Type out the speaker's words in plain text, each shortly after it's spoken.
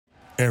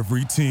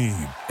Every team,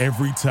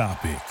 every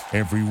topic,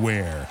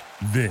 everywhere.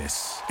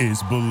 This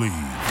is Believe.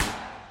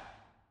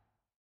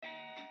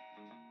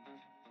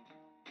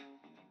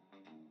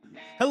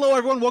 Hello,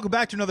 everyone. Welcome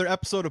back to another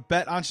episode of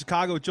Bet on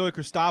Chicago with Joey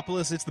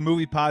Christopoulos. It's the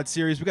Movie Pod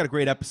series. We got a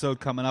great episode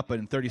coming up, but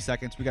in 30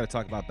 seconds, we got to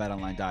talk about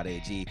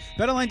BetOnline.ag.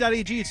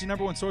 BetOnline.ag, it's your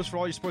number one source for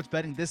all your sports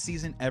betting this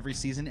season, every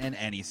season, and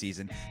any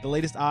season. The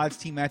latest odds,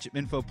 team matchup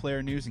info,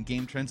 player news, and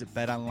game trends at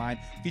BetOnline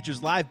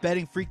features live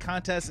betting, free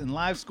contests, and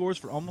live scores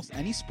for almost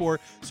any sport.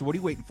 So what are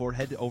you waiting for?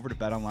 Head over to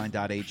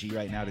BetOnline.ag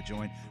right now to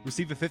join.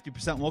 Receive a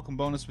 50% welcome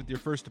bonus with your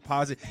first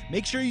deposit.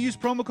 Make sure you use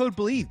promo code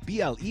BELIEVE,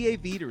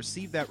 B-L-E-A-V, to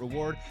receive that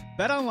reward.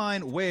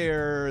 BetOnline,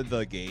 where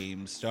the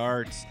game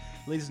starts.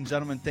 Ladies and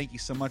gentlemen, thank you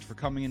so much for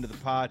coming into the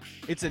pod.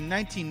 It's a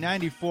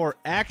 1994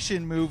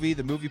 action movie.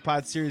 The Movie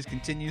Pod series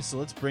continues, so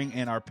let's bring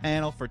in our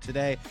panel for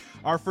today.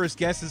 Our first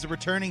guest is a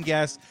returning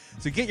guest,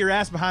 so get your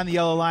ass behind the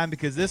yellow line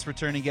because this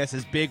returning guest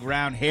is big,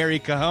 round, hairy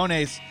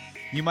cojones.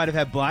 You might have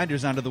had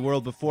blinders onto the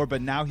world before,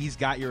 but now he's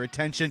got your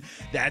attention.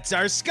 That's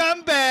our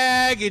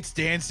scumbag. It's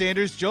Dan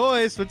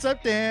Sanders-Joyce. What's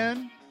up,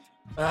 Dan?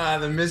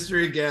 The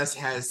mystery guest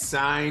has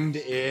signed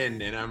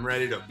in, and I'm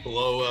ready to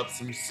blow up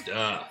some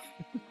stuff.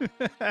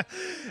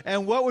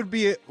 And what would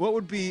be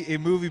a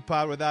movie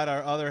pod without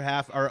our better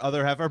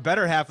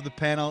half of the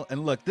panel?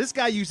 And look, this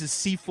guy uses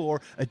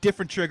C4, a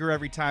different trigger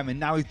every time, and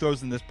now he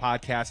throws in this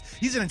podcast.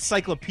 He's an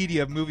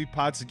encyclopedia of movie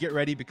pods, so get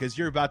ready because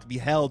you're about to be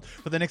held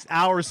for the next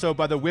hour or so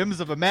by the whims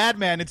of a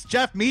madman. It's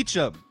Jeff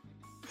Meacham.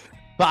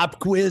 Pop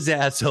quiz,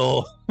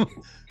 asshole.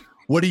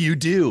 What do?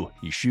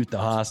 You shoot the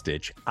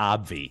hostage.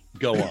 Obvi.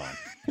 Go on.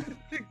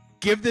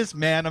 Give this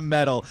man a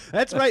medal.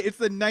 That's right. It's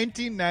the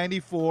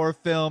 1994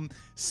 film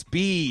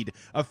Speed,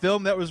 a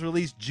film that was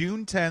released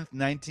June 10th,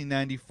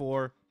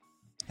 1994.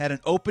 Had an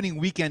opening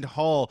weekend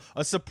haul,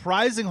 a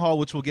surprising haul,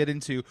 which we'll get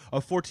into,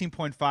 of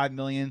 $14.5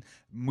 million.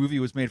 Movie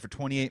was made for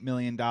 $28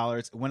 million.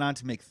 It went on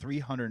to make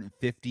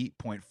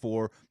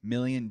 $350.4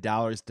 million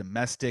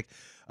domestic.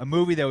 A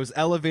movie that was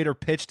elevator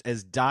pitched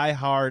as Die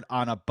Hard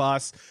on a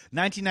bus.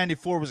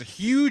 1994 was a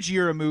huge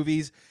year of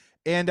movies.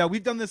 And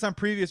we've done this on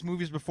previous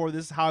movies before.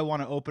 This is how I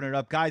want to open it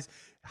up. Guys,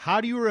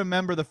 how do you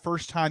remember the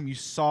first time you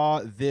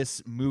saw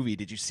this movie?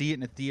 Did you see it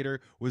in a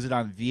theater? Was it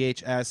on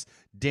VHS?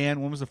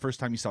 Dan, when was the first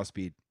time you saw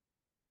Speed?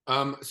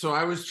 So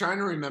I was trying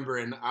to remember,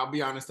 and I'll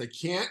be honest, I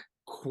can't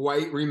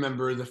quite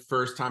remember the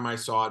first time I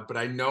saw it, but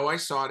I know I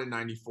saw it in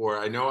 94.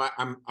 I know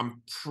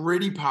I'm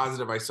pretty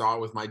positive I saw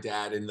it with my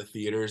dad in the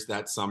theaters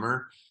that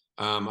summer.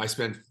 I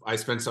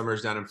spent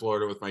summers down in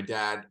Florida with my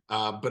dad,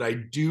 but I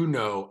do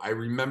know I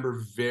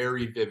remember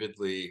very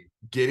vividly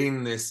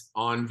getting this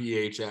on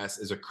VHS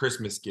as a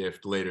Christmas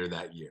gift later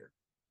that year.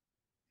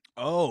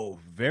 Oh,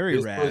 very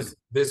rad.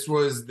 This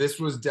was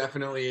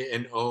definitely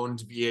an owned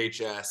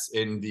VHS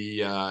in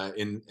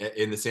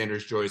the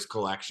Sanders-Joyce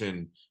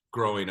collection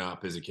growing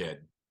up as a kid.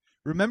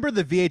 Remember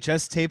the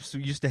VHS tapes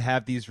we used to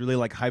have these really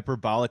like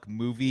hyperbolic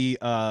movie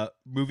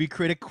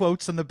critic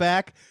quotes on the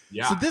back?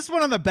 Yeah. So this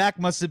one on the back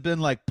must have been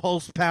like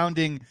pulse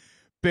pounding,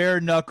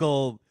 bare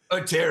knuckle,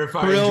 a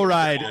terrifying thrill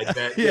ride.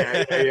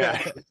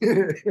 Yeah.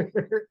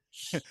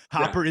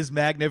 Hopper is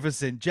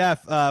magnificent.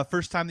 Jeff,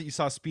 first time that you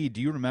saw Speed, do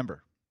you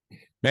remember?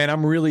 Man,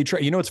 I'm really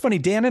trying. It's funny.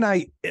 Dan and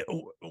I,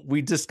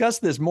 we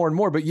discussed this more and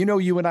more, but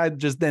you and I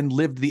just then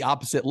lived the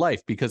opposite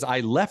life because I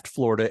left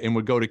Florida and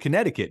would go to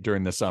Connecticut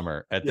during the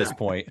summer at this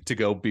point to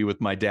go be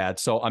with my dad.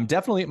 So I'm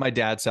definitely at my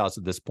dad's house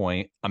at this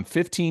point. I'm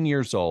 15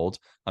 years old.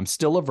 I'm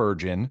still a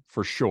virgin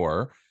for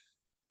sure.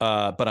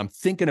 But I'm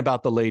thinking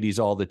about the ladies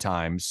all the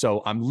time.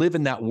 So I'm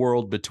living that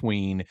world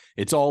between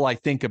it's all I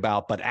think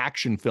about, but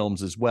action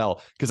films as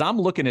well. Because I'm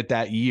looking at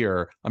that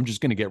year. I'm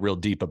just going to get real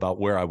deep about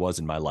where I was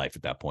in my life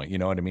at that point. You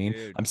know what I mean?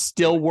 Dude. I'm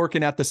still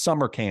working at the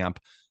summer camp,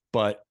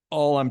 but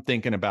all I'm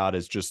thinking about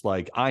is just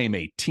like, I am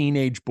a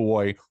teenage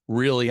boy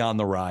really on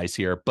the rise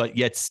here, but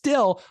yet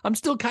still, I'm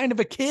still kind of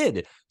a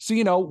kid.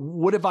 So,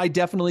 would have I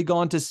definitely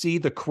gone to see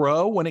The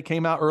Crow when it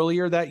came out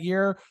earlier that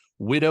year?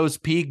 Widow's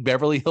Peak,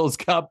 Beverly Hills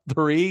Cop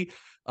 3,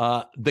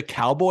 The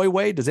Cowboy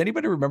Way. Does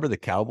anybody remember The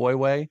Cowboy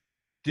Way?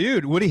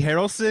 Dude, Woody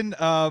Harrelson,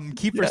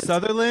 Kiefer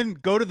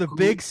Sutherland go to the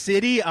big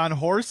city on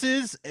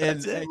horses.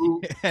 And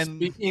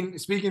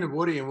speaking of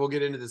Woody, and we'll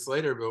get into this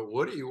later, but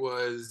Woody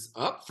was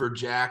up for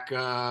Jack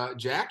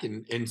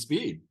in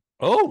Speed.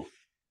 Oh,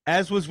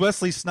 as was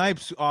Wesley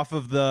Snipes off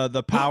of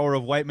the Power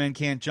of White Men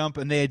Can't Jump,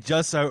 and they had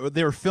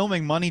they were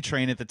filming Money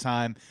Train at the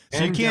time,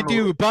 so you can't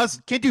do bus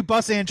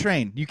and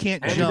train. You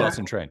can't jump. Bus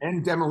and train.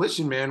 And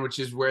Demolition Man, which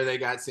is where they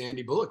got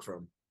Sandy Bullock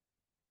from.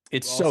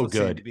 It's so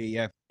good.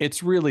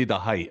 It's really the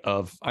height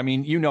of,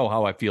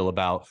 how I feel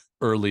about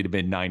early to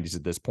mid 90s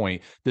at this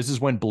point. This is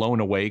when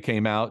Blown Away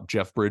came out,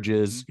 Jeff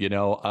Bridges,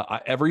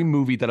 every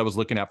movie that I was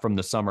looking at from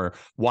the summer.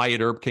 Wyatt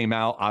Earp came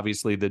out,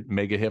 obviously the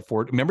mega hit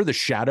for it. Remember The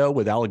Shadow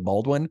with Alec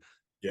Baldwin?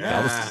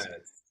 Yeah.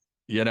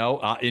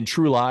 In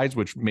True Lies,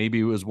 which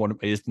maybe is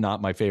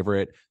not my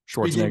favorite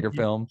Schwarzenegger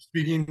film.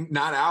 Speaking,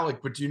 not Alec,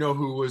 but do you know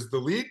who was the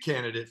lead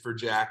candidate for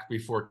Jack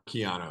before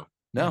Keanu?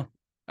 No.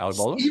 Alec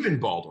Baldwin? Stephen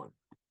Baldwin.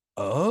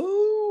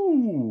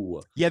 Oh,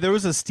 Yeah, there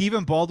was a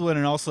Stephen Baldwin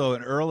and also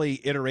an early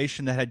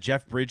iteration that had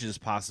Jeff Bridges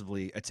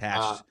possibly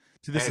attached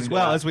to this as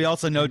well, as we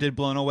also know did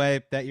Blown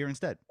Away that year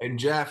instead. And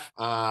Jeff,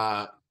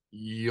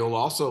 you'll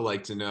also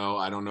like to know,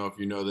 I don't know if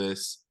you know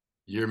this,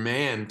 your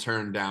man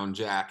turned down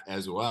Jack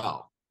as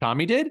well.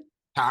 Tommy did?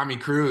 Tommy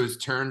Cruise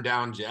turned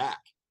down Jack.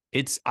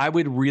 I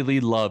would really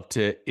love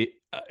to.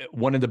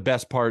 One of the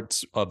best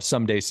parts of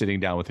someday sitting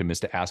down with him is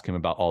to ask him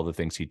about all the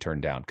things he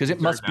turned down, because it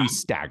must be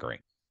staggering,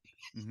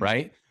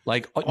 right?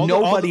 Like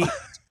nobody,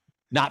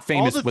 not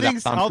famous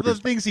without Tom all Cruise.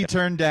 the things he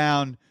turned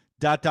down. ...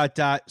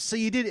 So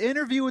you did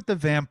Interview with the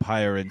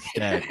Vampire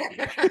instead.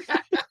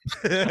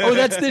 Oh,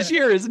 that's this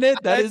year, isn't it?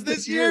 That's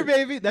this year,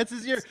 baby. That's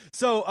this year.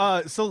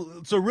 So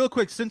real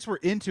quick, since we're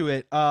into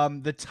it,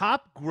 the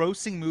top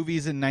grossing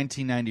movies in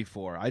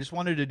 1994. I just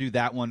wanted to do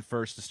that one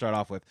first to start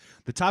off with.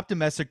 The top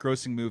domestic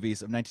grossing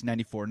movies of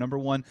 1994. Number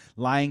 1,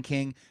 Lion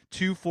King.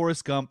 2,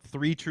 Forrest Gump.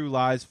 3, True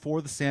Lies.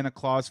 4, The Santa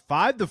Claus.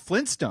 5, The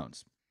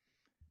Flintstones.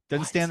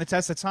 Doesn't stand the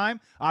test of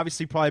time.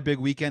 Obviously, probably a big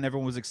weekend.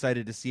 Everyone was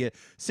excited to see it.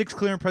 6,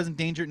 Clear and Present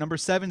Danger. Number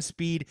 7,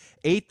 Speed.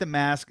 8, The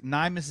Mask.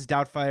 9, Mrs.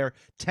 Doubtfire.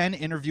 10,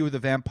 Interview with the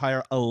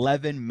Vampire.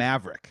 11,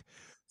 Maverick.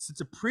 So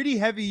it's a pretty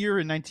heavy year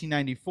in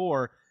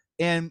 1994.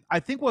 And I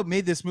think what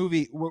made this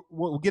movie,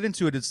 we'll get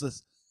into it,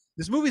 is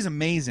this movie is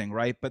amazing,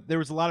 right? But there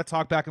was a lot of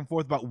talk back and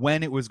forth about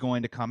when it was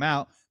going to come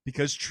out,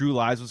 because True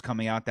Lies was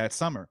coming out that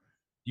summer.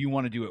 Do you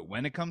want to do it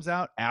when it comes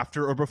out,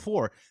 after, or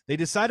before? They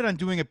decided on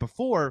doing it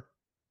before.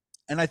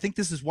 And I think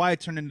this is why it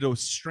turned into a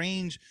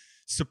strange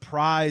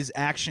surprise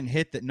action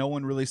hit that no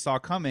one really saw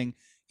coming,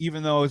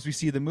 even though as we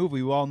see the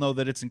movie, we all know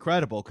that it's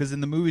incredible. Because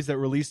in the movies that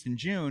released in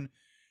June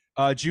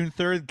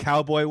 3rd,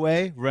 Cowboy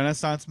Way,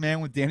 Renaissance Man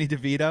with Danny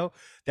DeVito.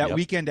 That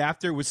weekend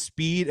after was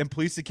Speed and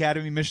Police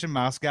Academy Mission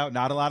Moscow.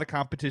 Not a lot of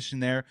competition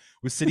there.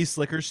 With City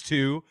Slickers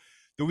 2.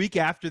 The week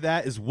after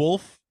that is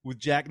Wolf with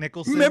Jack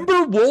Nicholson.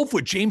 Remember Wolf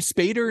with James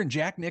Spader and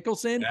Jack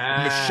Nicholson?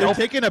 Michelle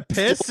taking a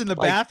piss in the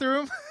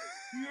bathroom.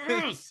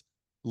 Yes.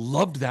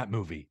 Loved that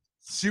movie.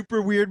 Super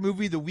weird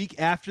movie. The week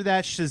after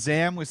that,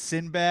 Shazam with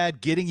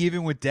Sinbad, Getting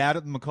Even with Dad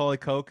with Macaulay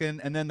Culkin.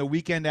 And then the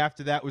weekend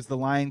after that was The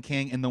Lion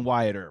King and The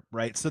Wyatt Earp,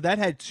 right? So that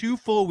had 2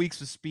 full weeks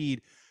of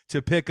Speed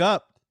to pick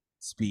up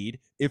Speed,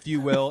 if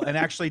you will, and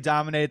actually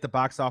dominate the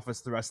box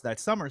office the rest of that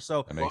summer.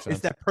 So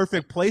it's that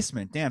perfect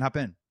placement. Dan, hop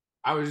in.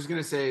 I was just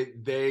going to say,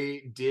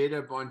 they did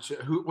a bunch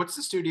of, what's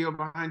the studio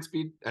behind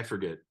Speed? I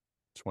forget.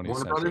 20th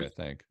Century, I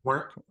think.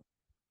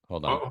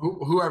 Hold on.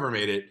 Whoever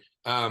made it.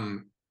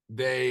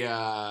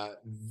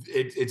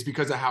 It's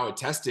because of how it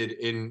tested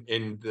in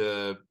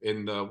the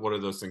what are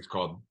those things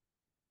called?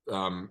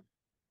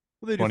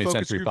 20th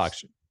Century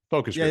Fox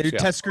focus groups. Yeah,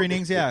 test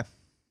screenings. Yeah,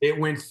 it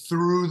went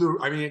through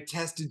it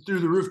tested through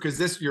the roof, because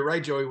this, you're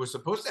right, Joey, was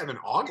supposed to have an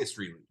August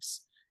release,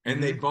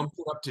 and they bumped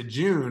it up to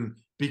June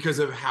because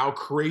of how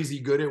crazy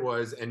good it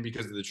was, and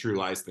because of the True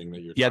Lies thing that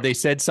you're talking they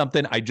said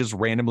something. I just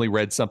randomly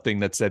read something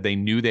that said they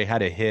knew they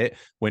had a hit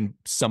when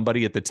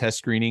somebody at the test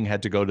screening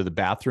had to go to the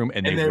bathroom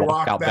and they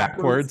walked out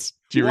backwards.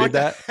 Did you read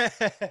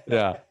that?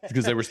 Yeah,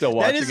 because they were still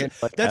watching it.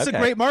 That's a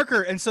great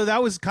marker. And so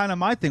that was kind of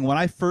my thing when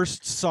I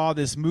first saw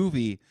this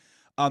movie.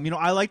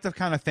 I like to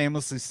kind of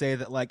famously say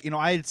that,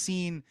 I had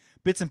seen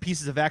bits and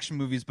pieces of action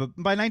movies, but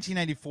by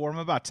 1994, I'm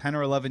about 10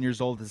 or 11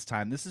 years old at this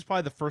time. This is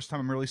probably the first time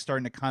I'm really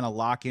starting to kind of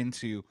lock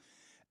into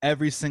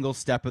every single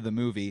step of the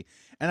movie.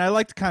 And I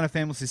like to kind of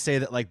famously say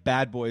that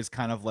Bad Boys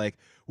kind of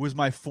was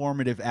my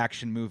formative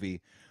action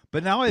movie.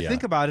 But now I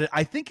think about it,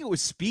 I think it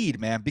was Speed,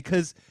 man,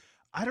 because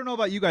I don't know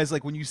about you guys,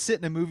 when you sit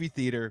in a movie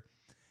theater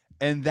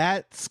and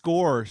that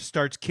score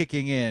starts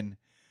kicking in,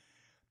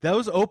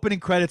 those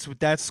opening credits with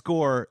that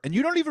score, and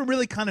you don't even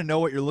really kind of know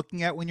what you're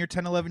looking at when you're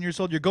 10, 11 years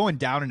old. You're going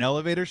down an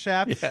elevator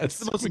shaft. Yes. It's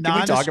the most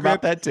Can we talk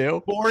about that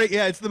too? Boring.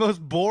 Yeah, it's the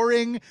most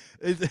boring.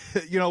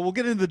 We'll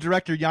get into the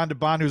director, Jan De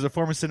Bont, who's a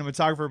former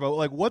cinematographer,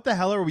 but what the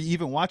hell are we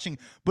even watching?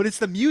 But it's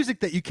the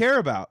music that you care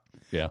about.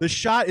 Yeah. The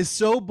shot is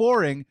so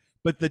boring,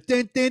 but the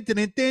din, din, din,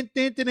 din,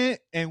 din, din, din,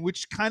 and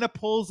which kind of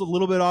pulls a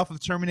little bit off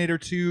of Terminator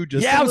 2.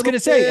 I was going to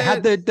say it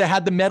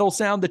had the metal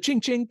sound, the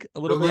chink chink a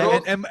little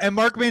bit. And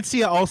Mark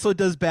Mancia also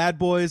does Bad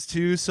Boys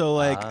too.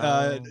 So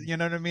you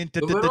know what I mean?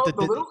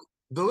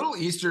 The little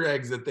Easter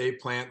eggs that they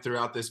plant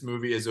throughout this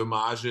movie is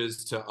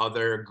homages to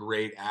other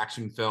great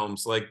action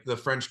films, like the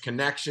French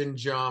Connection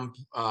jump,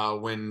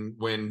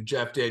 when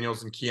Jeff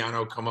Daniels and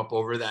Keanu come up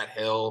over that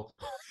hill.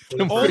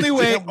 Only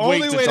way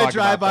to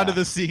drive onto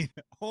the scene.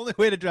 Only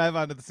way to drive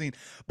onto the scene.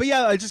 But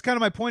yeah, just kind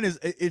of my point is,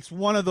 it's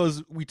one of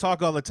those, we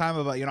talk all the time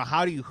about,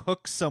 how do you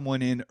hook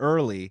someone in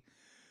early?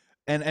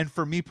 And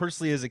for me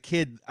personally as a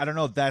kid, I don't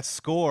know, that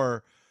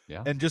score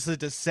and just a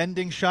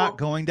descending shot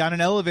going down an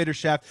elevator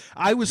shaft,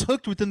 I was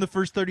hooked within the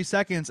first 30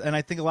 seconds. And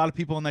I think a lot of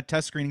people in that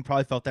test screening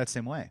probably felt that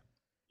same way.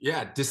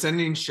 Yeah,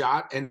 descending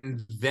shot,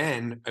 and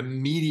then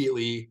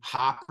immediately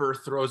Hopper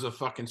throws a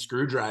fucking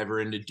screwdriver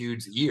into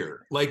dude's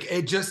ear.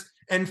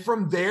 And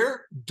from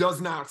there,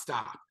 does not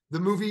stop. The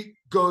movie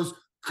goes,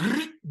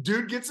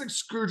 dude gets a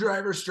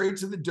screwdriver straight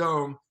to the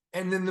dome,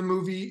 and then the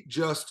movie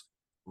just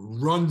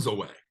runs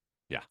away.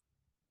 Yeah.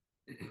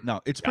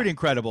 No, it's pretty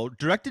incredible.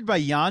 Directed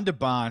by Jan De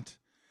Bont.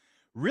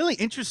 Really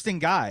interesting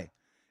guy.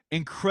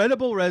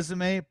 Incredible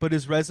resume, but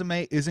his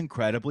resume is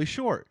incredibly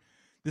short.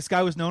 This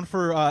guy was known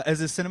for as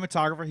a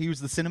cinematographer. He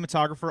was the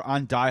cinematographer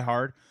on Die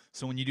Hard.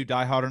 So when you do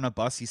Die Hard on a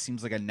Bus, he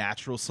seems like a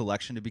natural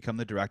selection to become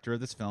the director of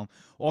this film.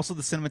 Also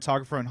the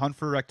cinematographer on Hunt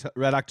for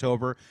Red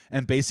October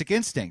and Basic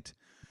Instinct.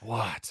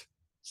 What?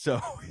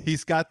 So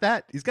he's got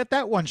that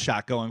one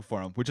shot going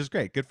for him, which is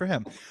great. Good for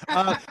him.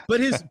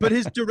 But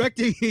his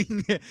directing,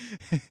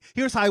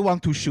 here's how I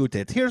want to shoot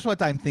it. Here's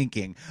what I'm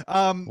thinking.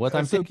 What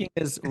I'm thinking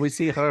is we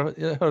see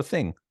her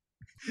thing.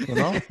 You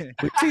know,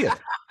 we see it.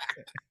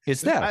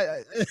 It's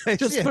there.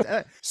 Just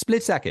for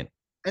split second.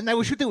 And I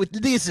will shoot it with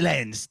this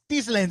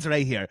lens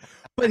right here.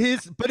 But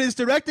his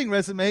directing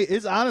resume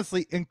is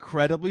honestly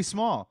incredibly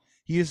small.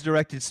 He has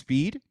directed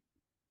Speed,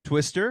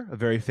 Twister, a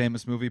very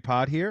famous movie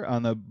pod here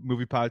on the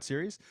Movie Pod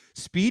series,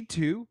 Speed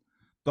 2,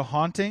 The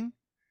Haunting,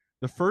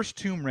 the first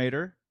Tomb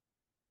Raider,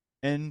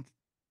 and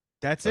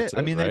that's it.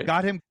 I mean, right? They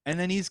got him, and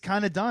then he's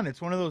kind of done.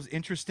 It's one of those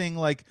interesting,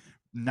 like,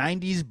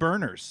 90s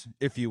burners,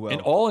 if you will.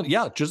 And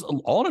just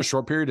all in a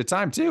short period of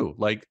time, too.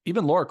 Like,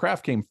 even Laura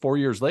Croft came 4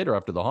 years later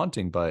after The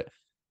Haunting, but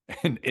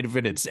and if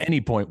it's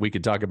any point we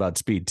could talk about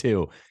Speed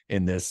 2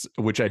 in this,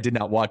 which I did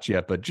not watch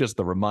yet, but just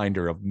the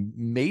reminder of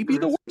maybe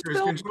the worst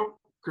film.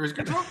 Cruise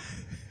Control.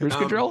 Cruise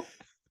Control.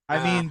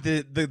 I mean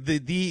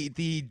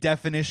the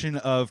definition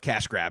of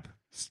cash grab.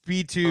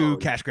 Speed 2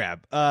 cash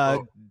grab.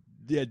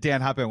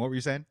 Dan, hop in. What were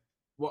you saying?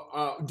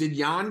 Well, did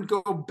Jan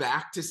go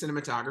back to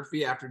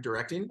cinematography after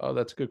directing? Oh,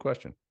 that's a good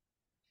question.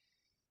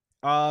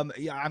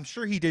 Yeah, I'm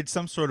sure he did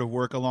some sort of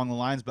work along the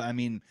lines, but I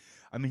mean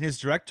his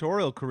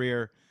directorial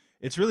career,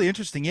 it's really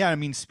interesting. Yeah, I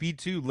mean Speed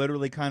 2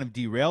 literally kind of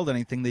derailed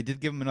anything. They did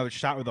give him another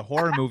shot with a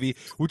horror movie,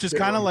 which is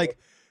kind of like,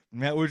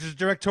 which is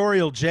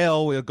directorial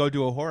jail. We'll go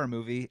do a horror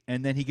movie,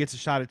 and then he gets a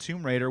shot at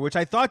Tomb Raider, which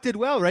I thought did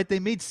well, right? They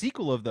made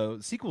sequels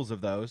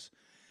of those.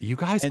 You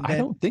guys, I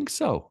don't think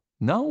so.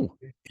 No.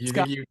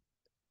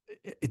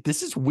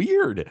 This is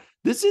weird.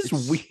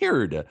 It's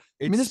weird. I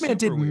mean, this man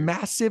did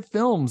massive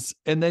films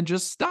and then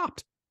just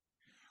stopped.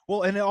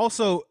 Well, and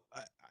also,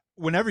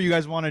 whenever you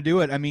guys want to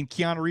do it, I mean,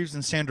 Keanu Reeves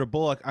and Sandra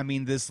Bullock, I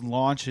mean, this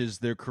launches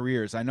their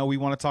careers. I know we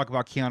want to talk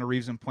about Keanu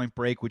Reeves in Point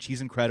Break, which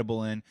he's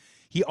incredible in.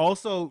 He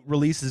also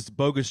releases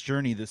Bogus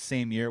Journey the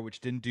same year,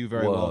 which didn't do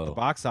very well at the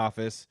box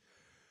office.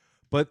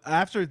 But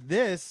after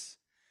this,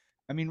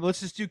 I mean, let's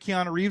just do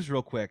Keanu Reeves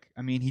real quick.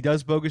 I mean, he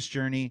does Bogus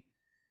Journey,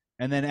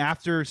 and then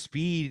after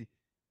Speed,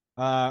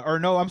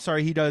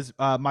 he does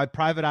My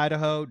Private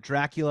Idaho,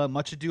 Dracula,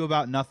 Much Ado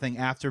About Nothing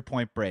after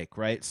Point Break,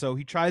 right? So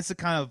he tries to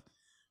kind of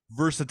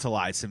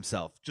versatilize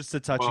himself just a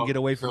touch and get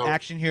away from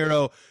action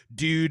hero,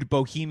 dude,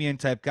 bohemian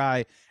type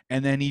guy.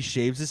 And then he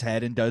shaves his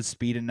head and does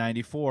Speed in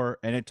 94,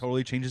 and it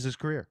totally changes his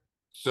career.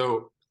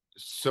 So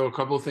a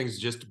couple of things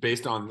just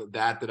based on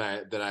that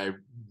I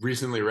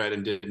recently read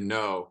and didn't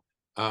know.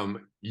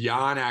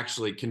 Jan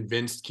actually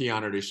convinced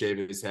Keanu to shave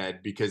his head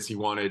because he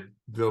wanted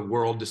the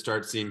world to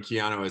start seeing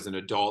Keanu as an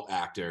adult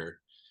actor.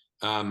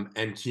 And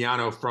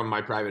Keanu from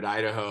My Private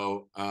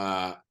Idaho,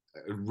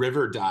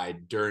 River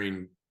died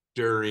during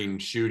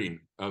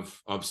shooting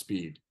of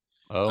Speed.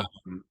 Oh.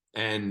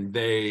 And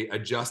they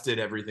adjusted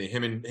everything.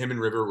 Him and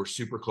River were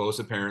super close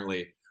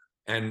apparently.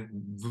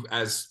 And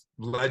as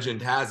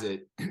legend has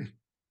it,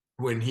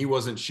 when he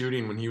wasn't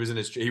shooting, when he was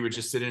he would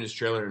just sit in his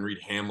trailer and read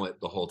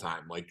Hamlet the whole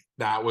time. Like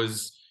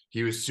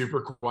he was super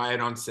quiet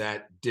on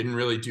set, didn't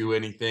really do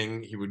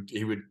anything. He would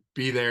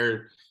be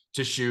there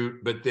to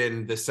shoot, but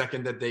then the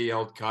second that they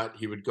yelled cut,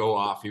 he would go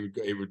off. He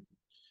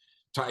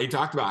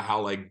talked about how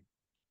like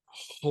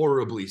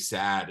horribly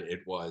sad it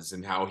was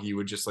and how he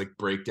would just like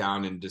break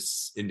down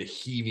into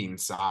heaving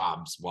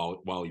sobs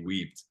while he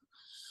wept.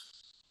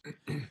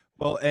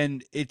 Well,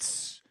 and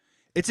it's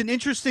an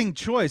interesting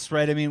choice,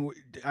 right? I mean,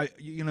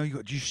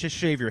 you just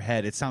shave your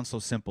head. It sounds so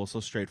simple,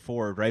 so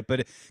straightforward, right?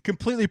 But it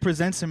completely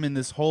presents him in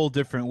this whole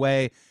different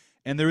way.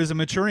 And there is a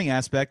maturing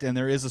aspect, and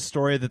there is a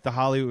story that the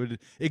Hollywood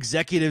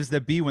executives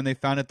when they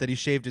found out that he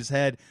shaved his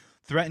head,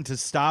 threatened to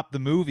stop the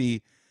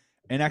movie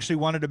and actually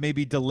wanted to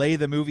maybe delay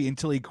the movie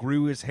until he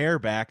grew his hair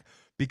back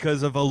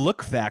because of a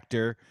look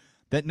factor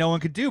that no one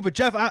could do. But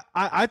Jeff,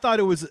 I thought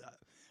it was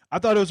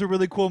a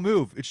really cool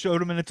move. It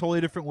showed him in a totally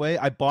different way.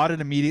 I bought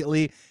it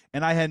immediately,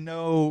 and I had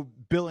no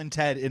Bill and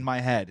Ted in my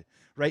head,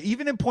 right?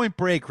 Even in Point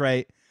Break,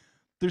 right?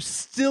 There's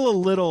still a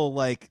little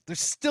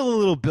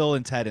Bill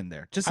and Ted in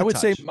there. Just I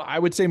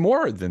would say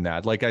more than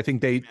that. Like, I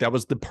think that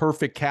was the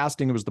perfect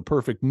casting. It was the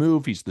perfect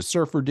move. He's the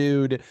surfer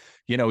dude,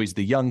 he's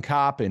the young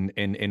cop,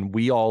 and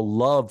we all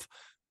love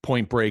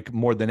Point Break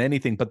more than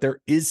anything, but there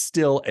is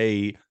still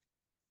a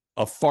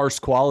farce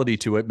quality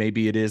to it.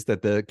 Maybe it is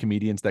that the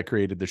comedians that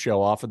created the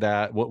show off of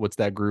that, what's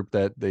that group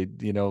that they,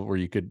 where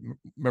you could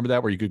remember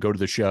that, where you could go to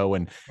the show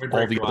and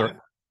all the other.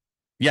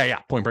 Yeah,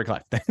 Point Break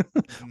Live.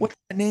 What's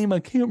that name?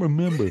 I can't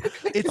remember.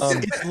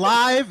 It's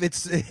live.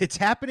 It's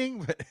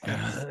happening.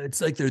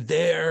 It's like they're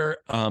there.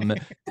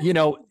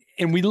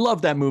 and we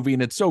love that movie,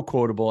 and it's so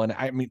quotable. And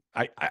I mean,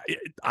 I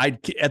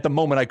at the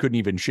moment I couldn't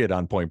even shit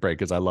on Point Break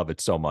because I love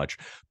it so much.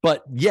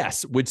 But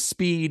yes, with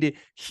Speed,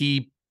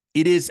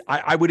 it is.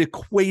 I would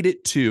equate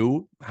it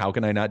to, how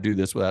can I not do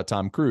this without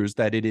Tom Cruise?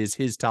 That it is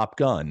his Top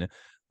Gun,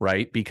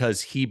 right?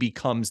 Because he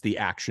becomes the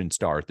action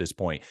star at this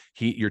point.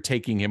 You're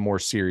taking him more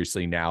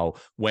seriously now.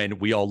 When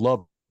we all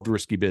love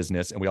Risky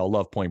Business and we all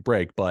love Point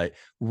Break, but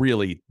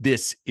really,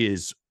 this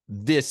is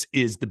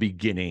the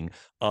beginning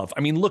of,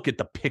 I mean, look at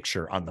the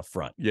picture on the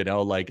front,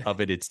 like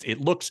of it.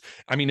 It looks,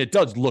 I mean, it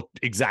does look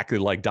exactly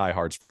like Die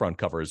Hard's front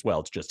cover as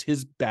well. It's just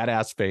his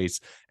badass face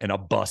and a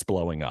bus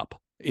blowing up.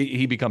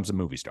 He becomes a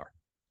movie star.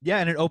 Yeah,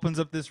 and it opens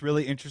up this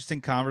really interesting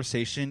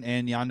conversation,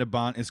 and Jan De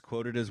Bont is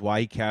quoted as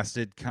why he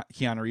casted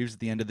Keanu Reeves at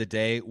the end of the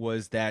day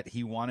was that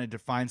he wanted to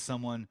find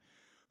someone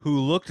who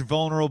looked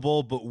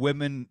vulnerable but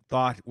women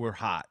thought were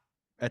hot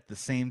at the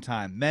same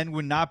time. Men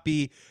would not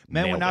be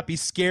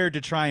scared to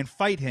try and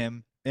fight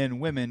him,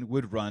 and women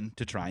would run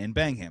to try and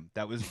bang him.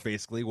 That was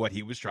basically what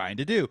he was trying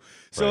to do.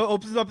 So It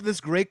opens up this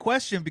great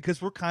question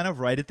because we're kind of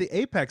right at the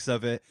apex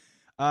of it.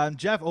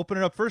 Jeff, open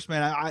it up first,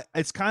 man.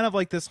 It's kind of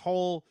like this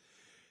whole...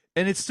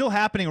 And it's still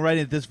happening right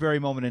at this very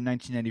moment in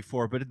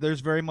 1994, but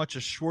there's very much a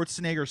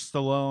Schwarzenegger,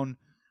 Stallone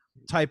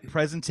type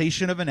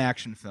presentation of an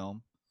action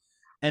film.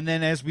 And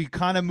then as we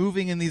kind of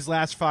moving in these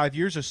last 5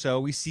 years or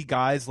so, we see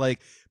guys like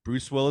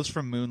Bruce Willis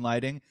from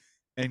Moonlighting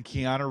and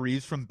Keanu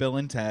Reeves from Bill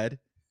and Ted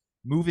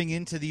moving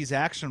into these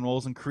action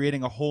roles and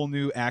creating a whole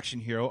new action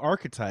hero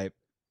archetype.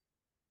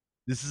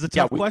 This is a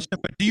tough question,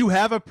 but do you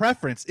have a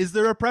preference? Is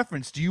there a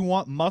preference? Do you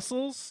want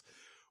muscles,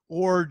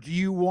 or do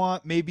you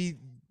want maybe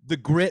the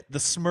grit, the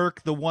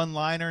smirk, the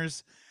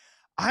one-liners?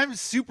 I'm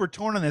super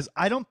torn on this.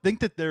 I don't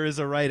think that there is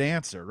a right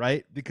answer,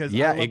 right? Because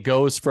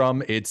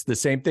it's the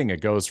same thing.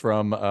 It goes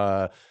from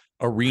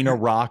arena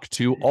rock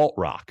to alt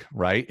rock,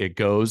 right? It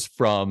goes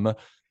from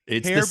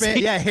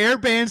hair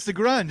bands to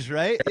grunge,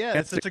 right? Yeah,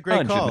 that's such a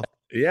great call.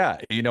 Yeah,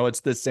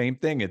 it's the same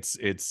thing.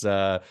 It's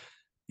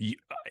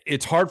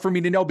hard for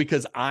me to know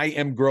because I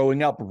am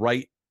growing up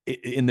right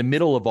in the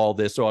middle of all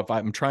this. So if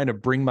I'm trying to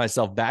bring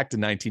myself back to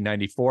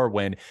 1994,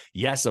 when,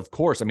 yes, of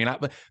course. I mean,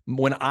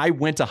 when I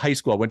went to high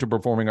school, I went to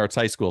performing arts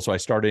high school. So I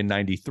started in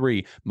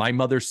 93. My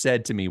mother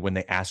said to me, when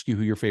they ask you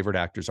who your favorite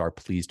actors are,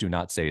 please do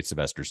not say it's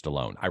Sylvester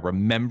Stallone. I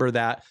remember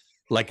that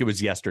like it was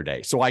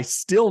yesterday. So I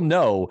still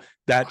know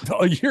that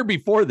a year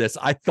before this,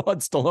 I thought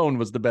Stallone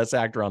was the best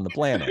actor on the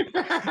planet.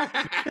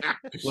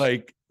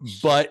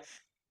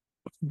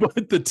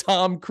 But the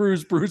Tom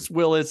Cruise, Bruce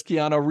Willis,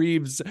 Keanu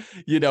Reeves,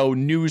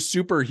 new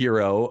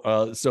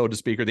superhero, so to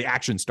speak, or the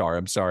action star,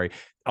 I'm sorry,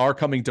 are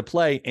coming to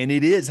play. And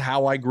it is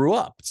how I grew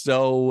up.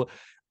 So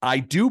I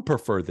do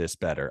prefer this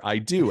better. I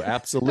do.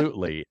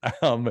 Absolutely.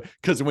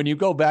 Because when you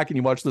go back and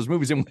you watch those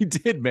movies, and we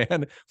did,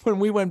 man, when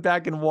we went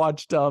back and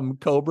watched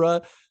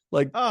Cobra,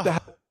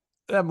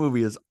 that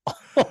movie is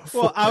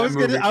awful. Well, I was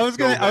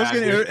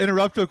gonna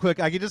interrupt real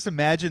quick. I can just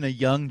imagine a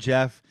young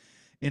Jeff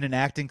in an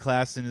acting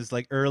class in his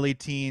early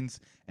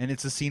teens, and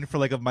it's a scene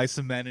for of Mice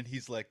and Men, and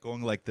he's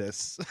going like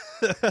this.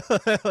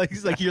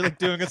 You're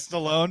doing a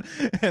Stallone,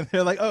 and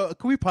they're like, oh,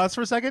 can we pause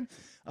for a second?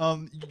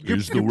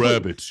 Here's the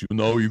rabbits.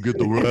 You get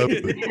the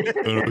rabbit,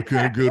 and I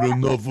can't get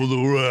enough of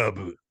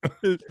the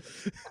rabbit.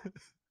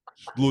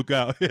 Look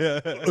out. Yeah.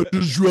 I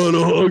just try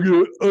to hug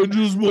it. I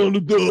just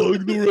wanted to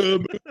hug the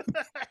rabbit.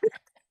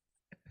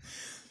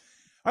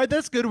 All right,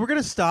 that's good. We're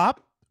going to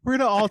stop. We're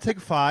going to all take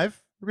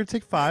 5. We're going to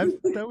take 5.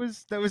 That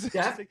was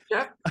Jeff,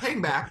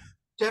 hang back.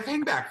 Jeff,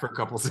 hang back for a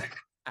couple seconds.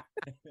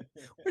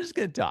 We're just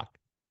going to talk.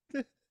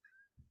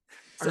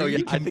 So yeah,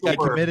 I think I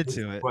committed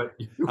to it.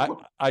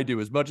 I do.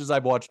 As much as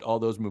I've watched all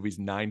those movies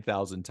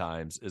 9,000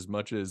 times, as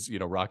much as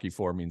Rocky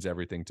IV means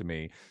everything to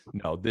me.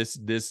 No,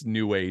 this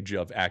new age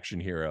of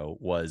action hero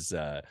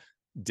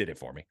did it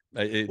for me.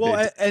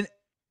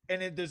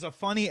 There's a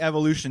funny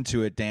evolution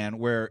to it, Dan,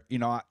 where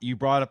you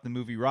brought up the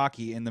movie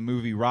Rocky, and the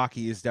movie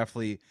Rocky is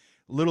definitely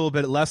a little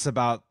bit less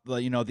about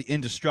the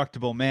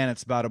indestructible man.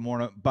 It's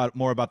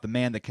more about the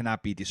man that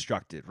cannot be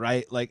destructed,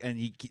 right?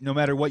 And no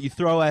matter what you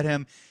throw at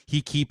him,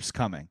 he keeps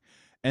coming.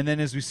 And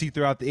then as we see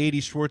throughout the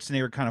 80s,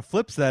 Schwarzenegger kind of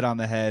flips that on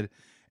the head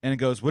and it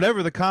goes,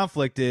 whatever the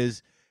conflict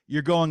is,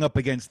 you're going up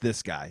against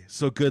this guy.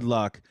 So good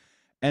luck.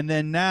 And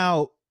then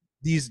now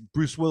these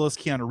Bruce Willis,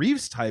 Keanu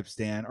Reeves types,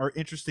 Dan, are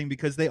interesting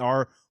because they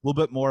are a little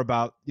bit more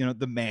about,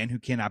 the man who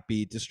cannot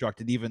be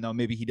destructed, even though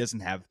maybe he doesn't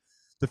have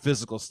the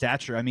physical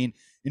stature. I mean,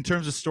 in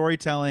terms of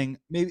storytelling,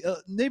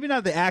 maybe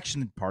not the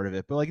action part of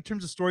it, but in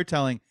terms of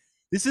storytelling,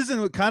 this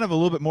isn't kind of a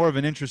little bit more of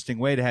an interesting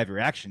way to have your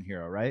action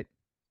hero, right?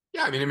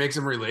 Yeah, I mean, it makes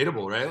him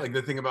relatable, right?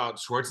 The thing about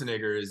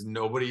Schwarzenegger is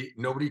nobody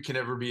can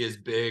ever be as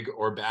big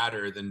or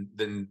badder than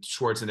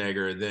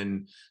Schwarzenegger,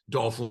 than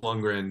Dolph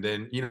Lundgren,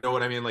 than you know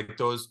what I mean?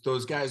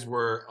 Those guys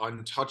were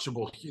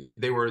untouchable.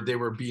 They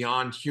were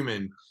beyond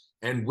human.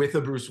 And with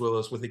a Bruce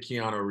Willis, with a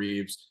Keanu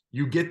Reeves,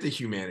 you get the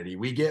humanity.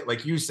 We get,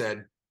 like you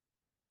said,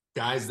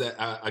 guys that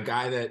a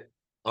guy that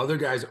other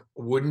guys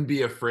wouldn't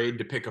be afraid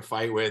to pick a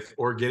fight with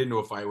or get into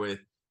a fight with,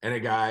 and a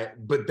guy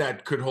but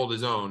that could hold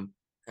his own.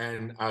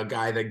 and a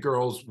guy that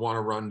girls want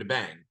to run to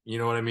bang. You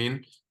know what I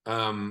mean?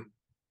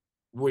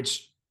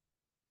 Which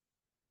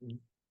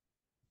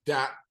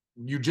that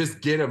you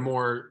just get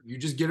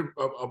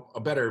a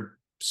better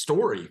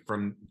story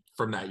from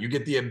that. You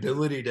get the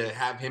ability to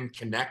have him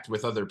connect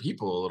with other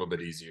people a little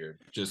bit easier.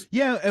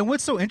 Yeah, and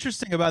what's so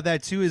interesting about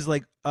that too is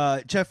like,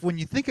 Jeff, when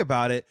you think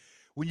about it,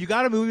 when you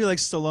got a movie like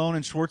Stallone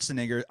and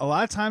Schwarzenegger, a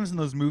lot of times in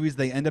those movies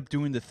they end up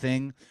doing the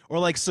thing, or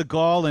like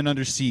Seagal in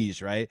Under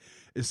Siege, right?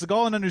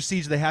 Seagal in Under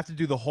Siege, they have to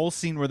do the whole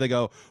scene where they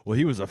go, well,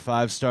 he was a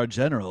 5-star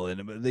general,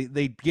 and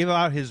they give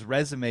out his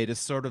resume to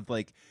sort of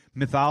like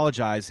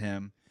mythologize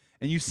him.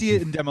 And you see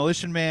it in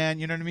Demolition Man,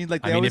 you know what I mean?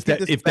 Like,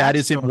 if that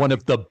isn't one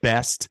of the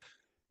best,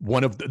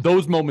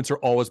 those moments are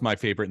always my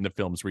favorite in the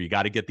films where you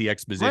got to get the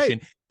exposition.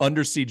 Right.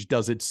 Under Siege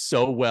does it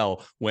so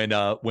well when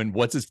Gary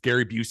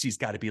Busey's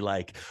got to be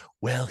like,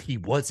 well, he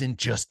wasn't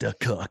just a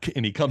cook,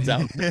 and he comes out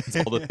and does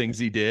all the things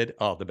he did.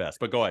 Oh, the best.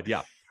 But go ahead,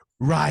 yeah.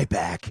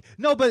 Ryback.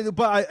 No,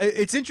 but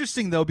it's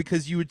interesting though,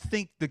 because you would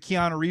think the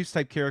Keanu Reeves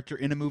type character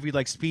in a movie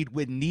like Speed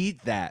would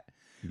need that.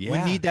 Yeah.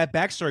 We need that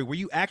backstory where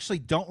you actually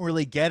don't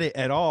really get it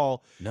at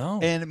all. No.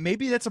 And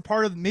maybe that's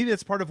part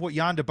of what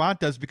Jan De Bont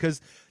does,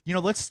 because, you know,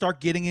 let's start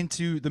getting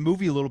into the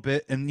movie a little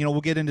bit, and, you know, we'll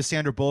get into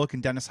Sandra Bullock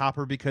and Dennis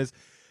Hopper, because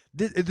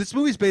this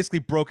movie's basically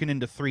broken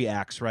into 3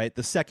 acts, right?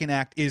 The second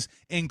act is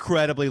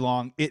incredibly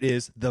long. It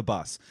is the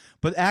bus.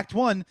 But Act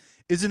 1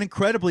 is an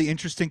incredibly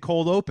interesting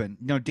cold open.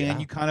 You know, Dan,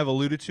 you kind of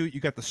alluded to it. You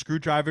got the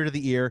screwdriver to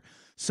the ear.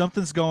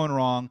 Something's going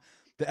wrong.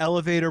 The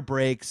elevator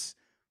breaks.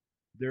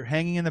 They're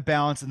hanging in the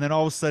balance, and then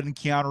all of a sudden,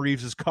 Keanu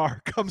Reeves'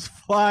 car comes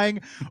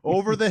flying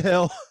over the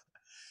hill.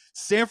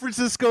 San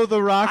Francisco,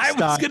 the rock I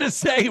was going to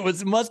say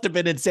it must have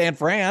been in San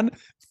Fran.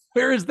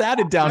 Where is that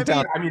in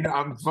downtown? I mean,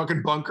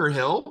 fucking Bunker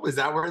Hill. Is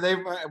that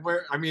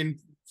where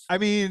I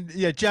mean,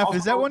 yeah, Jeff,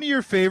 is that one of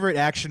your favorite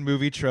action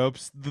movie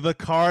tropes? The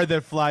car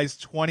that flies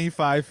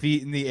 25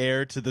 feet in the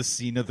air to the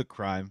scene of the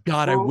crime.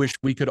 God, I wish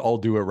we could all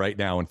do it right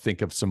now and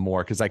think of some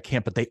more, because I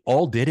can't, but they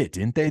all did it,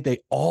 didn't they? They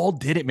all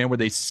did it, man, where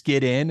they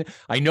skid in.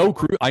 I know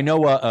Cruise.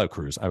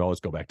 I always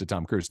go back to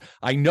Tom Cruise.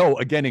 I know,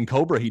 again, in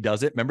Cobra, he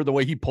does it. Remember the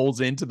way he pulls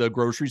into the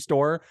grocery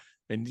store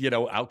and, you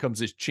know, out comes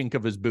this chink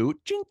of his boot,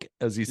 chink,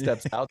 as he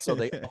steps out. So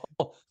they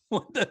all...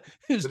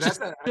 That's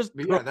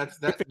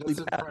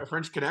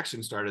French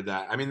Connection started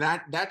that. I mean,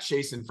 that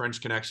chase in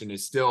French Connection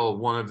is still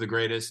one of the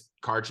greatest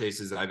car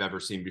chases I've ever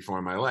seen before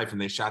in my life,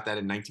 and they shot that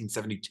in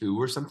 1972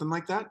 or something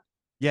like that.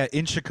 Yeah,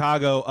 in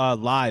Chicago,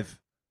 live,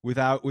 with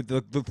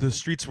the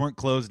streets weren't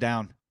closed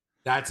down.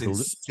 That's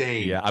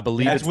insane. Yeah, I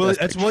believe that's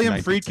William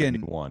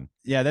Friedkin.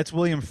 Yeah, that's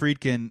William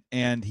Friedkin,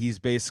 and he's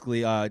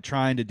basically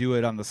trying to do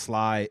it on the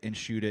sly and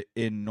shoot it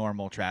in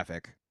normal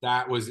traffic.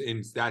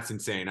 That's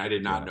insane. I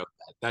did not know that.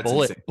 That's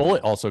insane.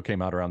 Bullet also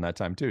came out around that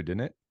time too,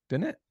 didn't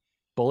it?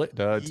 Bullet.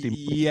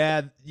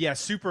 Yeah.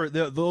 Super.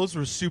 Those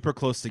were super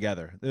close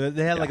together.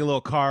 They had like a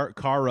little car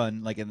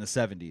run like in the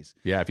 70s.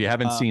 Yeah. If you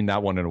haven't seen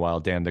that one in a while,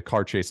 Dan, the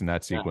car chase in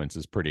that sequence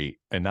is pretty,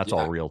 and that's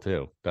all real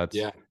too. That's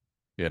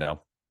you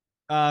know.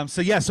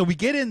 So we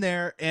get in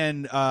there,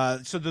 and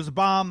so there's a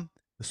bomb.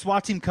 The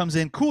SWAT team comes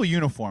in. Cool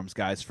uniforms,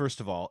 guys,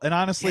 first of all. And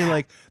honestly,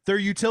 like, their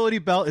utility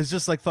belt is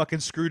just like fucking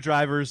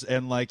screwdrivers,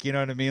 and like, you know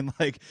what I mean?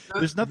 Like,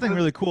 there's nothing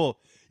really cool.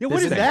 Yeah,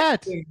 what is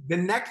that? The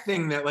neck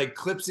thing that like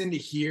clips into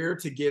here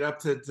to get up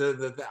to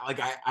the like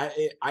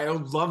I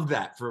love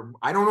that. For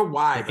I don't know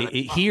why.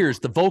 It hears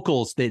the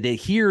vocals. It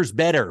hears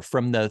better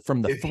from the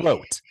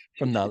throat,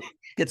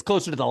 gets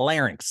closer to the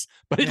larynx.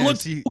 But it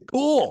looks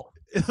cool.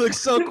 It looks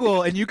so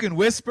cool, and you can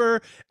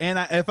whisper. And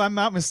if I'm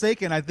not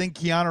mistaken, I think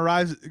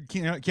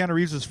Keanu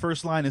Reeves'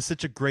 first line is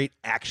such a great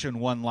action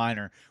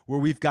one-liner, where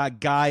we've got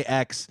Guy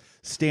X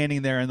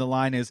standing there, and the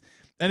line is,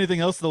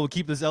 "Anything else that will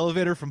keep this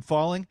elevator from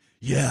falling?"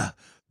 Yeah,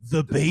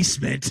 the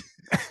basement.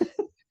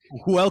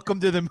 Welcome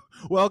to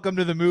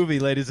the movie,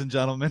 ladies and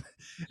gentlemen.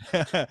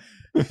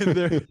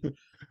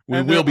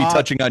 We will be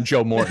touching on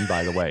Joe Morton,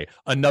 by the way,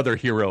 another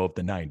hero of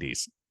the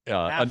 90s.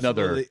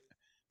 Another.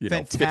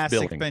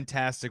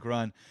 Fantastic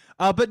run.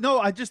 But no,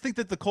 I just think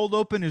that the cold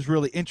open is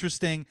really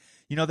interesting.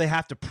 You know, they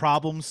have to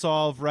problem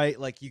solve, right?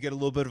 Like, you get a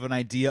little bit of an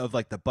idea of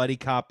like the buddy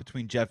cop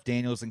between Jeff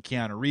Daniels and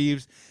Keanu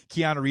Reeves.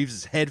 Keanu Reeves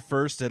is head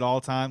first at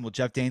all time, while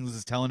Jeff Daniels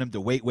is telling him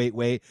to wait,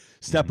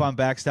 step on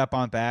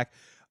back.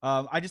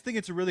 I just think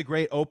it's a really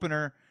great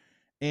opener.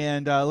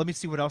 And let me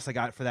see what else I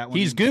got for that one.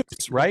 He's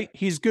Goose, right?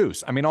 He's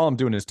Goose. I mean, all I'm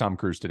doing is Tom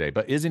Cruise today,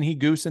 but isn't he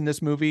Goose in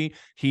this movie?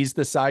 He's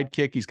the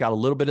sidekick. He's got a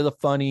little bit of the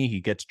funny. He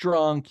gets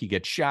drunk. He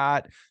gets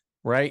shot,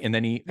 right? And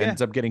then he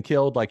ends up getting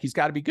killed. Like, he's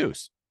got to be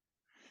Goose.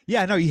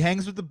 Yeah, no, he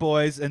hangs with the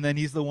boys, and then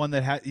he's the one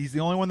he's the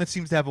only one that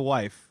seems to have a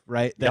wife,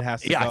 right? That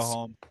has to go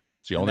home.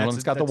 It's the only one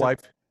that's got the wife.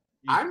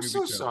 I'm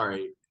so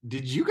sorry.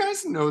 Did you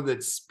guys know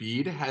that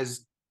Speed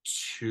has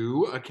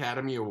 2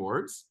 Academy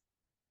Awards?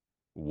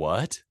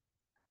 What?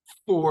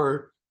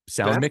 For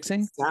sound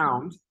mixing,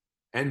 sound,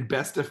 and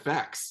best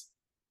effects.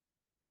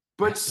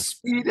 But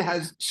Speed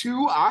has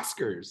 2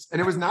 Oscars,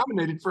 and it was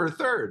nominated for a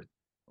 3rd.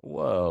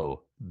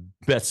 Whoa.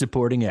 Best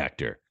supporting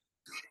actor.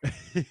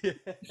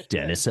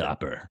 Dennis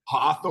Hopper.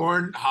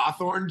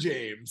 Hawthorne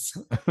James.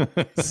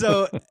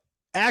 So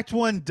Act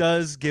 1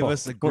 does give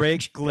us a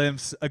great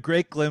glimpse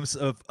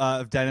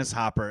of Dennis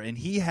Hopper, and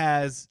he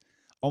has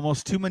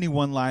almost too many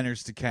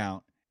one-liners to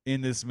count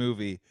in this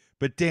movie.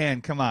 But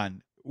Dan, come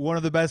on. One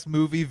of the best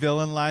movie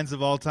villain lines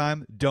of all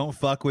time, "Don't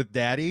fuck with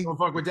daddy." Don't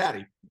fuck with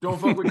daddy.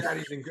 Don't fuck with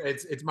daddy.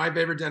 It's my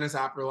favorite Dennis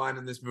Hopper line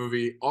in this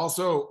movie.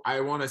 Also, I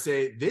want to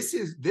say this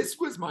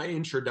was my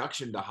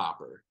introduction to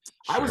Hopper.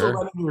 Sure. I was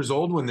 11 years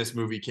old when this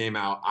movie came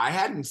out. I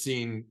hadn't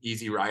seen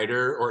Easy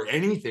Rider or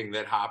anything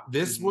that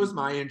This was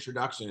my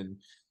introduction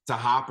to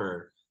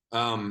Hopper.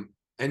 And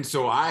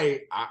so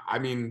I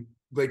mean,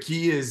 like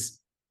he is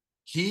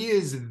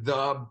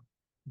the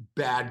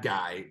bad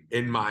guy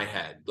in my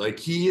head. Like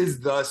he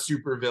is the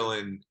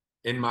supervillain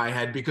in my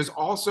head, because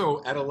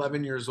also at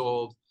 11 years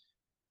old,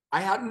 I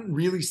hadn't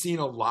really seen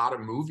a lot of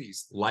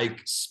movies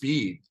like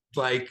Speed,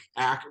 like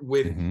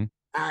action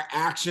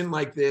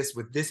like this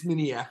with this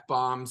many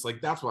F-bombs. Like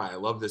that's why I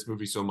love this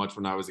movie so much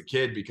when I was a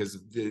kid, because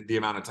of the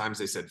amount of times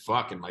they said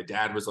fuck, and my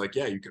dad was like,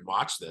 yeah, you can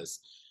watch this.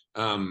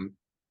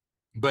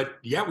 But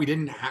yeah,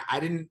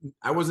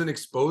 I wasn't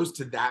exposed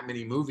to that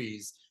many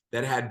movies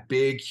that had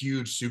big,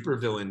 huge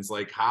supervillains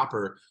like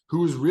Hopper, who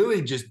was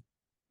really just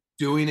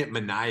doing it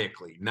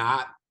maniacally,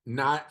 not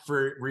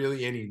for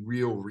really any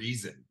real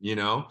reason, you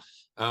know?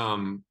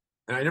 And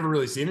I never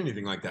really seen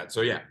anything like that.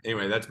 So yeah,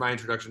 anyway, that's my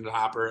introduction to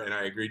Hopper. And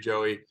I agree,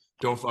 Joey,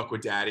 don't fuck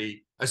with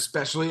daddy,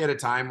 especially at a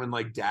time when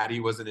like daddy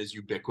wasn't as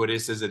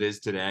ubiquitous as it is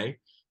today.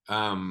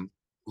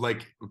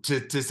 Like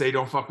to say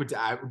don't fuck with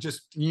daddy,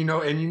 just, you know,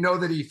 and you know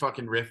that he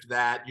fucking riffed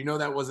that, you know,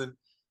 that wasn't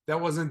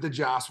the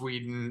Joss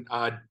Whedon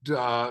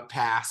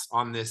pass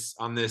on this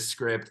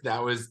script.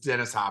 That was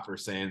Dennis Hopper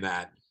saying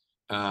that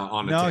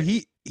on a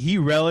tape. He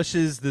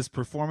relishes this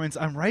performance.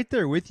 I'm right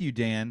there with you,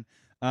 Dan.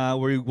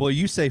 Where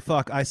you say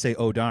fuck, I say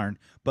oh darn.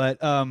 But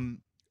but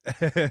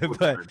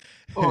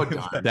oh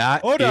darn.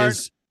 That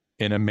is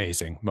an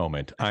amazing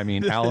moment. I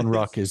mean, Alan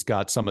Ruck has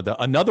got some of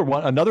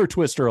another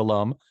Twister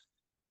alum.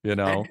 You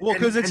know,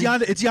 because it's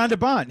Jan De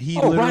Bont.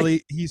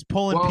 He's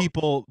pulling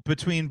people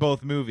between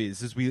both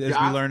movies, as we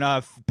learn.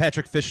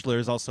 Patrick Fischler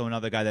is also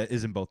another guy that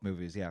is in both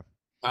movies. Yeah.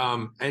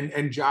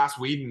 And Joss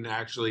Whedon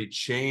actually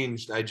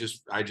changed. I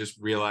just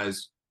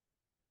realized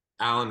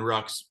Alan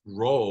Ruck's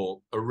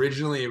role.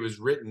 Originally, it was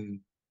written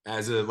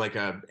as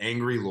a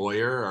angry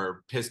lawyer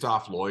or pissed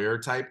off lawyer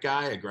type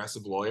guy,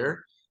 aggressive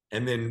lawyer.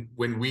 And then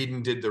when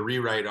Whedon did the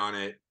rewrite on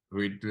it,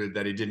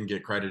 that he didn't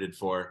get credited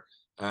for,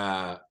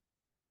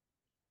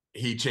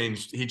 he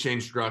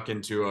changed Ruck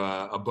into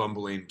a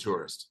bumbling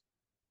tourist,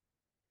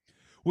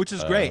 which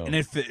is great. And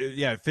it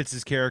fits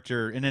his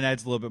character, and it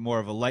adds a little bit more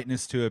of a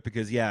lightness to it,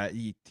 because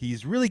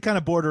he's really kind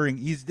of bordering.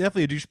 He's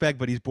definitely a douchebag,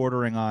 but he's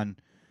bordering on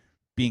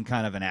being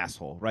kind of an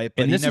asshole, right?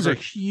 But and this is a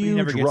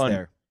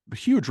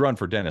huge run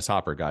for Dennis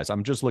Hopper, guys.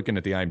 I'm just looking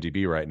at the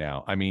IMDb right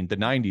now. I mean, the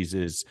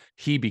 90s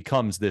he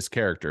becomes this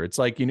character. It's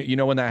like, you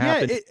know when that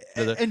happened.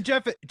 And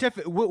Jeff,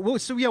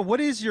 what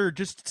is your,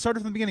 just start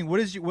from the beginning? What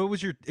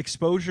was your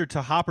exposure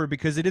to Hopper?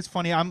 Because it is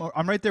funny. I'm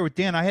right there with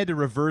Dan. I had to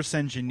reverse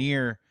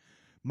engineer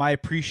my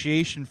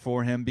appreciation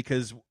for him,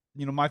 because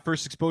my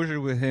first exposure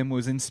with him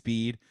was in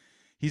Speed.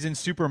 He's in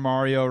Super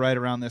Mario right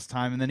around this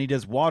time, and then he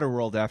does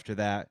Waterworld after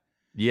that.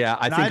 Yeah,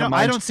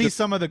 I don't see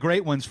some of the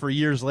great ones for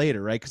years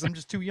later, right? Because I'm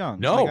just too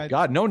young. No,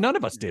 no, none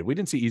of us did. We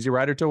didn't see Easy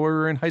Rider till we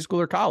were in high school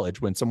or college,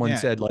 when someone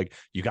said, like,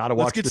 you got to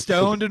watch. Let's get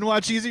stoned and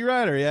watch Easy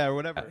Rider, or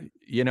whatever.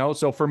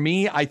 So for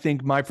me, I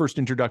think my first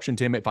introduction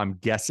to him, if I'm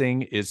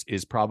guessing,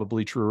 is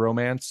probably True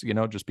Romance.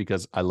 Just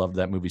because I loved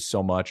that movie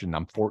so much, and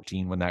I'm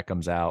 14 when that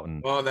comes out.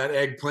 And that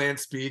eggplant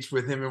speech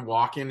with him and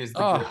Walken is the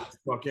greatest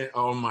fucking.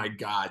 Oh my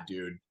god,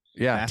 dude.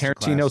 Yeah,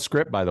 Tarantino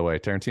script, by the way.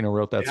 Tarantino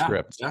wrote that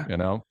script.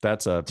 Yeah.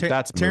 That's a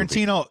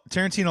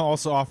Tarantino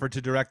also offered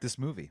to direct this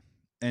movie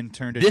and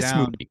turned it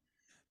down.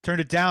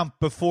 Turned it down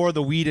before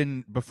the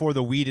Whedon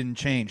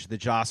change, the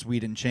Joss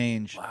Whedon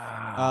change.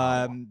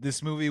 Wow.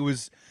 This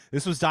was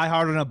Die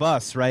Hard on a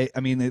bus, right?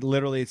 I mean,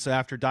 so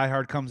after Die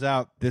Hard comes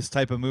out, this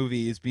type of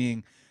movie is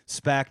being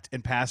spec'd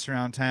and passed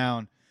around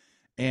town,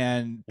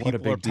 and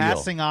people are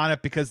passing on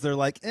it because they're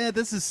like,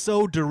 this is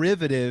so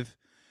derivative.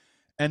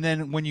 And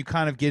then when you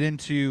kind of get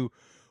into,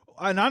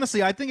 and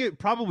honestly, I think it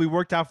probably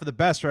worked out for the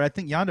best, right? I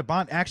think Jan De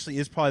Bont actually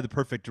is probably the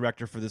perfect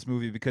director for this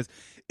movie, because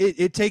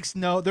it takes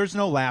there's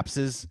no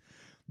lapses,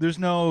 there's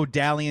no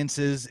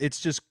dalliances.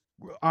 It's just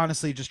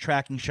honestly just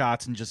tracking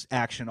shots and just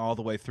action all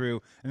the way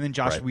through. And then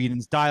Joss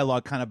Whedon's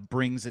dialogue kind of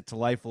brings it to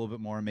life a little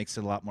bit more and makes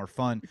it a lot more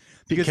fun.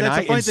 Because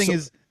that's the funny thing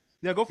is.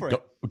 Yeah, go for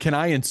it. Can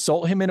I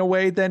insult him in a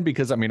way then?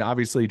 Because, I mean,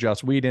 obviously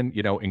Joss Whedon,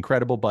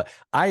 incredible, but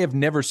I have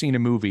never seen a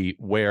movie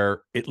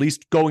where, at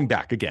least going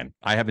back again,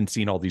 I haven't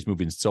seen all these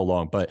movies in so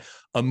long, but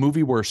a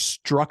movie where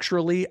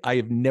structurally I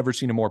have never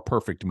seen a more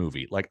perfect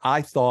movie. Like,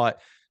 I thought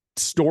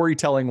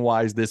storytelling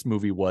wise, this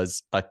movie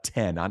was a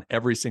 10 on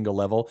every single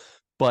level,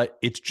 but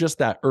it's just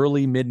that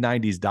early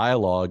mid-90s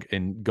dialogue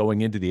and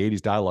going into the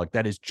 80s dialogue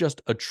that is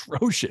just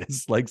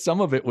atrocious. Like,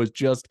 some of it was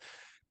just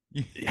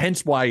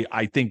hence why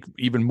I think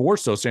even more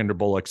so Sandra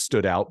Bullock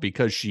stood out,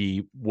 because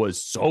she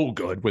was so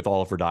good with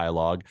all of her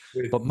dialogue.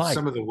 With But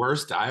some of the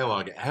worst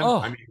dialogue ever. Oh,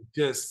 I mean,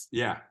 just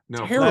no.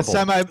 terrible.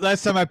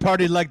 Last time I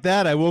partied like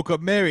that, I woke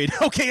up married.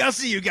 Okay, I'll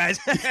see you guys.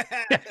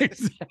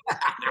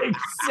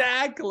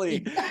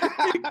 Exactly.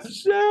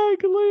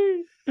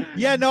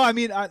 Yeah, no, I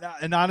mean,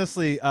 and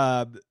honestly,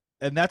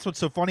 and that's what's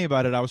so funny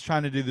about it. I was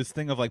trying to do this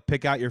thing of like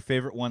pick out your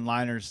favorite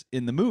one-liners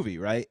in the movie,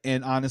 right?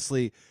 And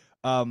honestly,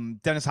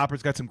 Dennis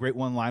Hopper's got some great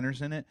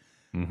one-liners in it.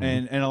 Mm-hmm.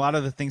 And a lot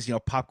of the things,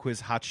 pop quiz,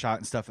 hot shot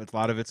and stuff, a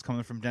lot of it's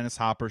coming from Dennis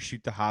Hopper.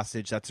 Shoot the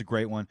hostage, that's a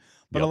great one.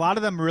 But a lot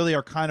of them really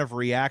are kind of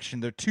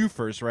reaction. They're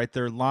twofers, right?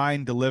 They're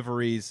line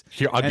deliveries.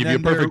 Here, I'll give you a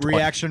perfect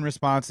reaction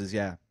responses.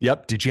 Yeah.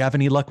 Yep. Did you have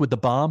any luck with the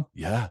bomb?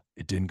 Yeah,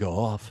 it didn't go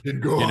off.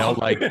 Didn't go off.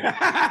 Like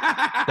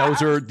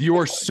you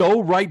are so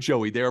right,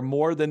 Joey. They are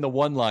more than the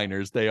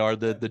one-liners. They are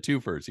the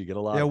twofers. You get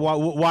a lot. Yeah.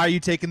 Why are you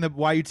taking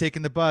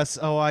the bus?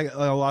 Oh, I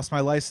lost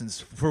my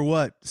license for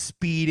what?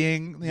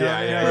 Speeding. Okay.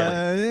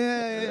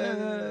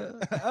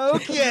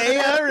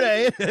 All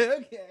right.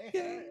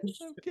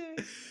 Okay.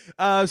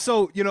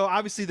 So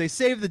obviously they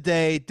save the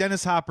day.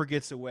 Dennis Hopper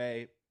gets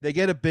away. They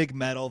get a big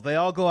medal. They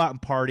all go out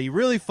and party.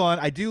 Really fun.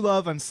 I do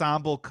love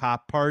ensemble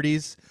cop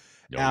parties.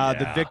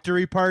 The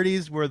victory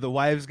parties where the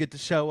wives get to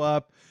show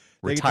up.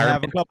 They Retirement.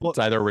 Have a couple, it's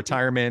either a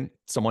retirement,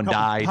 someone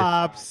died.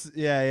 Pops.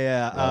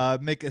 Yeah.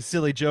 Yep. Make a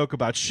silly joke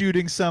about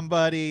shooting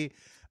somebody.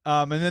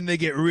 And then they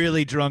get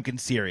really drunk and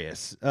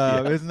serious.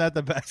 Isn't that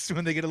the best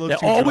when they get a little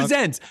too always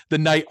drunk? ends. The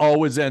night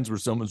always ends where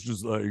someone's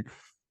just like,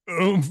 I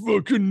don't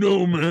fucking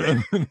know,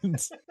 man.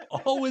 It's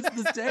always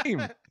the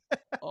same.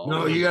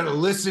 No, you got to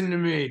listen to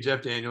me.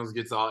 Jeff Daniels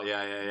gets all,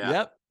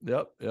 yeah.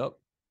 Yep.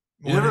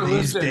 One of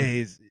these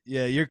days,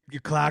 your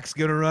clock's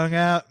gonna run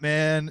out,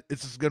 man.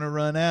 It's just gonna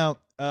run out.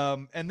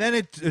 And then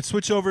it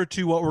switch over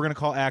to what we're gonna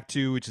call Act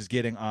 2, which is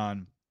getting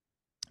on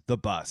the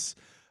bus.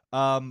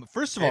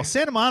 First of all,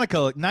 Santa Monica,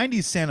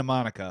 90s Santa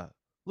Monica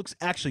looks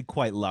actually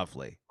quite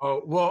lovely.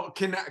 Oh, well,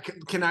 can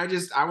I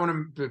just, I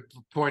want to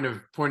point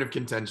of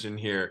contention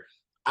here.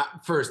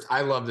 First,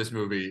 I love this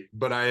movie,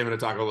 but I am going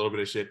to talk a little bit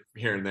of shit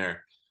here and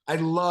there. I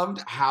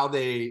loved how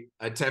they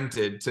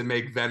attempted to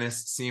make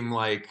Venice seem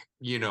like,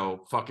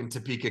 fucking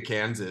Topeka,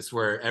 Kansas,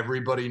 where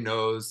everybody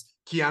knows.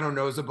 Keanu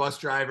knows a bus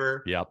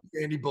driver. Yep.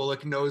 Andy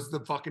Bullock knows the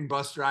fucking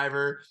bus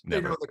driver.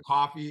 They know the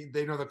coffee.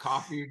 They know the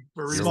coffee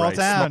barista.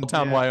 Small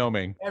town,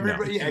 Wyoming.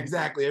 Everybody,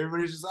 exactly.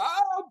 Everybody's just,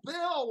 oh,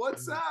 Bill,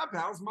 what's up?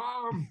 How's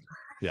mom?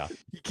 Yeah.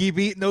 You keep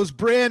eating those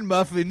bran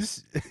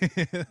muffins.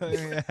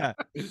 Yeah.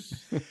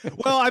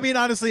 Well, I mean,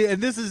 honestly,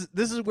 and this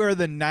is where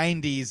the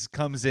 90s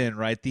comes in,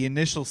 right? The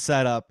initial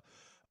setup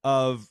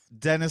of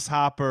Dennis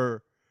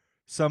Hopper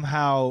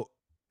somehow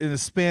in the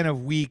span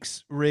of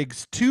weeks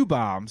rigs 2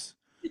 bombs.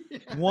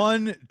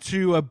 One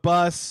to a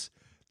bus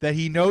that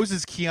he knows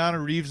is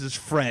Keanu Reeves'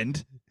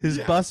 friend, his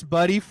bus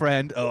buddy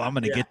friend. Oh, I'm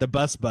going to get the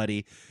bus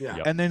buddy. Yeah.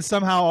 And then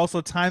somehow also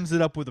times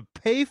it up with a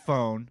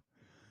payphone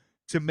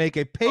to make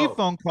a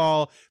payphone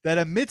call that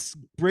amidst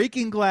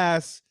breaking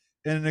glass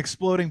and an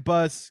exploding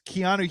bus,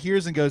 Keanu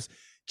hears and goes,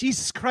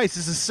 Jesus Christ,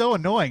 this is so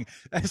annoying.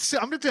 I'm just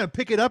going to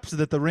pick it up so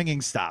that the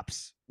ringing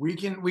stops. We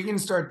can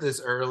start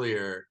this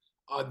earlier.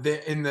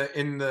 In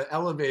the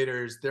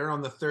elevators, they're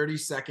on the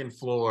 32nd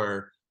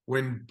floor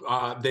when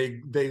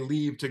they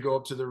leave to go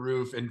up to the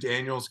roof, and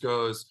Daniels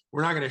goes,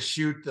 we're not going to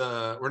shoot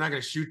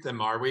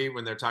them, are we?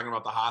 When they're talking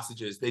about the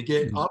hostages, they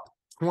get up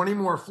 20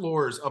 more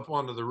floors up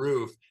onto the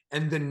roof,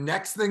 and the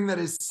next thing that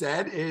is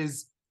said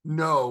is,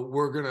 no,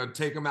 we're going to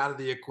take them out of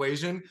the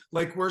equation.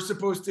 Like, we're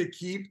supposed to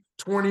keep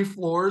 20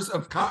 floors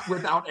of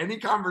without any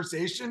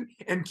conversation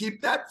and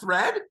keep that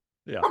thread?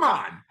 Yeah. Come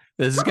on.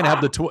 This is going to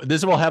have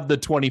this will have the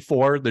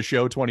 24, the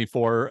show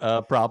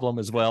 24 problem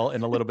as well.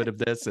 And a little bit of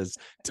this is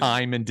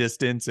time and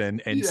distance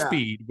and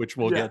speed, which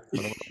we'll get in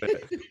a little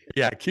bit.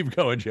 Yeah, keep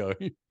going,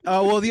 Joey.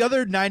 Well, the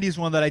other 90s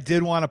one that I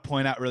did want to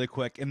point out really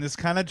quick, and this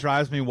kind of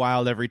drives me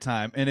wild every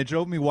time, and it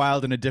drove me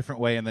wild in a different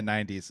way in the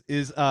 90s,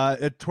 is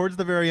towards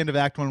the very end of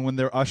Act 1 when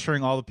they're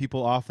ushering all the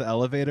people off the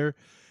elevator,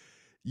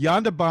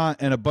 Jan De Bont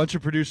and a bunch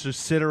of producers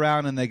sit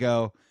around and they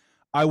go,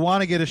 I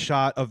want to get a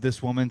shot of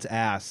this woman's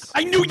ass.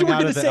 I knew you were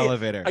going to say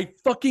elevator. It. I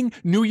fucking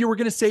knew you were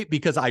going to say it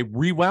because I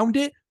rewound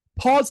it,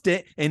 paused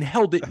it, and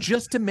held it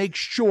just to make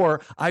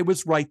sure I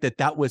was right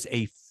that was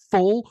a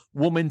full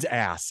woman's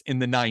ass in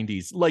the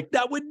 90s. Like,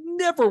 that would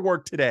never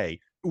work today.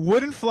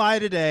 Wouldn't fly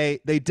today.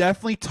 They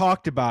definitely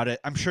talked about it.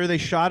 I'm sure they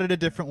shot it a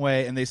different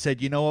way, and they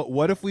said, you know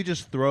what if we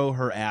just throw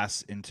her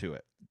ass into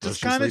it? Just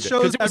kind of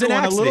shows it was an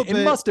accident.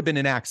 It must have been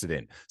an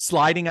accident.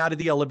 Sliding out of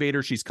the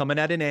elevator, she's coming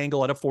at an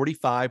angle at a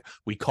 45.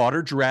 We caught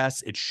her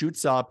dress. It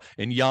shoots up,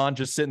 and Jan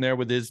just sitting there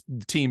with his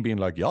team being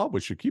like, "Yeah,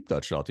 we should keep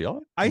that shot, yeah."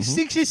 I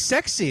think she's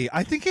sexy.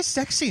 I think it's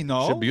sexy.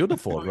 No, she's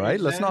beautiful, right?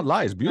 Let's not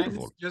lie. It's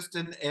beautiful. It's just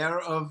an air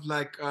of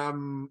like,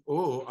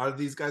 are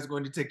these guys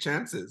going to take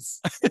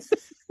chances?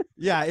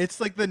 Yeah, it's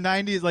like the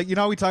 90s. Like,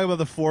 we talk about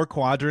the 4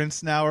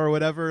 quadrants now or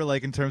whatever,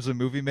 like in terms of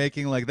movie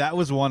making. Like, that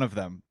was one of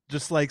them.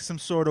 just like some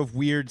sort of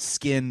weird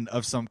skin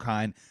of some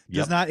kind.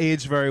 Does not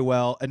age very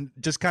well, and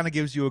just kind of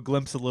gives you a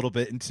glimpse a little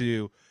bit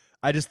into,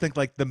 I just think,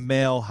 like the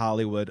male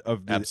Hollywood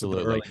of the,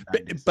 absolutely. Of the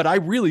early 90s. But I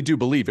really do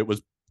believe it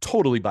was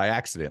totally by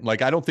accident.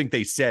 Like, I don't think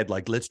they said,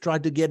 like, let's try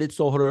to get it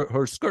so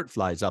her skirt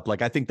flies up.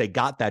 Like, I think they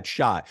got that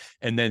shot,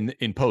 and then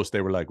in post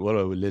they were like,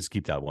 well, let's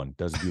keep that one.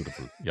 That's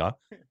beautiful. Yeah.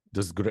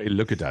 That's great.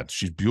 Look at that.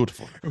 She's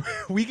beautiful.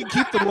 We can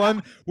keep the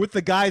one with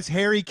the guy's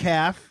hairy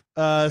calf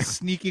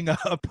sneaking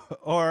up,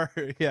 or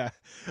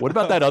What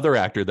about that other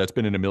actor that's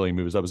been in a million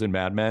movies? That was in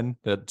Mad Men.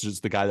 That's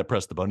just the guy that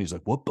pressed the button. He's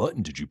like, "What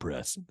button did you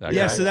press?" That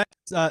guy? So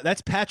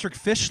that's Patrick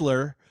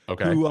Fischler,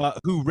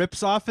 who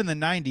rips off in the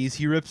 90s.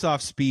 He rips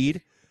off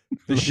Speed,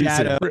 The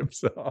Shadow.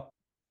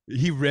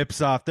 He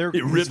rips off.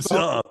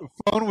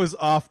 Phone was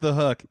off the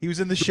hook. He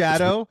was in The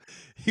Shadow.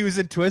 He was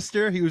in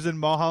Twister. He was in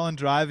Mulholland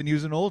Drive, and he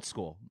was in Old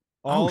School.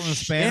 All in the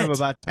span of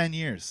about 10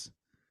 years.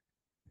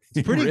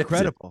 It's pretty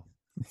incredible.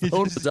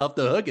 Phone was off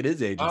the hook at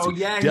his agency. Oh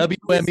yeah,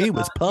 WME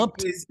was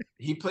pumped.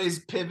 He plays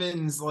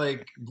Piven's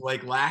like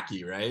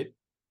lackey, right?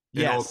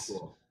 Yes.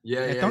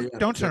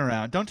 Don't turn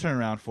around. Don't turn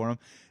around for him.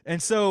 And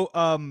so,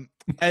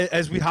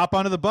 as we hop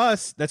onto the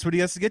bus, that's what he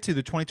has to get to,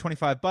 the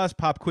 2025 bus.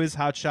 Pop quiz,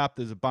 hot shop.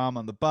 There's a bomb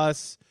on the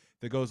bus.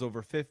 If it goes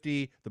over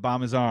 50, the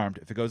bomb is armed.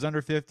 If it goes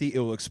under 50, it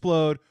will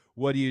explode.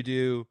 What do you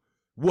do?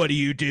 What do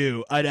you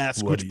do? I'd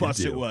ask which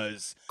bus it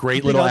was.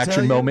 Great little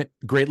action moment.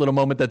 Great little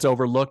moment that's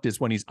overlooked is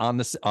when he's on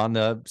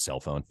the cell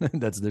phone.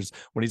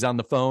 When he's on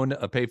the phone,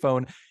 a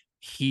payphone.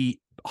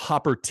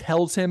 Hopper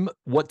tells him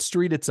what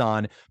street it's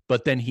on,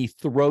 but then he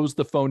throws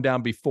the phone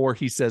down before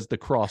he says the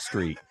cross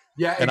street.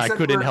 Yeah, and I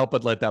couldn't help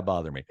but let that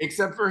bother me.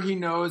 Except for he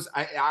knows.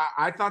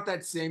 I thought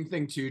that same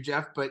thing too,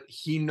 Jeff. But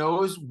he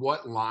knows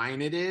what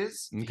line it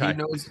is. Okay. He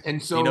knows, and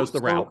so he knows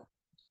the route.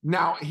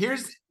 Now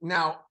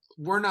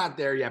we're not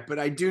there yet, but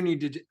I do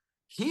need to.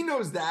 He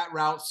knows that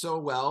route so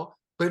well,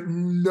 but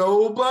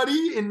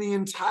nobody in the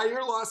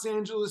entire Los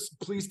Angeles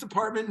Police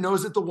Department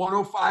knows that the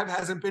 105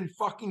 hasn't been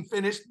fucking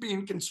finished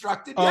being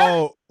constructed yet.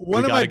 Oh,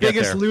 one of my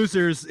biggest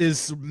losers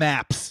is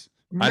maps.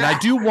 And I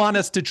do want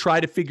us to try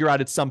to figure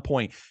out at some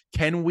point,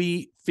 can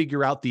we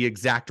figure out the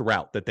exact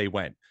route that they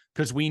went?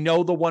 Because we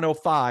know the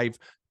 105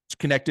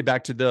 connected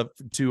back to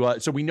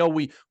so we know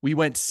we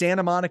went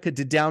Santa Monica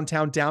to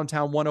downtown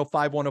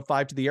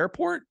 105 to the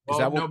airport. Is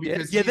that what?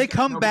 They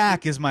come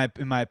back in my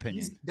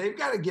opinion. They've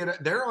got to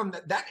get they're on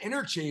that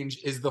interchange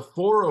is the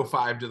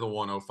 405 to the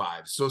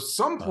 105. So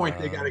some point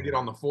they got to get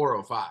on the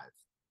 405.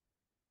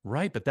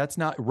 Right, but that's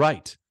not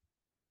right.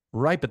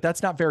 Right, but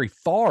that's not very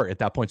far at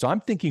that point. So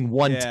I'm thinking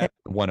 110,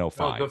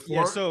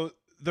 105. So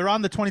they're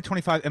on the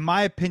 2025. In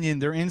my opinion,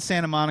 they're in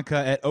Santa Monica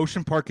at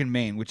Ocean Park in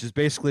Maine, which is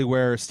basically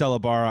where Stella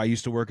Bar, I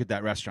used to work at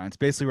that restaurant. It's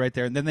basically right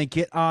there. And then they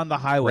get on the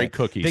highway. Great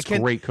cookies.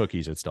 Great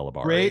cookies at Stella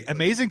Bar. Great,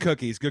 amazing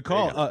cookies. Good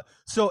call.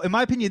 So in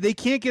my opinion, they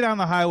can't get on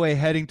the highway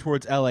heading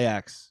towards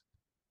LAX.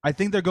 I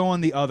think they're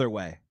going the other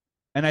way.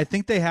 And I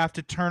think they have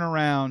to turn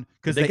around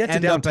because they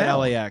end up at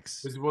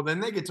LAX. Well, then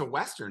they get to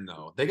Western,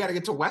 though. They got to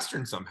get to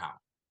Western somehow.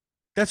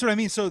 That's what I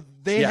mean. So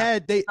they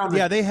head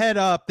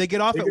up, they get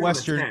off at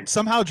Western,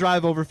 somehow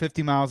drive over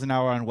 50 miles an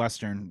hour on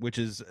Western, which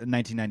is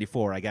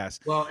 1994, I guess.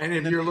 Well, and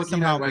if you're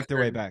looking at Western, make their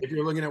way back. If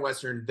you're looking at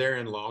Western, they're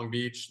in Long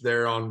Beach,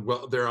 they're on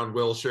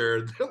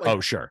Wilshire.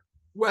 Oh, sure.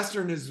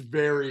 Western is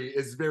very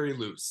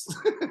loose.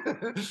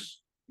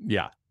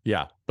 Yeah.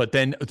 But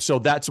then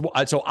so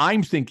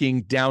I'm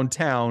thinking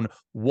downtown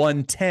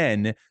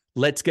 110.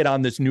 Let's get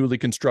on this newly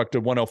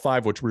constructed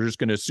 105, which we're just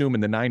going to assume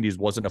in the 90s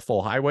wasn't a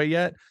full highway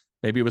yet.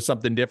 Maybe it was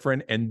something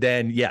different. And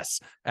then, yes,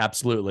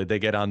 absolutely. They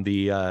get on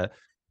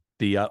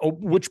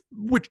which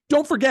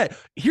don't forget,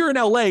 here in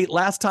LA,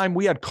 last time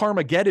we had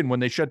Carmageddon when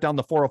they shut down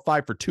the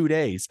 405 for 2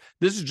 days.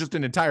 This is just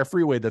an entire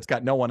freeway that's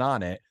got no one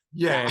on it.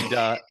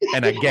 Yeah.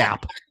 And a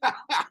gap.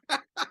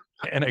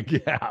 And a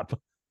gap.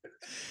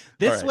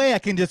 This way I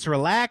can just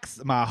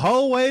relax my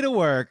whole way to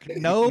work.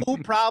 No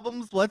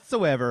problems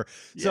whatsoever.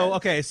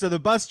 Yeah. So the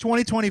bus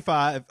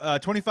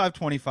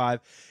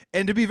 2525.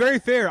 And to be very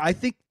fair, I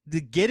think the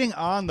getting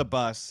on the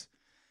bus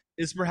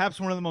is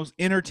perhaps one of the most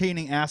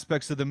entertaining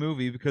aspects of the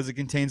movie because it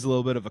contains a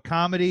little bit of a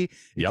comedy.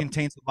 It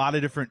contains a lot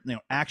of different,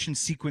 action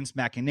sequence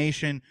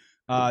machination.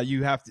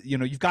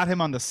 You've got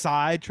him on the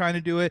side trying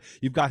to do it.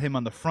 You've got him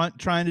on the front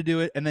trying to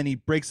do it. And then he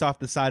breaks off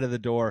the side of the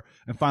door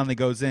and finally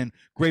goes in.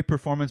 Great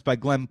performance by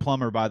Glenn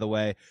Plummer, by the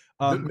way.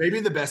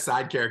 Maybe the best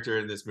side character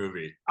in this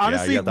movie.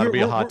 Honestly, that'll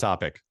be a hot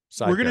topic.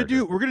 We're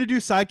gonna do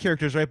side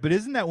characters, right? But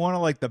isn't that one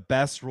of the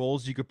best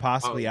roles you could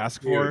possibly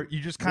ask for?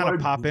 You just kind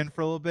of pop in for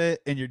a little bit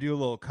and you do a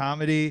little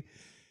comedy.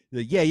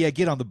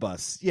 Get on the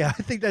bus. Yeah,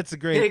 I think that's a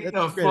great. Take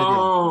the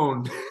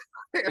phone.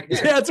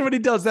 That's what he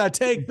does. That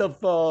take the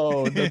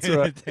phone. That's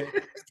right.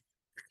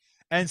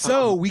 And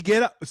so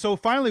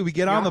finally we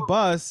get on the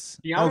bus.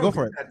 Go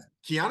for it.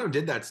 Keanu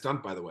did that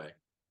stunt, by the way.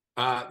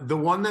 The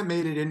one that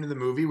made it into the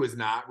movie was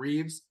not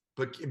Reeves.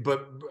 But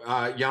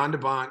Jan De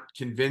Bont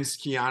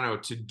convinced Keanu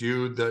to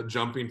do the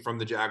jumping from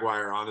the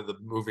Jaguar onto the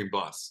moving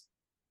bus.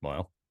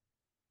 Wow.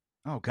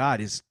 Oh, God,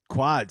 his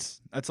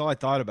quads. That's all I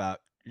thought about.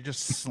 You're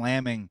just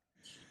slamming.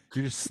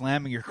 You're just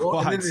slamming your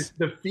Well, quads. and then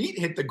the feet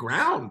hit the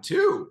ground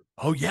too.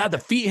 Oh yeah, the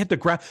feet hit the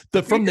ground.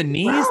 From the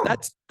knees,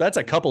 that's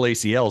a couple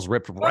ACLs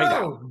ripped right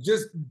out.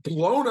 Just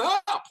blown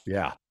up.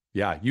 Yeah.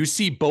 Yeah. You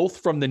see both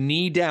from the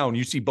knee down.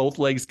 You see both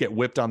legs get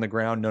whipped on the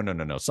ground.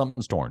 No.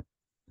 Something's torn.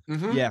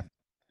 Mm-hmm. Yeah.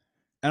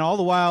 And all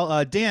the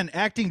while, Dan,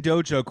 acting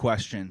dojo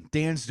question.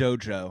 Dan's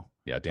dojo.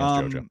 Yeah,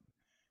 Dan's dojo.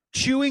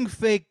 Chewing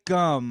fake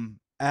gum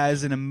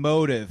as an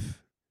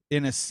emotive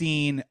in a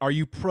scene. Are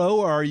you pro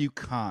or are you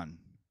con?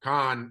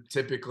 Con,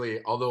 typically,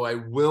 although I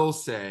will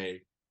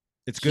say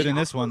it's good in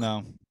this one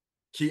though.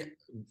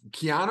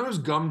 Keanu's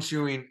gum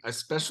chewing,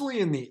 especially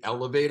in the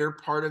elevator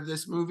part of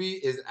this movie,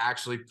 is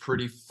actually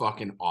pretty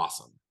fucking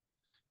awesome.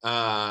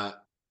 That's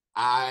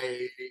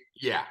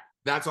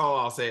all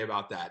I'll say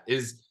about that.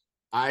 Is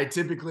I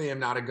typically am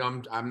not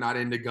I'm not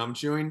into gum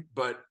chewing,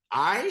 but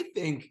I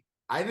think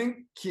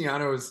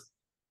Keanu's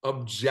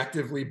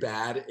objectively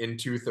bad in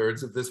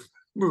 2/3 of this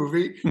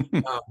movie.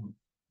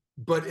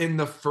 But in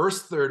the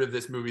first third of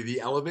this movie, the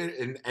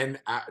elevator, and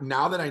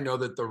now that I know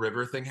that the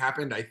river thing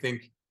happened, I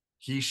think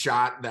he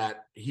shot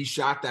that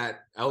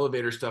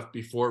elevator stuff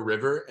before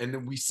River, and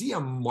then we see a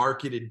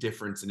marked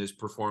difference in his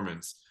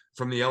performance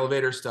from the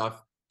elevator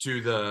stuff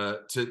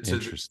to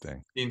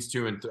Interesting. Scenes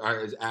 2 and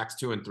acts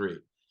 2 and 3,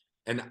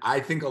 and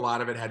I think a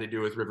lot of it had to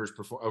do with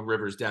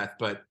River's death.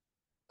 But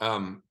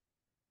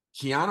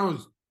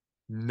Keanu's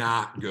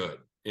not good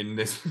in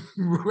this.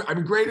 I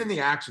mean, great in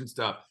the action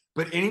stuff.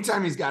 But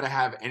anytime he's got to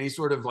have any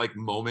sort of like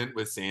moment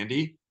with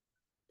Sandy,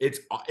 it's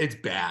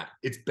bad.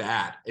 It's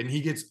bad. And he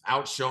gets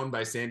outshone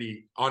by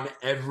Sandy on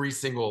every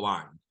single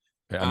line.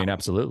 I mean,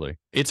 absolutely.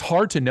 It's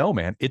hard to know,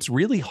 man. It's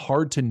really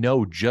hard to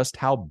know just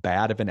how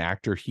bad of an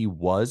actor he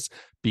was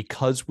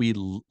because we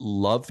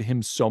love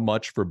him so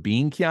much for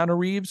being Keanu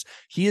Reeves.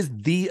 He is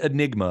the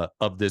enigma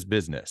of this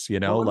business, you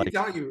know? Well, let me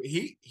tell you,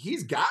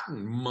 he's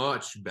gotten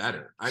much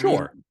better. I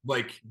mean,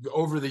 like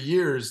over the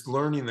years,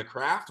 learning the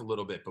craft a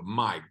little bit, but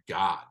my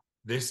God,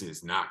 this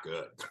is not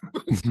good.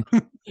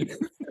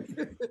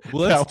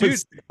 Well, let's do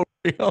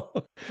it.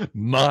 So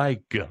my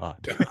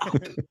God.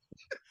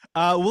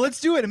 Well, let's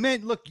do it.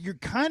 Man, look, you're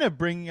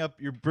bringing up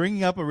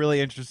a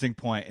really interesting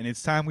point, and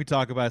it's time we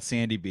talk about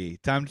Sandy B.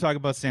 Time to talk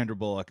about Sandra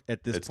Bullock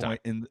at this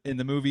point in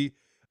the movie.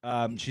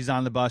 She's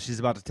on the bus. She's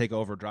about to take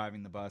over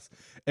driving the bus.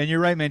 And you're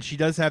right, man. She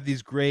does have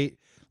these great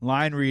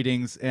line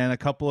readings, and a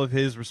couple of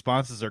his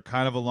responses are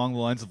kind of along the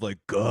lines of like,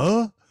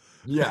 "Guh."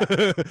 Yeah.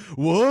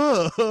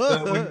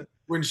 Whoa.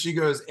 When she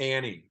goes,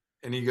 Annie,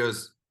 and he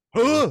goes,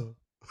 Huh.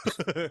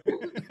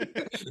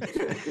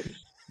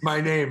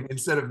 my name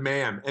instead of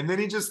ma'am, and then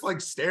he just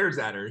like stares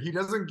at her. He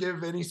doesn't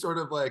give any sort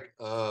of like,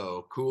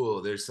 oh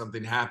cool, there's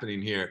something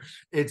happening here.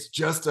 It's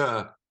just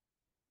a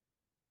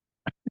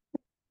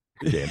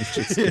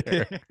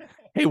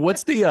Hey,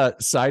 what's the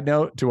side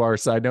note to our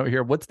side note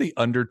here? What's the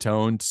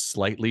undertoned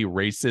slightly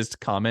racist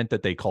comment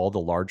that they call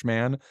the large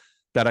man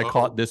that I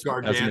caught this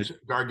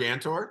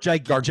Gargantor?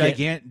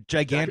 Gigantor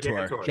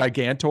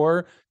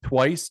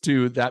twice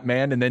to that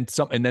man, and then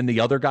the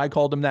other guy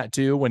called him that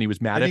too when he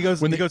was mad. And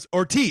he goes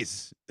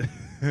Ortiz.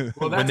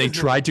 When they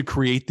tried to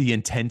create the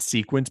intense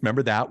sequence,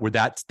 remember that? Where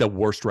that's the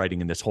worst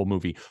writing in this whole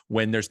movie.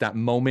 When there's that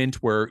moment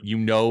where you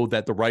know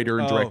that the writer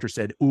and director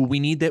said, "Ooh, we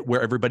need that,"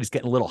 where everybody's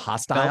getting a little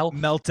hostile.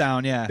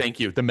 Meltdown, yeah. Thank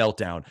you. The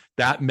meltdown.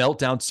 That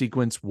meltdown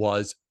sequence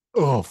was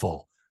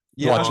awful.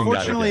 Yeah,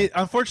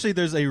 unfortunately,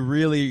 there's a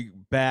really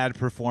bad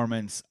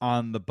performance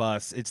on the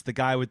bus. It's the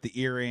guy with the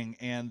earring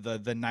and the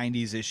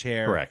 90s-ish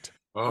hair. Correct.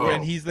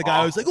 And he's the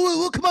guy who's like,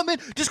 "Oh, come on, man!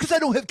 Just because I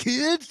don't have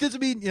kids doesn't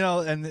mean, you know."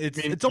 And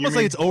it's almost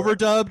like it's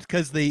overdubbed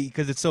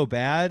because it's so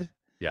bad.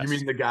 Yes. You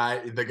mean the guy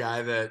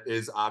that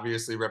is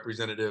obviously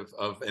representative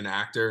of an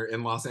actor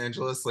in Los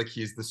Angeles? Like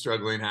he's the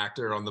struggling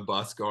actor on the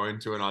bus going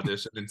to an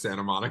audition in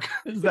Santa Monica.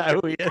 Is that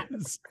who he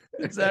is?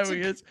 Is that who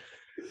he is?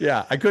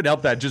 Yeah, I couldn't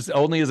help that. Just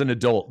only as an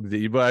adult,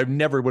 but I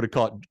never would have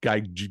called guy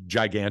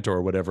Gigantor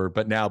or whatever.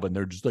 But now,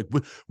 they're just like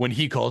when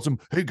he calls him,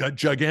 "Hey, guy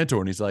Gigantor,"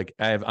 and he's like,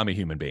 "I'm a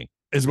human being."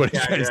 Is what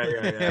he's trying to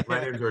say. Yeah.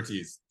 My name's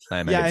Ortiz.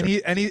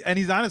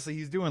 He's honestly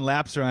he's doing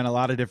laps around a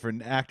lot of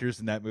different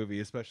actors in that movie,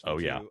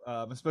 especially.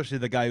 Especially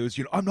the guy who's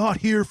 "I'm not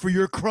here for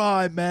your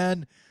crime,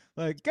 man."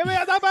 Like, "Give me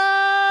a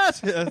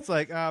bus." It's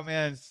like, oh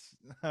man.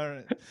 All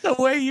right. The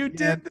way you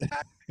did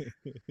that.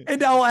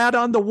 And I'll add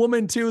on the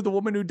woman too, the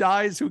woman who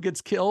dies, who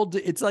gets killed.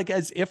 It's like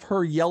as if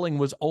her yelling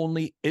was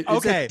only a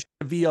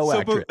VO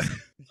actress,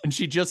 and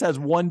she just has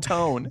one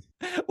tone.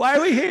 Why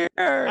are we here?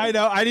 I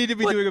know. I need to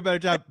be doing a better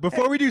job.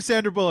 Before we do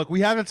Sandra Bullock,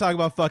 we haven't talked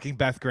about fucking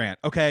Beth Grant.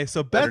 Okay,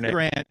 so Beth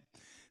Grant.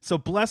 So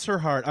bless her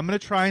heart. I'm going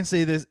to try and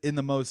say this in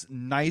the most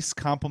nice,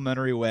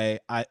 complimentary way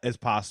as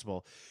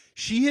possible.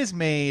 She has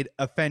made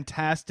a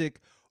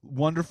fantastic,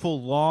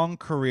 wonderful, long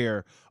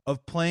career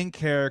of playing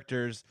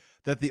characters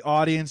that the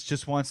audience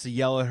just wants to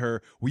yell at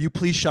her, "Will you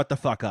please shut the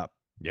fuck up?"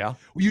 Yeah.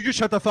 You just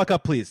shut the fuck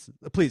up, please.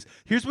 Please.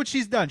 Here's what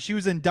she's done. She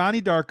was in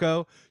Donnie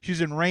Darko.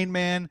 She's in Rain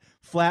Man,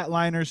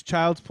 Flatliners,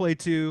 Child's Play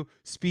 2,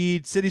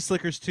 Speed, City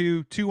Slickers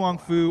 2, Tu Wong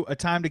Fu, A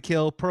Time to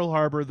Kill, Pearl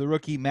Harbor, The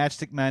Rookie,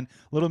 Matchstick Men,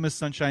 Little Miss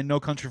Sunshine, No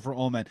Country for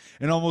Old Men.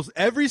 In almost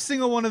every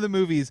single one of the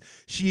movies,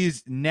 she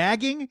is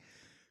nagging,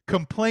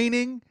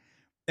 complaining,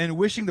 and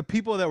wishing the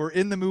people that were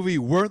in the movie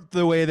weren't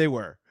the way they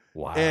were.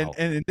 Wow. And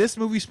in this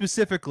movie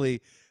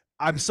specifically,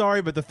 I'm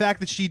sorry, but the fact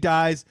that she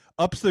dies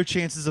ups their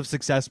chances of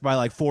success by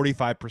like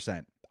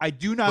 45%. I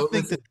do not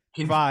think that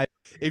survive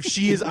if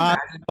she is on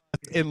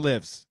and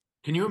lives.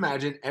 Can you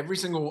imagine every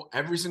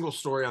single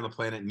story on the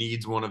planet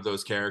needs one of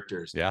those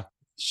characters? Yeah.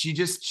 She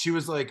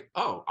was like,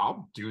 oh,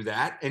 I'll do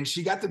that. And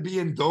she got to be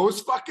in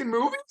those fucking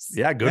movies.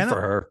 Yeah, good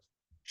for her.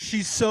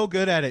 She's so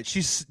good at it.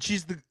 She's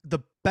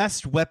the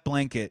best wet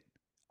blanket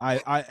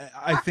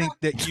I think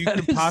that you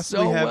could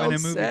possibly have in a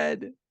movie.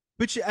 Said.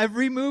 But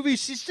every movie,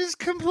 she's just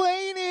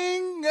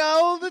complaining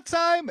all the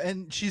time,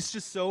 and she's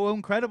just so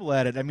incredible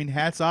at it. I mean,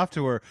 hats off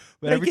to her.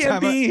 But I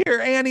can't be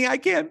here, Annie. I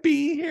can't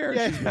be here.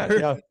 Yeah,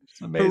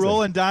 her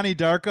role in Donnie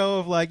Darko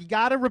of like, you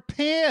gotta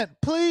repent,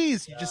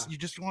 please. You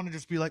just want to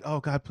just be like,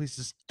 oh God, please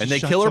just. And they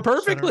kill her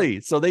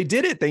perfectly. So they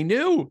did it. They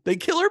knew they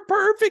kill her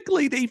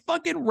perfectly. They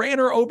fucking ran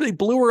her over. They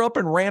blew her up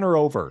and ran her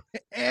over.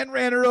 And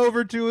ran her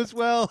over too as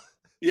well.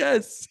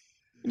 Yes.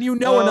 And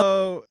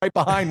another right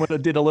behind when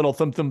it did a little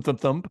thump, thump, thump,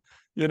 thump.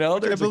 You know,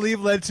 I believe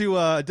led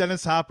to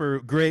Dennis Hopper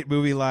great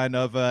movie line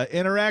of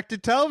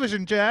interactive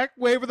television, Jack,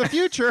 way for the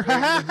future.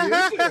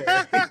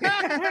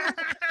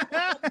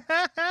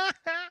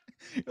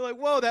 You're like,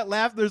 whoa, that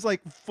laugh. There's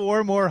like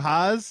 4 more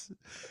ha's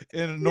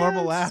in a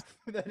normal laugh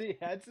that he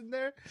has in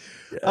there.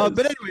 Yes.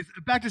 But anyways,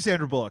 back to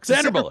Sandra Bullock.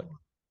 Sandra Bullock.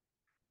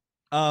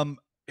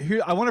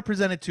 Here I want to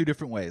present it 2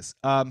 different ways.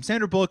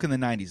 Sandra Bullock in the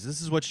 90s.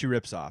 This is what she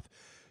rips off.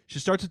 She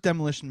starts with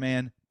Demolition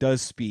Man,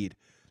 does Speed.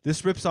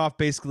 This rips off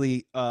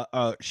basically,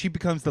 she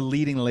becomes the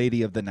leading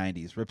lady of the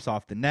 90s, rips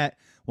off The Net,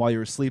 While You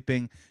Were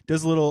Sleeping,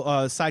 does a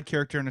little side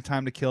character in A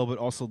Time to Kill, but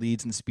also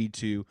leads in Speed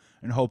 2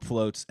 and Hope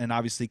Floats, and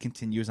obviously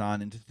continues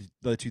on into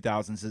the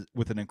 2000s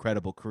with an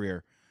incredible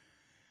career.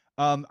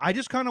 I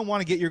just kind of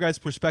want to get your guys'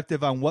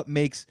 perspective on what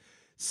makes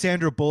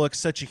Sandra Bullock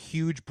such a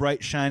huge,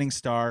 bright, shining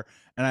star,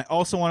 and I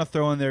also want to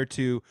throw in there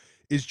too,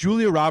 is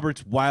Julia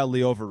Roberts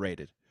wildly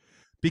overrated?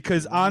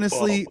 Because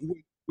honestly,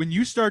 when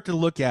you start to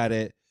look at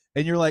it,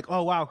 and you're like,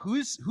 oh, wow,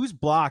 whose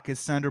block is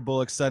Sandra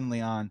Bullock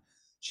suddenly on?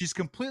 She's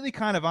completely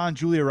kind of on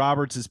Julia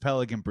Roberts'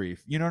 Pelican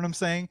Brief. You know what I'm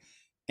saying?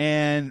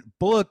 And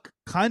Bullock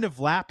kind of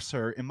laps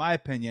her, in my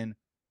opinion,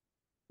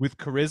 with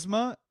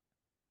charisma.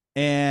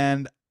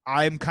 And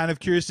I'm kind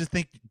of curious to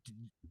think,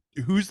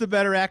 who's the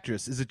better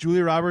actress? Is it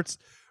Julia Roberts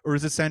or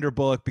is it Sandra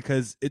Bullock?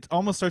 Because it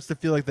almost starts to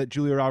feel like that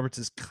Julia Roberts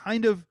is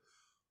kind of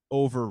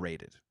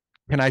overrated.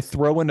 Can I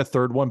throw in a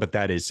third one? But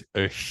that is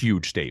a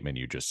huge statement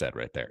you just said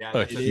right there.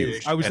 Yeah,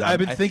 huge. I've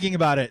been thinking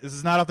about it. This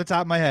is not off the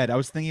top of my head. I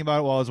was thinking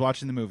about it while I was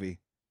watching the movie.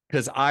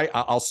 Because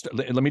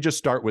let me just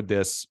start with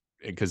this,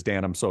 because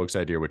Dan, I'm so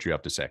excited to hear what you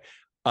have to say.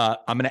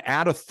 I'm going to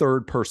add a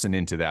third person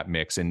into that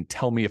mix and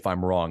tell me if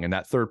I'm wrong. And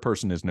that third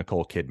person is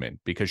Nicole Kidman,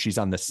 because she's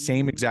on the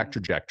same exact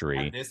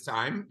trajectory at this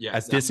time. Yes,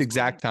 at this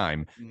exact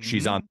time. Mm-hmm.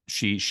 She's on.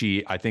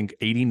 She I think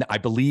 80. I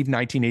believe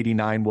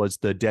 1989 was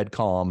the Dead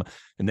Calm,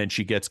 and then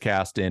she gets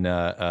cast in Days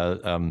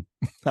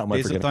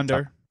of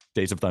Thunder.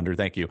 Days of Thunder.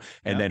 Thank you.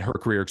 And then her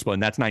career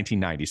exploded. That's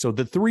 1990. So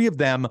the three of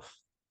them.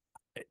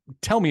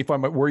 Tell me if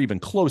we're even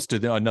close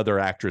to another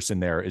actress in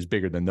there is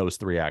bigger than those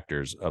 3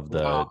 actors of the.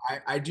 Well,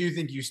 I do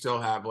think you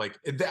still have like,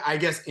 I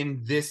guess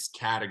in this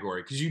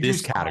category, because you do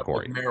this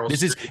category. Like Meryl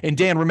this Streep. Is, and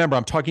Dan, remember,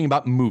 I'm talking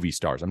about movie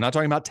stars. I'm not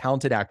talking about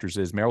talented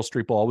actresses. Meryl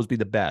Streep will always be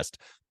the best,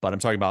 but I'm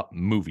talking about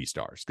movie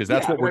stars, because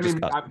that's what we're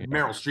discussing.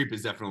 Meryl Streep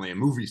is definitely a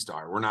movie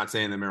star. We're not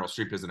saying that Meryl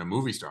Streep isn't a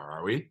movie star,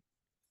 are we?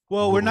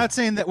 Well, we're not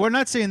saying that. We're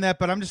not saying that,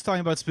 but I'm just talking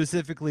about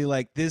specifically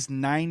like this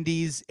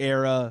 90s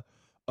era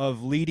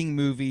of leading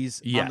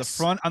movies. Yes.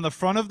 on the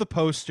front of the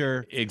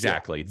poster.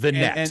 Exactly. The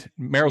Net.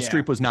 And Meryl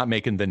Streep was not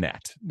making The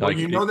Net. Well,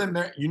 you know that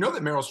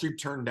Meryl Streep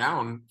turned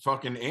down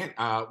fucking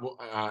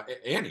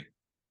Annie.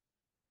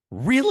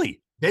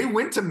 Really? They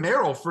went to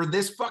Meryl for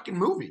this fucking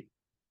movie.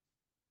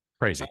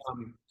 Crazy.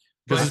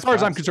 Because as far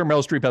as I'm concerned,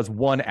 Meryl Streep has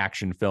one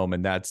action film,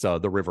 and that's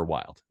The River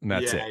Wild, and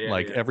that's it.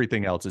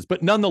 Everything else is.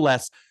 But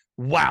nonetheless,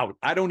 wow,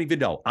 I don't even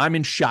know. I'm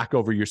in shock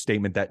over your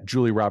statement that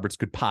Julia Roberts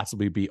could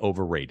possibly be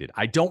overrated.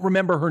 I don't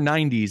remember her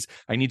 90s.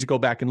 I need to go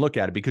back and look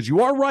at it, because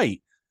you are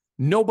right.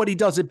 Nobody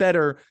does it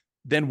better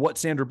than what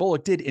Sandra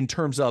Bullock did in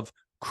terms of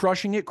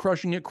crushing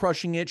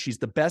it. She's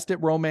the best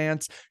at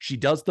romance. She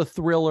does the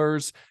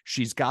thrillers.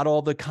 She's got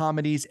all the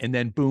comedies, and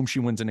then boom, she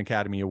wins an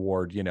Academy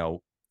Award,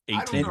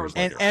 18 years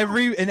later.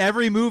 And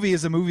every movie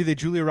is a movie that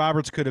Julia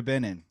Roberts could have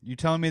been in. You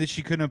telling me that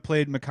she couldn't have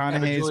played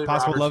McConaughey's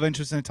possible love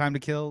interest in A Time to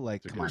Kill?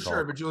 Like, come on.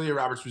 Sure, but Julia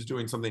Roberts was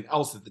doing something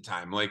else at the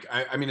time. Like,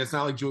 I mean, it's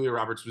not like Julia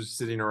Roberts was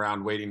sitting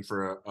around waiting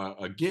for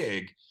a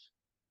gig.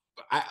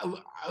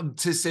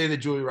 To say that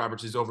Julia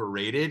Roberts is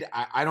overrated,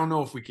 I don't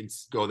know if we can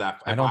go that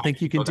far. I don't think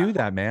you can do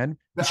that, man.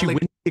 She wins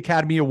the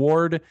Academy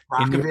Award.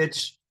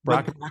 Brockovich.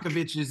 But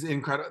Brockovich is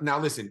incredible. Now,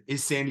 listen,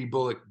 is Sandy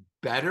Bullock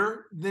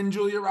better than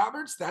Julia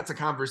Roberts? That's a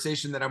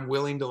conversation that I'm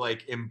willing to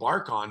like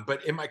embark on.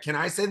 But can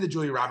I say that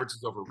Julia Roberts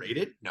is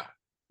overrated? No.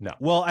 No.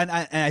 Well, and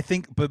I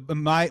think, but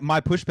my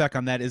pushback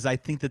on that is I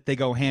think that they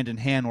go hand in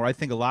hand, where I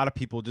think a lot of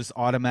people just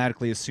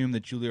automatically assume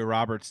that Julia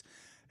Roberts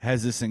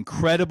has this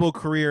incredible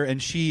career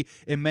and she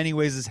in many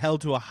ways is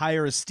held to a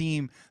higher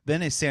esteem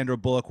than a Sandra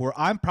Bullock, where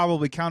I'm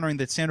probably countering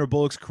that Sandra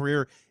Bullock's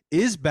career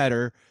is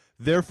better,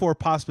 therefore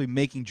possibly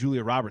making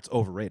Julia Roberts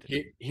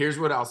overrated. Here's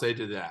what I'll say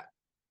to that.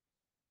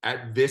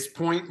 At this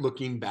point,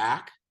 looking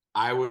back,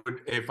 I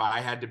would, if I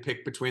had to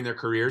pick between their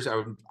careers,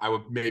 I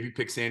would maybe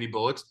pick Sandy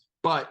Bullock's.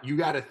 But you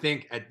got to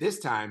think at this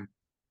time,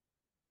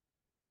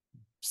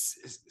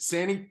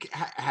 Sandy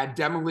had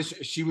demolition.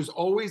 She was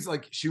always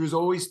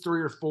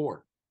 3 or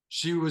 4.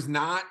 She was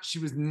not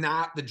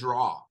the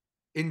draw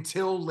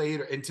until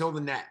later, until the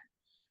net,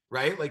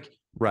 right? Like,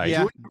 right.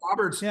 Julia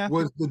Roberts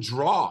was the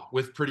draw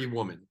with Pretty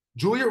Woman.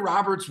 Julia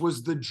Roberts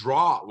was the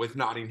draw with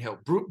Notting Hill.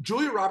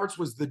 Julia Roberts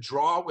was the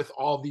draw with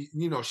all the,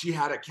 she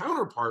had a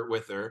counterpart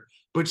with her,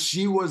 but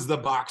she was the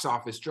box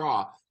office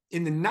draw.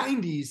 In the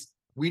 90s,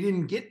 we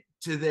didn't get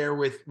to there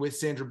with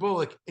Sandra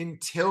Bullock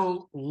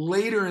until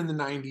later in the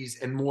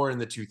 90s and more in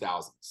the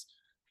 2000s.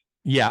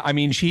 Yeah, I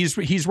mean,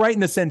 he's right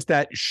in the sense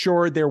that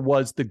sure there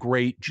was the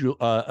great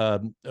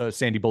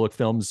Sandy Bullock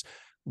films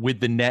with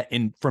the net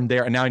in from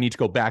there, and now I need to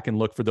go back and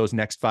look for those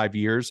next 5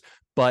 years.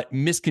 But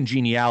Miss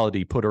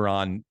Congeniality put her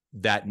on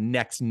that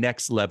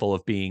next level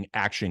of being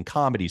action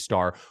comedy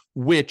star,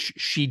 which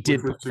she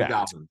did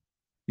perfect.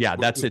 Yeah,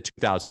 that's it,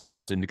 2000,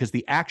 because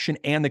the action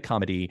and the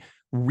comedy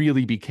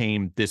really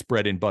became this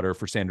bread and butter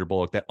for Sandra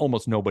Bullock that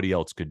almost nobody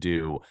else could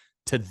do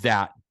to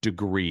that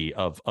degree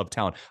of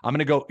talent. I'm going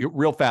to go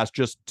real fast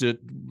just to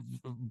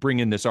bring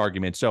in this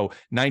argument. So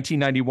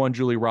 1991,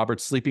 Julia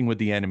Roberts, Sleeping with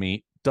the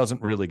Enemy, doesn't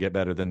really get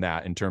better than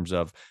that in terms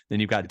of, then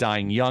you've got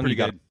Dying Young, you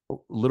got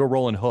Little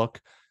Roland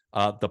Hook,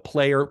 The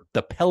Player,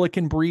 The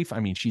Pelican Brief. I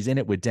mean, she's in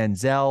it with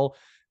Denzel.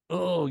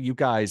 Oh, you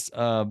guys,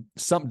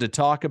 Something to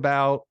Talk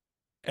About.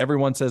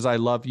 Everyone Says I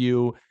Love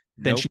You.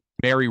 Then she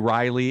Mary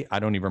Riley. I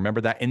don't even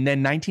remember that. And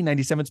then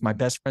 1997's My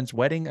Best Friend's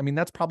Wedding. I mean,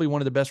 that's probably one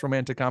of the best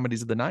romantic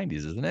comedies of the 90s,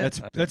 isn't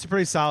it? That's a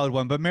pretty solid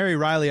one. But Mary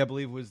Riley, I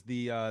believe, was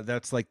the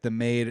that's like the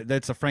maid.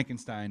 That's a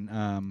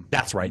Frankenstein.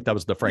 That's right. That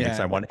was the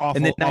Frankenstein one. Awful,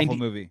 and then awful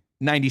movie.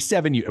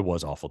 97, it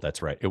was awful.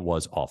 That's right. It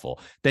was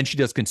awful. Then she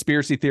does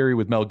Conspiracy Theory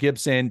with Mel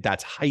Gibson.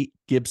 That's Height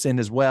Gibson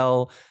as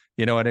well.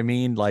 You know what I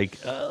mean? Like,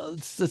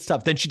 it's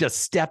tough. Then she does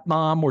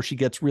Stepmom, where she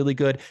gets really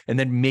good. And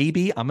then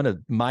maybe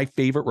my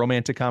favorite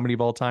romantic comedy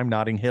of all time,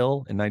 Notting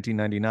Hill in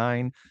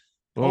 1999.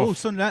 Oh,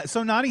 so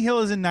Notting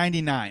Hill is in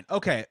 99.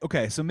 Okay.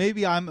 So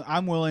maybe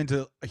I'm willing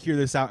to hear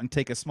this out and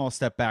take a small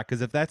step back,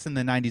 because if that's in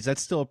the 90s,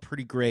 that's still a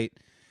pretty great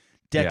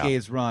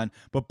decades run.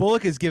 But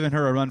Bullock has given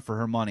her a run for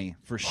her money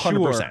for sure.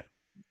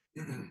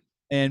 100%.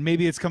 And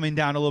maybe it's coming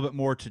down a little bit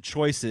more to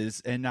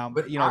choices. And now,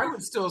 but I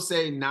would still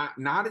say not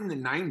in the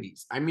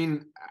 90s. I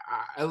mean,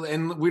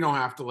 and we don't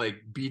have to like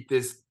beat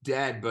this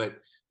dead, but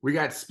we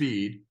got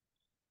Speed.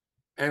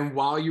 And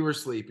While You Were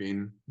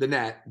Sleeping, The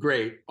Net,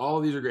 great. All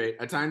of these are great.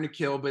 A Time to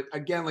Kill. But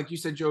again, like you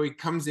said, Joey,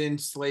 comes in,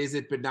 slays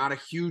it, but not a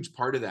huge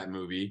part of that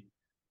movie.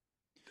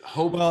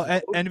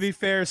 And to be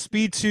fair,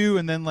 Speed 2,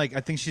 and then like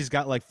I think she's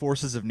got like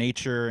Forces of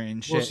Nature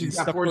and shit. She's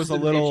got stuff Forces goes a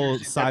of little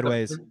Nature.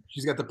 sideways.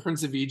 She's got the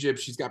Prince of Egypt.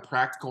 She's got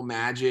Practical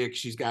Magic.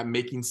 She's got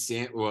Making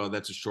Sand. Well,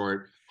 that's a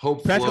short.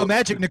 Practical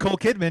Magic. Nicole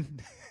Kidman.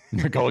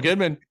 Nicole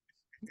Kidman.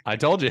 I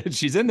told you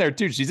she's in there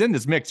too. She's in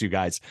this mix, you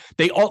guys.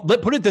 They all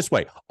put it this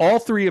way: all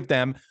three of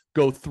them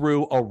go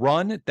through a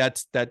run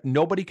that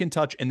nobody can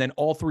touch, and then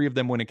all three of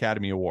them win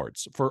Academy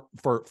Awards for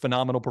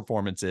phenomenal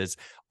performances,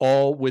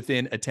 all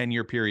within a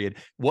 10-year period.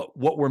 What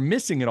we're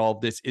missing in all of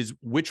this is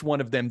which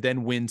one of them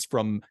then wins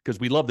from, because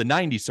we love the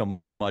 90s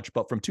so much,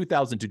 but from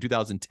 2000 to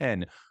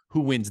 2010, who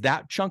wins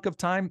that chunk of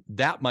time?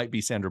 That might be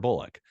Sandra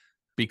Bullock.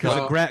 Because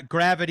of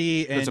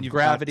Gravity and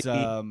Gravity,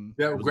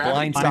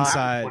 Blind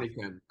Side.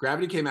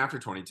 Gravity came after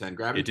 2010.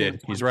 Gravity. It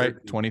did. He's right.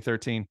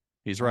 2013.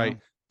 He's right.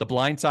 The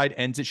Blind Side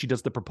ends it. She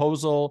does The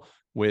Proposal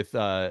with,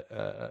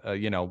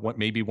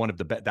 maybe one of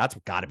the best. That's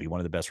got to be one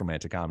of the best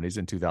romantic comedies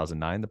in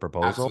 2009. The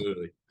Proposal.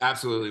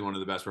 Absolutely one of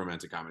the best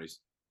romantic comedies.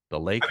 The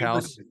Lake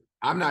House. Listen,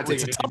 I'm not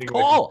taking it's a tough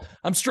call.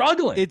 I'm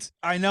struggling.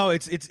 I know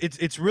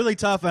it's really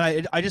tough,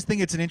 and I just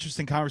think it's an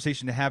interesting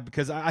conversation to have,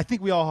 because I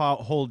think we all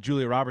hold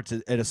Julia Roberts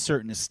at a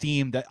certain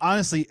esteem that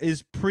honestly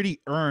is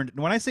pretty earned. And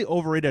when I say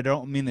overrated, I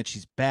don't mean that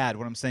she's bad.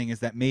 What I'm saying is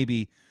that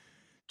maybe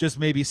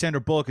Sandra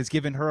Bullock has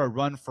given her a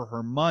run for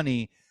her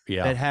money.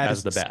 That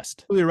has the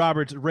best. Julia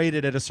Roberts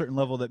rated at a certain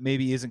level that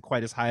maybe isn't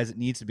quite as high as it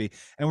needs to be.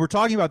 And we're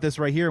talking about this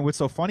right here. And what's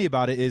so funny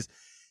about it is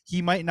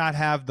he might not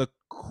have the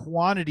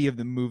quantity of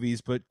the movies,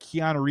 but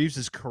Keanu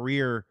Reeves'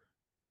 career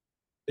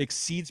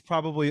exceeds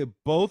probably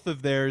both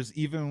of theirs,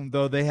 even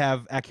though they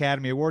have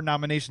Academy Award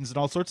nominations and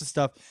all sorts of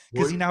stuff,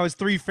 because he now has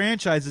 3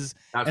 franchises.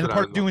 And the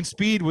part doing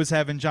Speed was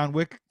having John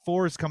Wick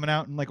 4 is coming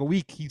out in like a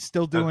week. He's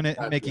still doing it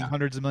and making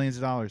hundreds of millions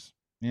of dollars.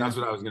 That's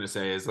what I was gonna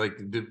say. Is like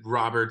the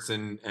Roberts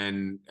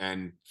and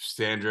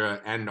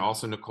Sandra and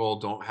also Nicole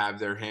don't have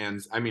their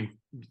hands. I mean,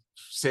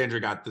 Sandra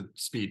got the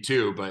speed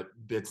too, but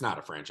it's not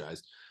a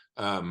franchise.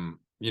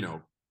 You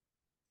know,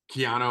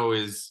 Keanu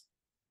is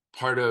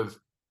part of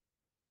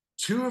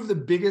two of the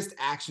biggest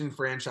action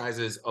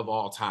franchises of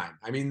all time.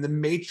 I mean, The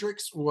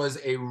Matrix was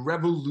a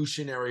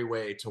revolutionary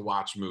way to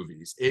watch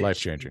movies.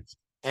 Life-changing.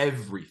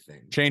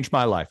 Everything. Changed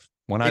my life.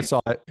 When I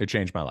saw it, it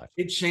changed my life.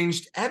 It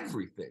changed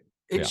everything.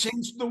 It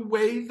changed the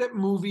way that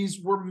movies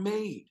were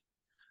made.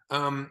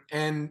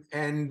 And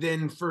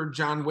then for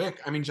John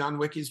Wick, I mean, John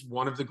Wick is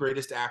one of the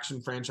greatest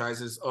action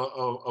franchises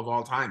of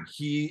all time.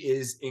 He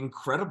is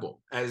incredible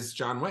as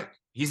John Wick.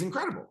 He's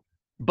incredible.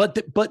 But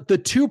the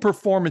two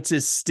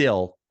performances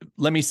still,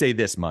 let me say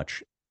this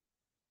much.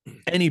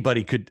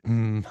 Anybody could,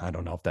 I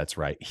don't know if that's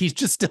right. He's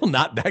just still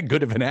not that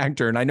good of an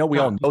actor. And I know we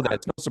all know that.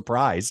 It's no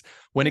surprise.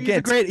 When it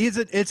gets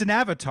it's an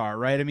avatar,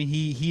 right? I mean,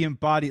 he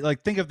embodied,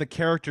 like, think of the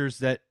characters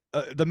that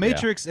the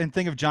Matrix and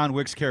think of John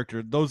Wick's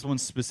character, those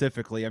ones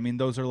specifically. I mean,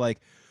 those are like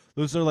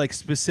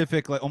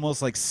specific, like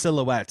almost like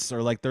silhouettes,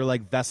 or like they're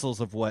like vessels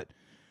of what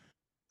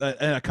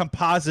a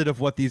composite of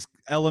what these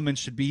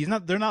elements should be.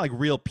 They're not like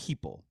real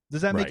people.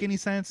 Does that make any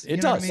sense?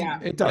 It does. I mean?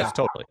 It does.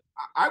 Totally.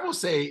 I will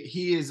say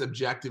he is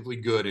objectively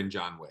good in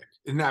John Wick,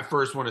 in that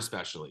first one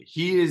especially.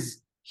 He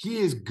is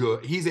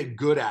good. He's a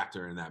good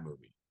actor in that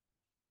movie.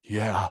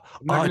 Yeah,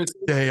 I'd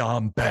say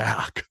I'm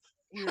back.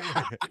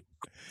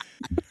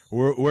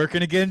 We're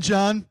working again,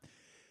 John.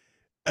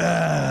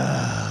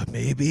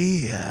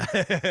 Maybe.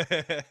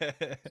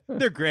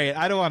 They're great.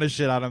 I don't want to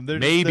shit on them.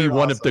 Maybe they're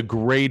one awesome. of the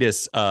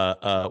greatest.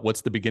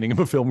 What's the beginning of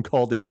a film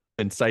called?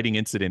 Inciting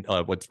incident.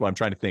 What I'm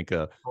trying to think.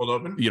 Cold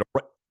Open. You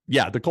know,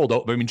 yeah, the cold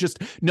open. I mean, just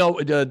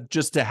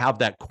to have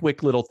that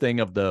quick little thing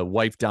of the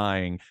wife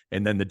dying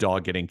and then the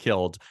dog getting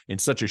killed in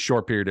such a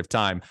short period of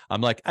time.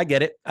 I'm like, I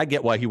get it. I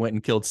get why he went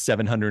and killed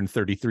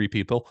 733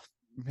 people.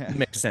 It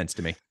makes sense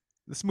to me.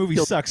 This movie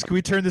sucks. Can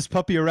we turn this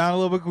puppy around a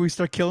little bit? Can we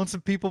start killing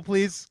some people,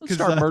 please? Let's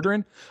start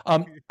murdering.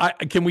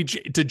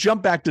 To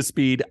jump back to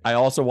Speed? I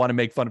also want to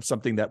make fun of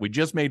something that we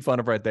just made fun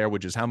of right there,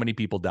 which is how many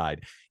people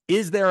died.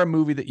 Is there a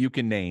movie that you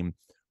can name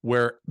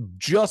where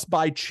just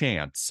by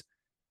chance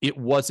it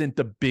wasn't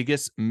the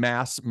biggest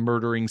mass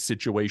murdering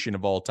situation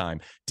of all time?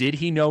 Did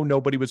he know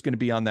nobody was going to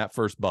be on that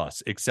first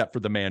bus except for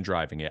the man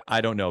driving it? I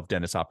don't know if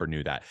Dennis Hopper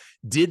knew that.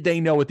 Did they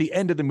know at the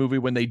end of the movie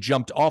when they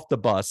jumped off the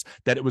bus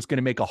that it was going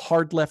to make a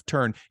hard left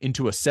turn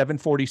into a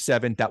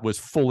 747 that was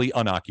fully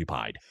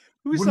unoccupied?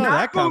 Who saw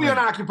that fully coming?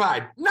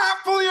 unoccupied. Not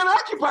fully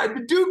unoccupied.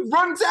 The dude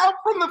runs out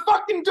from the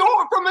fucking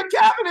door from the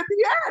cabin at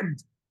the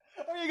end.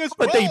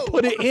 But they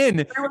put it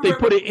in. They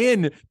put it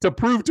in to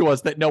prove to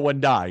us that no one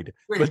died.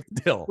 But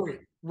still.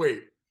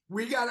 Wait.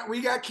 We got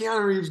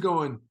Keanu Reeves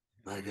going,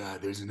 my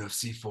God, there's enough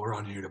C4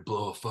 on here to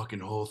blow a fucking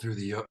hole through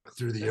the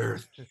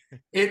earth.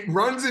 It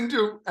runs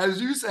into,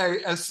 as you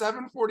say, a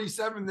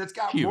 747 that's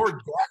got more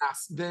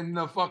gas than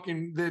the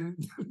fucking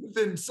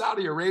than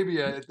Saudi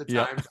Arabia at the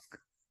time. Yeah.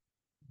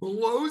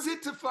 Blows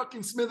it to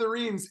fucking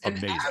smithereens. And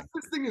Amazing. as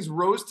this thing is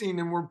roasting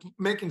and we're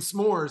making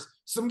s'mores,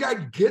 some guy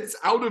gets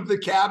out of the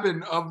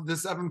cabin of the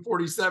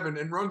 747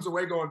 and runs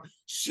away going,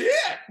 shit.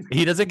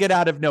 He doesn't get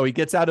out of, no, he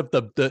gets out of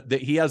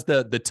he has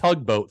the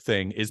tugboat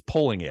thing is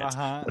pulling it,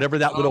 whatever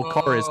that little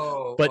car is.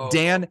 But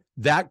Dan,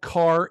 that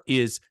car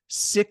is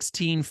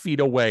 16 feet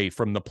away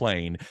from the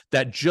plane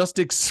that just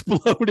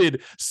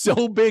exploded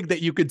so big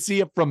that you could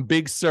see it from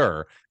Big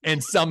Sur,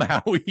 and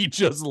somehow he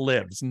just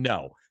lives.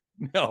 No.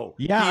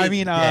 Yeah, I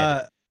mean,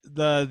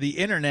 the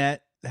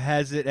internet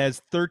has it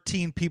as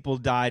 13 people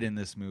died in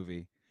this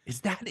movie. Is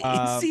that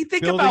see?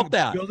 Think about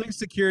that. Building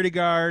security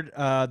guard,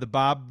 the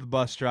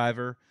bus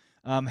driver,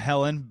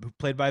 Helen,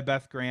 played by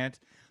Beth Grant,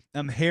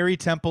 Harry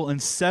Temple, and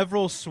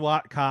several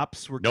SWAT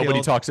cops were Nobody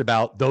killed. talks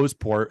about those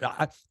poor.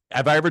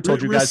 Have I ever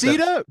told you guys?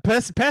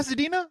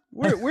 Pasadena?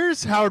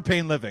 Where's Howard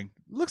Payne living?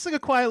 Looks like a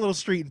quiet little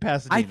street in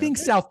Pasadena. I think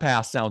South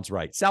Pass sounds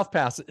right. South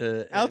Pass.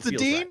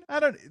 Altadene?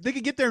 Right. They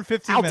could get there in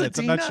 15 minutes.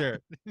 I'm not sure.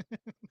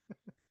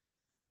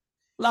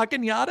 La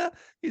Cañada?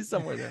 He's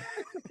somewhere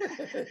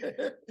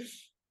there.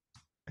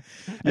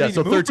 Yeah,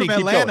 so 13 from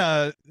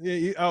Atlanta.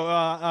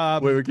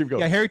 Wait, keep going.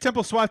 Yeah, Harry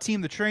Temple SWAT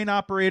team, the train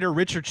operator,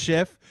 Richard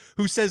Schiff,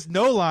 who says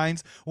no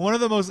lines. One of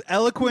the most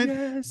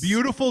eloquent,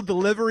 beautiful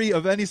delivery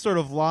of any sort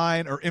of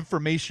line or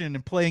information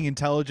and playing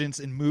intelligence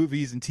in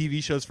movies and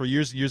TV shows for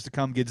years and years to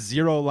come. Gets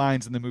 0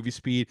 lines in the movie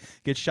Speed,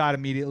 gets shot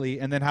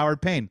immediately. And then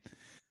Howard Payne.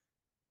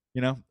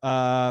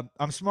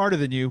 I'm smarter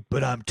than you,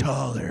 but I'm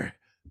taller.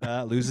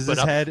 Loses his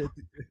head.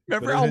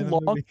 Remember how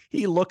long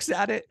he looks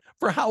at it?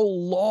 For how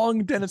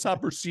long Dennis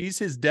Hopper sees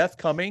his death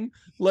coming?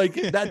 Like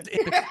that.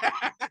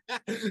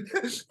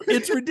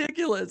 It's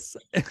ridiculous.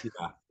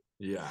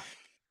 Yeah.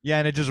 Yeah,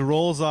 and it just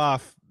rolls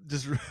off,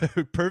 just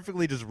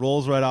perfectly just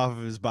rolls right off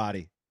of his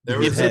body.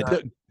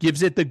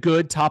 Gives it the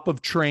good top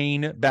of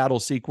train battle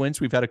sequence.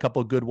 We've had a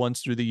couple of good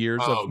ones through the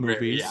years of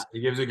movies. Yeah,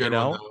 he gives a good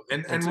one though.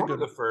 And one of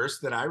the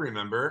first that I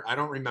remember. I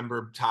don't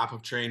remember top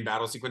of train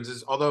battle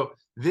sequences, although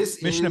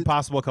this Mission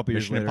Impossible a couple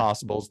years later. Mission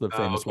Impossible's the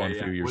famous one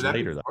a few years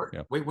later though.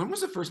 Yeah. Wait, when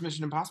was the first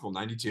Mission Impossible?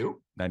 92?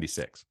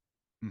 96.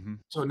 Mm-hmm.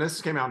 So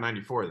this came out in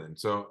 94 then.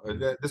 So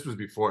this was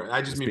before.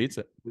 I just mean beats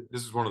it.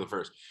 This is one of the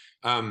first.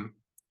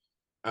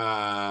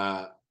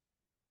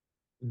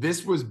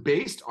 This was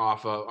based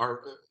off of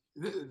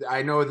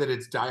I know that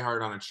it's Die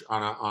Hard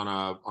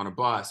on a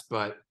bus,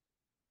 but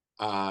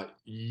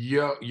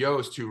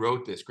Yost, who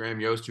wrote this, Graham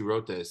Yost, who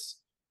wrote this,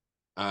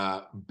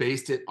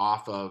 based it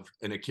off of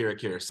an Akira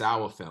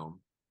Kurosawa film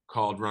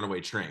called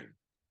Runaway Train.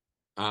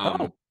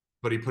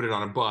 But he put it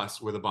on a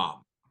bus with a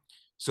bomb.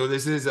 So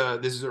this is a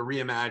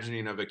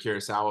reimagining of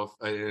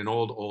an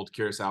old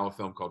Kurosawa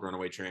film called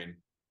Runaway Train.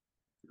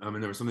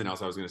 And there was something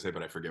else I was going to say,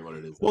 but I forget what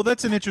it is. Well,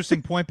 that's an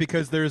interesting point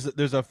because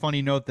there's a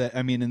funny note that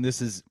and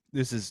this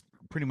is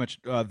pretty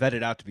much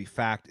vetted out to be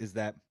fact, is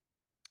that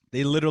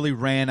they literally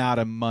ran out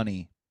of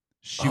money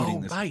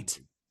shooting this. Right.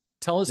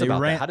 Tell us about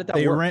that. How did that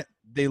work?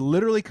 They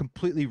literally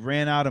completely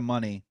ran out of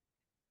money,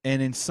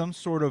 and in some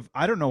sort of,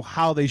 I don't know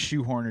how they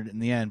shoehorned it in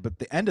the end, but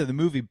the end of the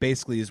movie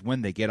basically is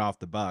when they get off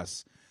the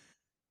bus.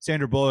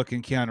 Sandra Bullock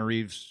and Keanu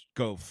Reeves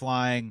go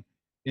flying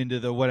into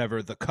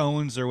the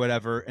cones or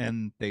whatever,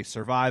 and they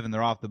survive and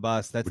they're off the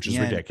bus. Which is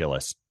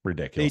ridiculous.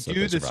 Ridiculous. They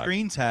do the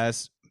screen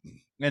test,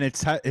 and it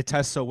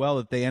tests so well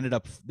that they ended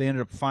up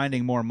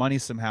finding more money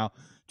somehow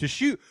to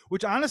shoot.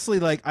 Which honestly,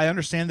 like, I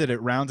understand that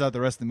it rounds out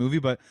the rest of the movie,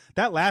 but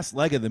that last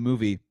leg of the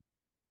movie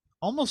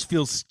almost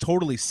feels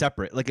totally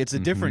separate. Like, it's a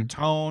different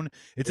tone.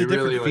 It's a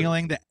different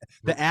feeling.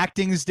 The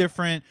acting is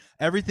different.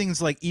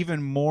 Everything's like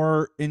even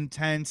more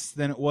intense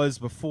than it was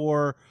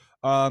before.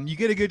 You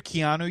get a good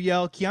Keanu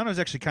yell. Keanu's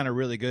actually kind of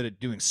really good at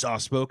doing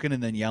soft spoken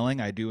and then yelling.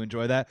 I do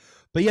enjoy that.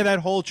 But yeah, that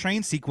whole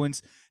train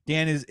sequence,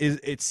 Dan, is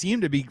it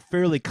seemed to be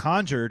fairly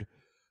conjured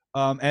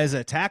as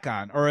a tack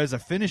on or as a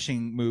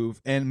finishing move.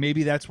 And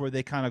maybe that's where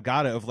they kind of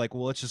got it of like,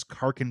 well, let's just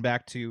harken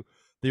back to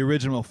the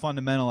original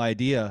fundamental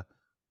idea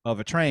of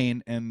a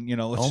train, and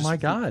let's my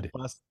God,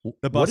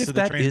 the bus. What if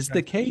that is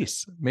the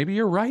case? Maybe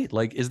you're right.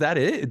 Like, is that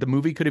it? The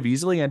movie could have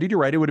easily ended. You're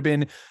right. It would have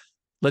been.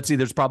 Let's see.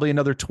 There's probably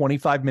another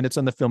 25 minutes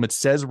on the film. It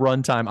says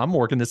runtime. I'm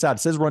working this out. It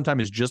says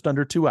runtime is just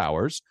under 2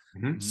 hours.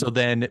 Mm-hmm. So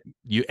then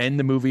you end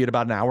the movie at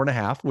about an hour and a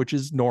half, which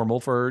is normal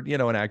for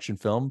an action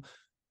film.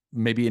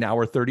 Maybe an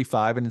hour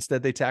 35, and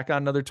instead they tack on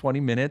another 20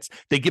 minutes.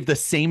 They give the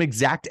same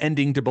exact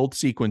ending to both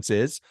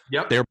sequences.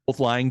 Yep. They're both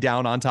lying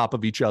down on top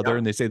of each other,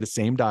 and they say the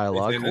same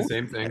dialogue. They say the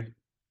same thing.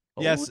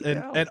 Yes,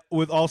 and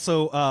with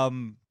also,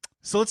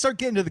 so let's start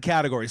getting to the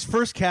categories.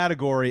 First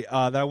category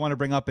that I want to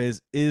bring up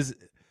is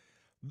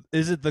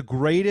it the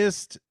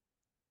greatest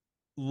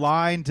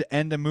line to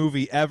end a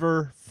movie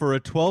ever for a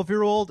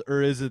 12-year-old,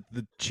 or is it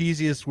the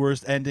cheesiest,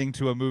 worst ending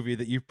to a movie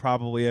that you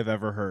probably have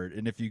ever heard?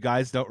 And if you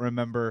guys don't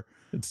remember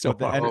how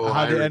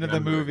the end of the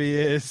movie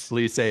is,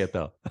 please say it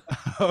though.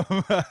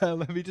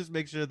 Let me just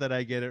make sure that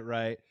I get it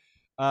right.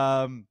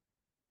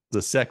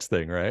 The sex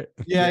thing, right?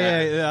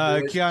 Yeah.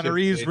 Keanu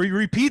Reeves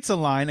repeats a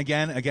line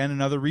again,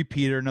 another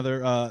repeater,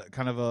 another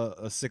kind of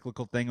a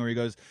cyclical thing where he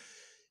goes,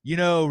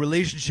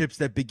 relationships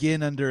that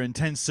begin under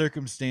intense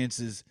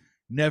circumstances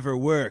never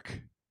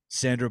work,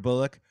 Sandra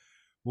Bullock.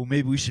 Well,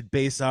 maybe we should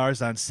base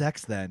ours on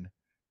sex then.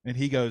 And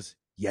he goes,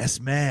 yes,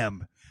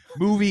 ma'am.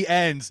 Movie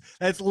ends.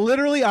 That's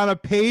literally on a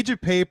page of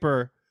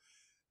paper.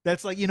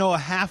 That's like, a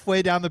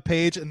halfway down the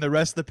page, and the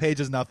rest of the page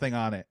is nothing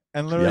on it.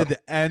 And literally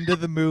the end of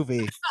the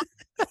movie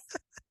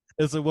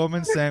is a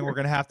woman saying we're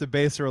going to have to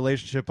base a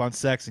relationship on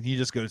sex, and he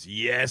just goes,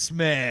 yes,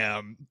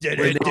 ma'am. Give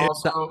me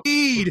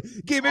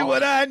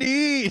what I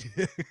need.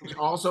 Which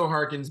also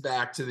harkens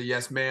back to the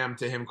yes, ma'am,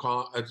 to him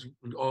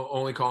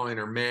only calling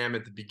her ma'am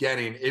at the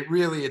beginning.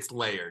 It's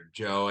layered,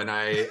 Joe, and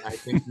I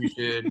think we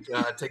should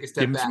take a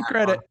step back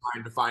on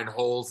trying to find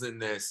holes in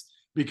this,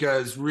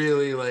 because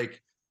really,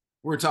 like,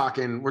 we're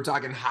talking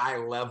high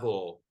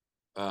level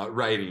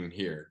writing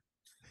here.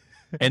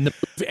 And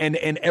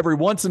every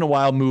once in a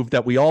while, move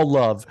that we all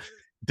love,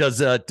 does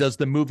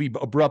the movie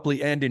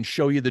abruptly end and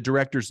show you the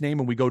director's name,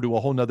 and we go to a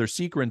whole nother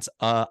sequence,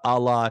 a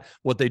la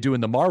what they do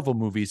in the Marvel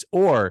movies,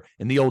 or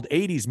in the old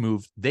 80s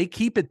move, they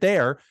keep it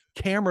there.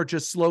 Camera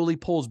just slowly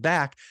pulls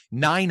back.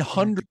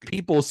 900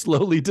 people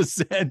slowly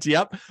descend.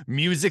 Yep,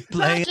 music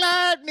playing.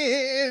 Like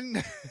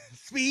lightning,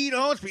 speed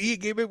on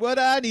speed, give me what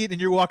I need. And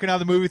you're walking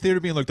out of the movie theater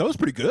being like, that was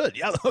pretty good.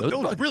 Yeah, that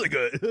was really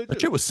good. That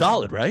shit was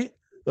solid, right?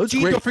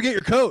 Gene, don't forget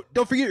your coat.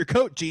 Don't forget your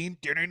coat, Gene.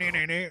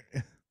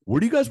 Where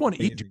do you guys want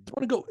to eat? Do you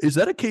want to go? Is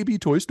that a KB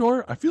toy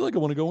store? I feel like I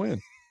want to go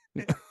in.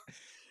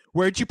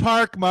 Where'd you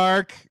park,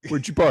 Mark?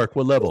 Where'd you park?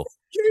 What level?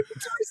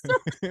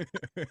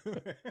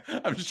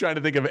 I'm just trying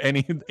to think of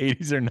any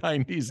 80s or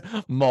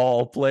 90s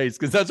mall place,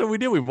 because that's what we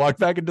did. We walked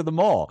back into the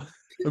mall.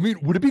 I mean,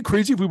 would it be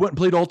crazy if we went and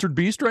played Altered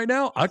Beast right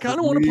now? I kind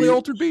of want to play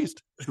Altered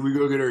Beast. Should we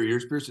go get our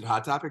ears pierced at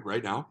Hot Topic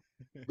right now?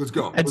 Let's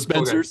go. At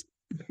Spencer's?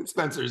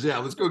 Spencer's, yeah.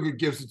 Let's go get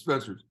gifts at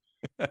Spencer's.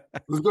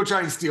 Let's go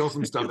try and steal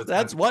some stuff.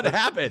 That's what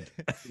happened.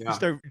 You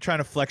start trying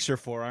to flex your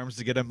forearms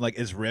to get him like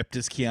as ripped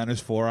as Keanu's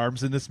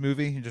forearms in this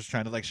movie. You're just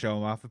trying to like show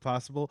him off if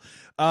possible.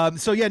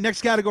 So yeah,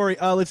 next category.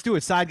 Let's do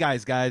it. Side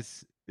guys,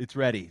 guys. It's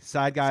ready.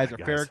 Side guys or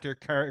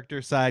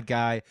character side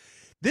guy.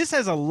 This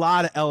has a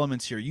lot of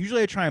elements here.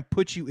 Usually I try and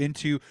put you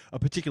into a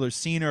particular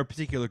scene or a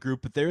particular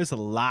group, but there is a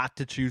lot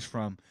to choose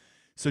from.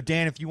 So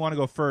Dan, if you want to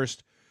go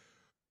first,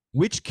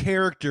 which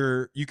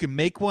character, you can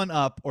make one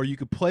up or you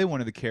could play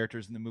one of the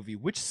characters in the movie.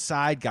 Which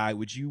side guy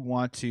would you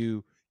want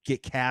to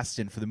get cast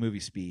in for the movie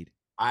Speed?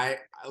 I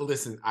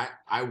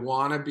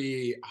want to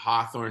be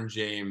Hawthorne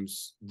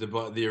James,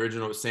 the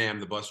original Sam,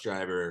 the bus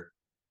driver,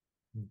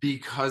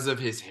 because of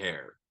his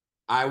hair.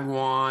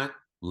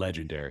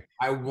 Legendary.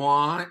 I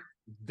want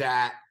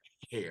that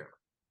hair.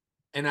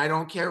 And I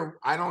don't care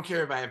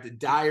if I have to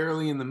die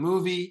early in the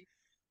movie.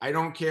 I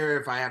don't care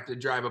if I have to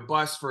drive a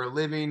bus for a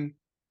living.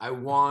 I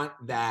want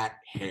that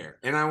hair.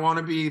 And I want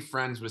to be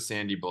friends with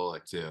Sandy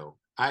Bullock too.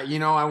 I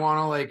want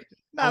to like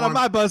Not on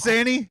my bus,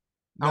 Annie.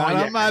 Not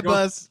on my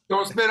bus.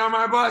 Don't spit on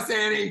my bus,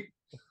 Annie.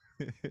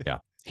 Yeah.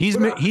 He's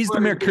the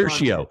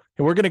Mercutio.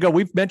 And we're going to go.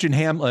 We've mentioned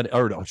Hamlet,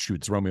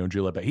 it's Romeo and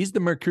Juliet, but he's the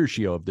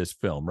Mercutio of this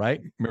film,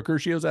 right?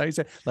 Mercutio is how you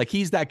say it. Like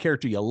he's that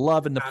character you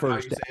love in the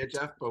first act. How you say it,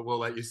 Jeff, but we'll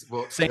let you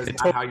say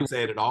it. Not how you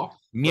say it at all.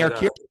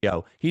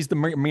 Mercutio. He's the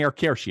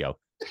Mercutio.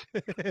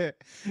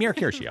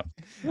 Mercutio.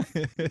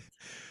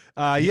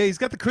 Yeah, he's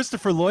got the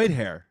Christopher Lloyd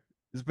hair.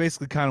 Is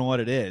basically kind of what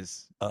it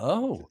is.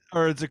 Oh.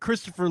 Or it's a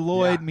Christopher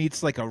Lloyd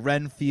meets like a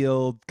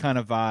Renfield kind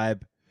of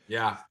vibe.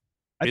 Yeah.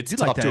 It's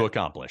tough to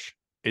accomplish.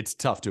 It's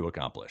tough to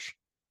accomplish.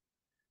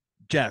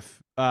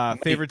 Jeff,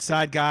 favorite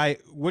side guy,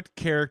 what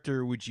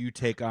character would you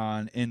take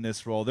on in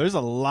this role? There's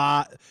a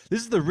lot.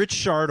 This is the Rich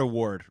Shard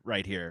Award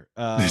right here.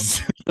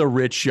 The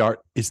Rich Shard.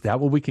 Is that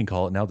what we can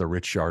call it now? The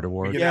Rich Shard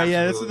Award? Yeah.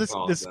 That's what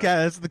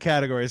that's the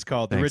category is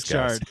called. The Rich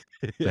Shard.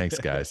 Thanks,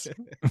 guys.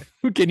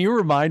 Can you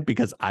remind,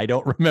 because I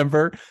don't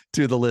remember,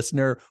 to the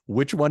listener,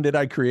 which one did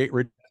I create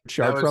Rich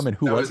Shard from, and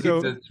who was it?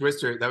 The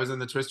Twister. That was in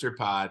the Twister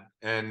pod,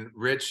 and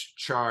Rich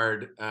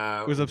Shard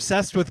was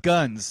obsessed with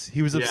guns.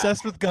 He was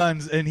obsessed with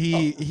guns, and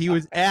he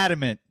was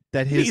adamant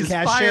that his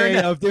cachet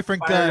of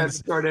different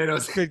guns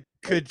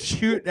could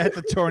shoot at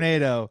the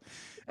tornado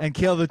and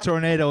kill the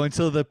tornado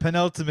until the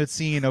penultimate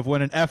scene of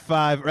when an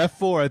F5 or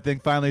F4, I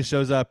think, finally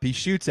shows up. He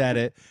shoots at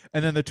it,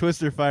 and then the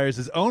Twister fires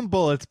his own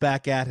bullets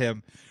back at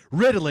him,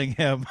 riddling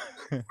him.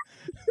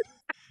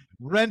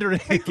 Rendering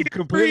him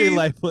completely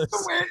lifeless.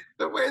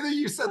 The way that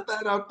you set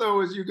that up,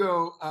 though, is you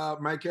go,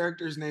 my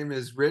character's name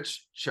is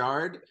Rich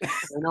Chard. I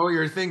know what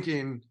you're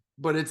thinking,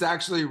 but it's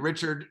actually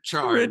Richard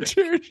Chard.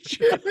 Richard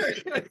Chard.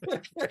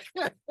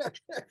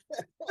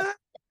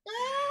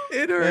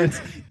 It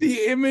hurts.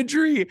 The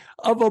imagery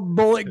of a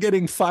bullet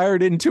getting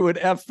fired into an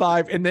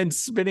F5 and then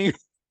spinning.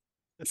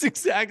 That's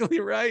exactly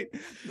right.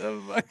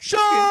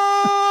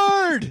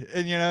 Shard!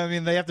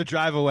 And they have to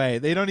drive away.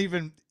 They don't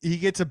even, he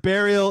gets a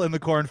burial in the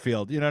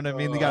cornfield. You know what I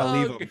mean? They got to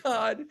leave him.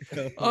 God.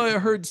 Oh,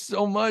 it hurts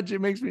so much. It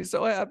makes me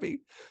so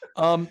happy.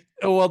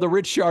 Well, the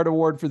Rich Shard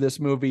Award for this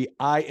movie,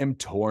 I am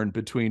torn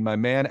between my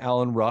man,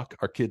 Alan Ruck.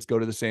 Our kids go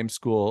to the same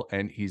school,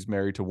 and he's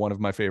married to one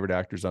of my favorite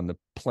actors on the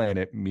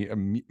planet,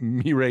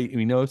 Mireille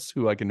Enos,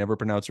 who I can never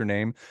pronounce her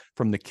name,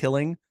 from The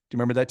Killing. Do you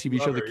remember that TV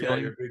show, The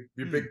Killing?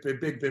 You're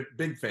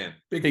big fan.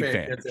 Big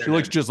fan. She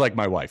looks just like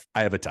my wife.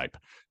 I have a type.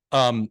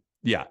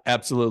 Yeah,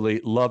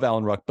 absolutely. Love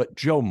Alan Ruck, but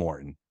Joe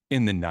Morton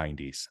in the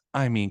 90s.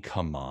 I mean,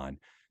 come on.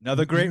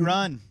 Another great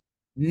run.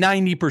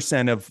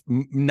 90% of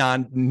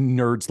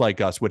non-nerds like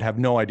us would have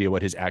no idea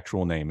what his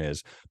actual name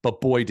is. But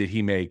boy, did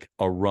he make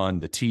a run.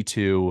 The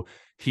T2,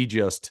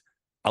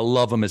 I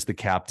love him as the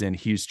captain.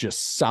 He's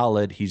just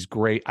solid. He's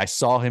great. I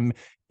saw him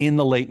in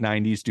the late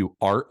 90s do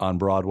Art on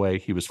Broadway.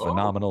 He was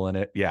phenomenal in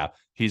it. Yeah,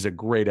 he's a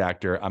great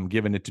actor. I'm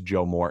giving it to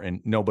Joe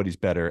Morton. Nobody's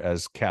better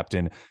as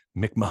Captain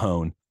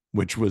McMahon,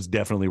 which was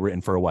definitely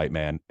written for a white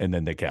man, and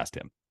then they cast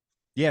him.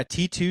 Yeah,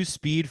 T2,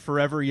 Speed,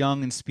 Forever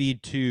Young, and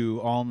Speed 2,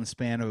 all in the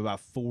span of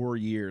about 4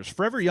 years.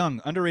 Forever Young,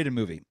 underrated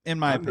movie, in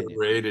my opinion.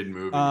 Underrated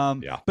movie.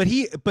 Yeah. But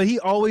he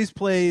always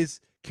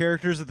plays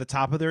characters at the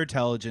top of their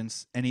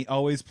intelligence, and he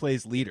always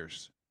plays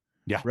leaders.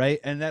 Yeah. Right?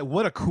 And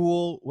what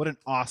an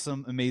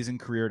awesome, amazing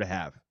career to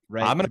have.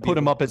 Right? I'm going to put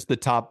him up as the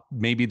top,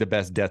 maybe the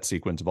best death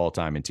sequence of all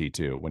time in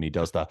T2, when he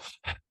does the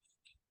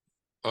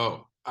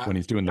when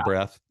he's doing the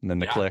breath and then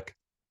the click.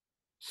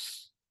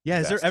 Yeah,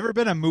 has there ever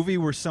been a movie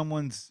where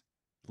someone's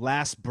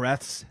last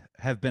breaths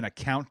have been a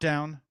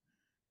countdown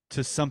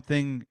to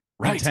something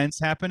intense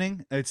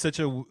happening? It's it's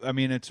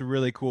a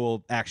really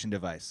cool action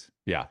device.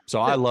 Yeah.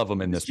 So I love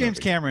him in this James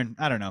movie. Cameron.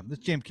 I don't know. This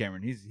James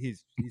Cameron.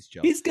 He's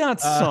Joe. He's got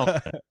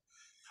something.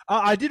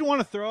 I did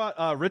want to throw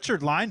out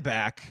Richard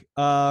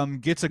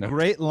Lineback. Gets a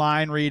great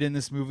line read in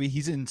this movie.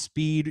 He's in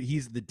Speed.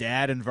 He's the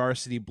dad in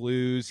Varsity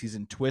Blues. He's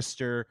in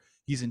Twister.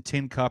 He's in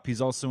Tin Cup. He's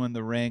also in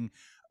The Ring.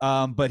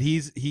 But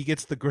he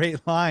gets the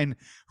great line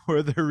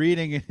where they're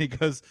reading and he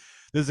goes,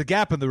 "There's a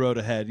gap in the road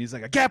ahead." And he's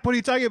like, "A gap? What are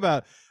you talking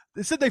about?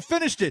 They said they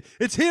finished it.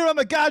 It's here on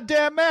the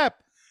goddamn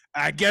map."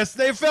 I guess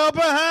they fell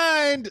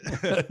behind.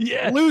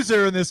 Yeah.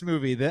 Loser in this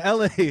movie, the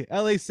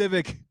LA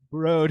Civic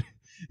Road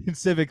in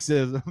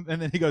civicsism,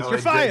 and then he goes, "You're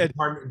fired."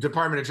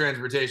 Department of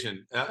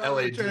Transportation,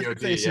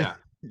 LADOT. Yeah.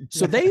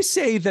 So they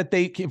say that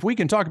if we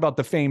can talk about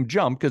the famed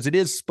jump, because it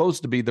is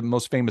supposed to be the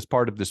most famous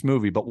part of this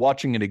movie, but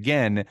watching it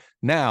again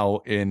now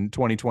in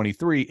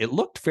 2023, it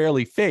looked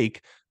fairly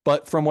fake.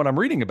 But from what I'm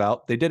reading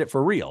about, they did it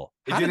for real.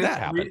 How did that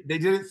happen? They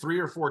did it 3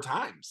 or 4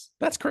 times.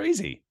 That's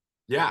crazy.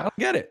 Yeah. I don't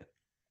get it.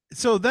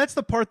 So that's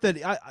the part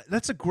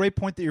that's a great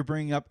point that you're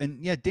bringing up.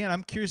 And yeah, Dan,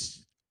 I'm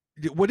curious,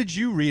 what did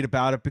you read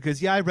about it?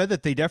 Because I read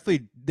that they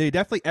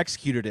definitely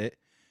executed it.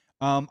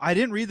 I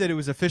didn't read that it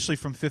was officially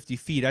from 50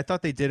 feet. I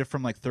thought they did it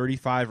from like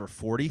 35 or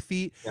 40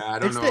 feet. Yeah, I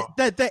don't know.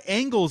 The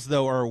angles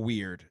though are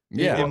weird.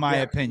 Yeah, in my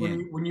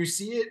opinion. When you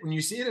see it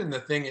in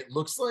the thing, it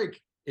looks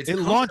like it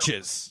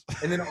launches,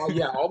 and then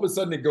all of a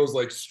sudden it goes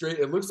like straight.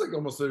 It looks like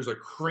almost there's a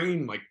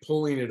crane like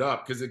pulling it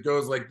up because it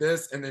goes like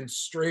this and then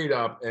straight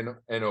up and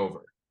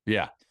over.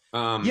 Yeah.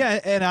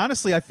 And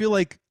honestly, I feel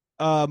like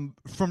from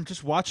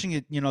just watching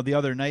it, the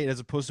other night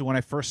as opposed to when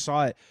I first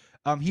saw it.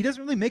 He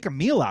doesn't really make a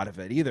meal out of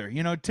it either.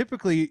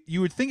 Typically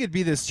you would think it'd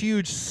be this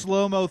huge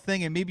slow-mo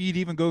thing, and maybe you'd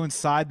even go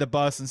inside the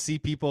bus and see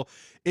people.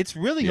 It's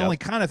really only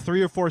kind of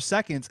 3 or 4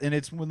 seconds, and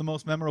it's one of the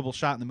most memorable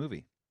shot in the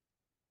movie.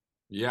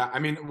 Yeah, I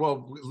mean,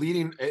 well,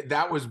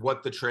 that was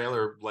what the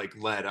trailer like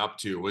led up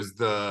to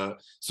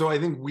so I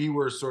think we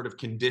were sort of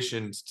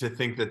conditioned to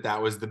think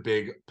that was the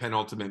big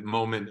penultimate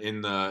moment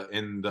in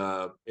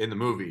the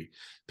movie.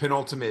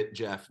 Penultimate,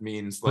 Jeff,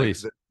 means like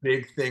the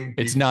big thing.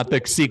 It's not the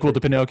sequel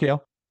to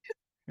Pinocchio.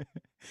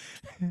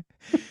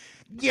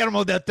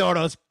 Guillermo del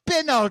Toro's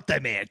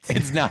penultimate.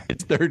 It's not his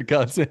third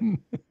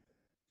cousin.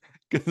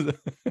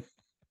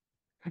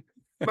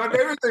 My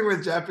favorite thing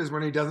with Jeff is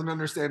when he doesn't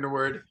understand a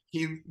word,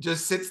 he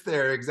just sits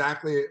there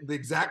exactly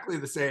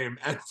the same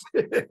as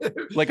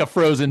like a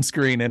frozen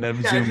screen in a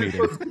Zoom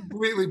meeting.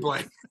 Completely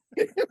blank.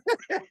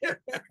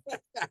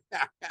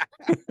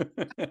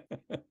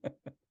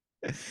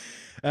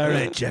 All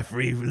right,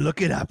 Jeffrey,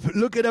 look it up.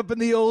 Look it up in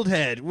the old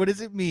head. What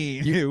does it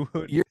mean?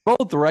 You're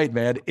both right,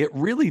 man. It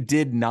really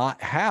did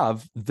not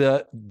have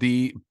the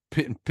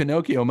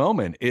Pinocchio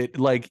moment. It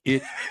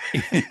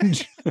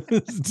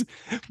just,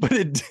 but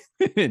it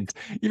didn't.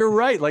 You're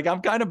right. Like,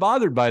 I'm kind of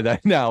bothered by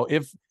that now.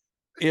 If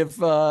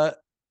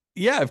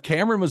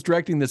Cameron was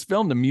directing this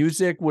film, the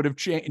music would have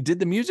changed. Did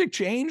the music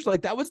change?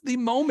 Like, that was the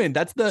moment.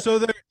 That's the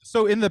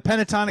so in the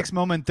pentatonics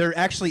moment, there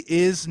actually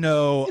is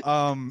no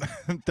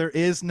there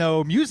is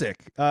no music.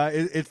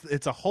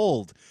 It's a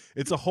hold.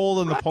 It's a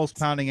hold in the pulse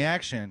pounding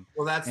action.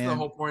 Well, that's the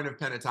whole point of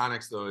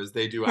pentatonics, though, is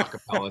they do a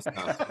cappella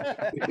stuff.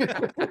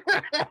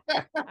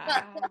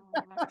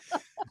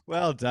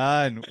 Well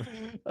done.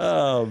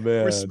 Oh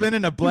man, we're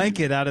spinning a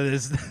blanket out of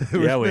this.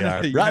 Yeah, we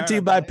are. Brought to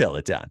you by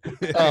Peloton.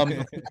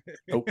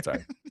 Oh,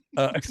 sorry.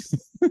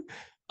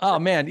 Oh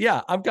man,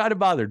 yeah, I'm kind of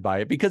bothered by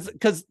it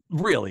because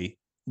really,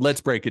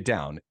 let's break it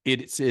down.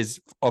 It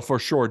is a for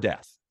sure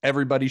death.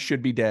 Everybody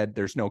should be dead.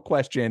 There's no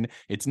question.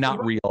 It's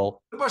not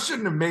real. The bus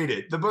shouldn't have made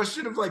it. The bus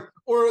should have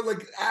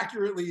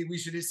accurately, we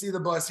should see the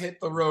bus hit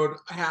the road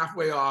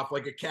halfway off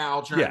like a cow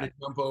trying to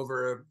jump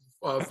over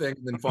a thing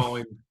and then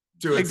falling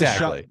to it.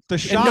 Exactly. The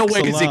shocks no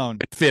way alone.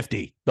 Is it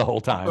 50 the whole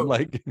time.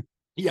 Like.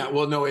 Yeah,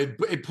 well, no,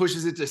 it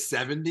pushes it to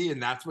 70,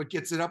 and that's what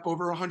gets it up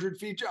over 100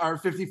 feet or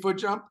 50-foot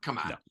jump. Come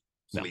on,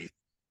 please.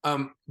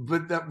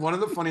 But that one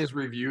of the funniest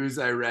reviews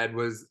I read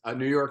was a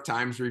New York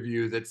Times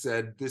review that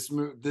said this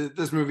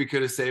movie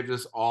could have saved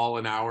us all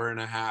an hour and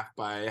a half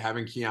by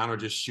having Keanu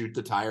just shoot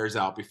the tires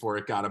out before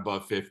it got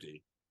above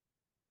 50.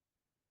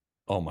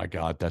 Oh my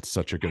God, that's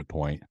such a good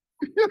point.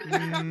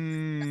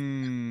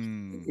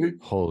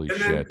 Holy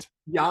shit.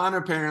 Jan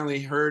apparently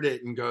heard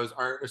it and goes,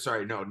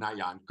 sorry, no, not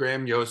Jan.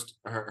 Graham Yost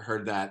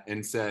heard that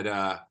and said,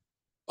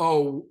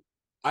 oh,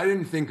 I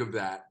didn't think of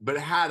that. But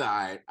had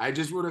I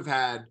just would have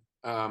had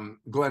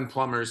Glenn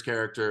Plummer's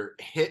character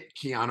hit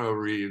Keanu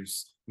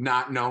Reeves,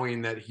 not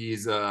knowing that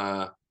he's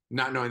a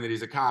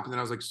cop. And then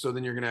I was like, so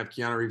then you're going to have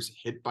Keanu Reeves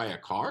hit by a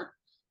car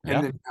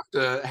and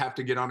then have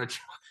to get on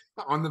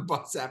on the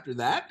bus after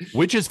that,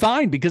 which is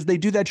fine because they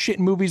do that shit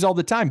in movies all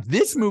the time.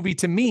 This movie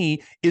to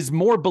me is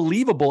more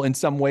believable in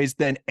some ways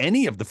than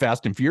any of the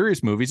Fast and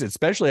Furious movies,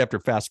 especially after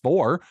Fast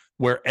 4,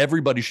 where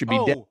everybody should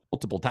be dead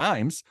multiple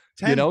times.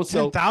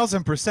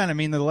 10,000%. I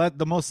mean,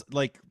 the most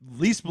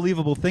least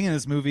believable thing in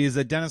this movie is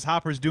that Dennis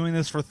Hopper's doing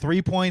this for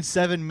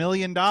 $3.7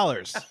 million.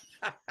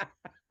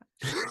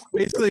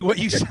 Basically, what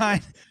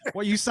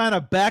you sign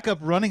a backup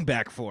running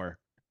back for,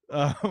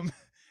 and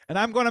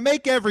I'm going to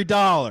make every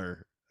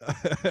dollar.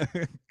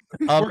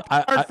 Work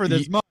hard for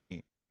this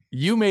money.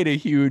 You made a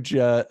huge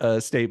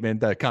statement,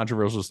 that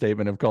controversial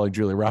statement of calling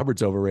Julia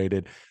Roberts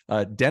overrated.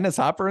 Dennis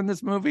Hopper in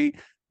this movie,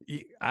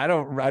 I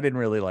didn't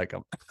really like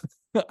him.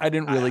 I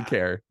didn't really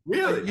care.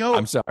 Really?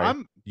 I'm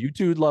sorry. You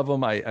two love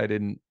him. I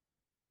didn't.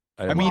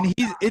 I mean,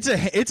 it's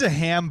a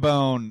ham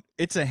bone.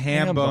 It's a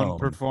ham bone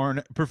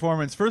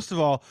performance. First of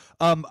all,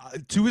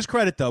 to his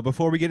credit though,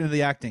 before we get into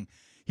the acting,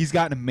 he's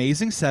got an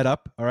amazing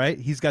setup. All right,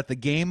 he's got the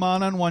game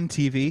on one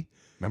TV.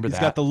 Remember He's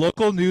that? got the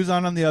local news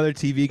on the other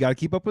TV. Got to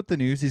keep up with the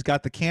news. He's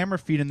got the camera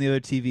feed on the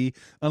other TV.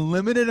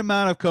 Unlimited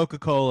amount of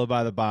Coca-Cola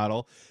by the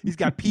bottle. He's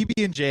got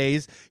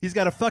PB&Js. He's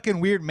got a fucking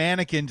weird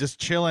mannequin just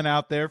chilling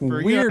out there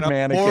for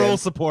mannequin. moral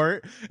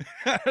support.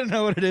 I don't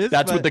know what it is.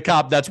 That's what the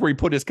cop. That's where he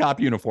put his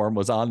cop uniform,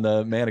 was on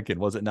the mannequin,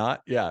 was it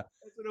not? Yeah,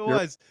 that's what it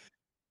was.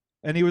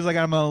 And he was like,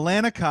 "I'm an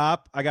Atlanta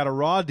cop. I got a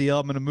raw deal.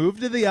 I'm gonna move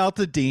to the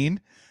Altadene.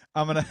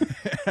 I'm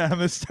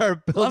gonna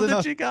start building Love that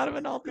up." you got him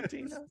in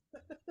Altadena.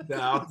 The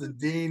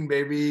Altadene,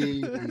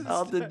 baby.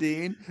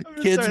 Altadene.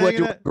 Kids went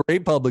to a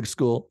great public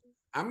school.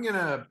 I'm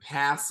gonna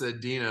pass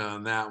Adina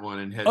on that one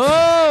and head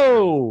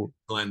to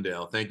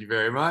Glendale. Thank you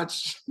very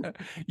much.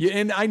 Yeah,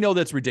 and I know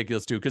that's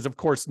ridiculous too, because of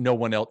course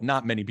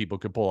not many people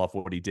could pull off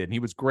what he did, and he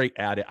was great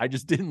at it. I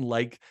just didn't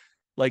like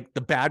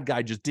the bad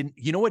guy just didn't.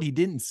 You know what? He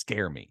didn't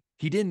scare me.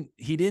 He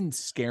didn't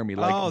scare me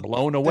like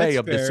Blown Away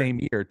of the same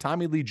year.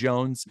 Tommy Lee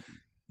Jones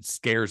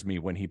scares me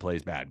when he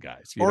plays bad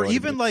guys. Or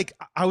even like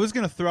I was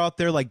gonna throw out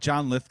there like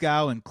John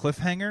Lithgow and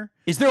Cliffhanger.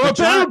 Is there a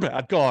better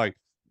bad guy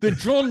than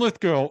John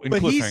Lithgow in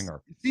Cliffhanger?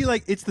 See,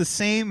 like it's the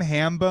same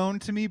ham bone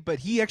to me, but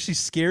he actually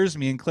scares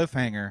me in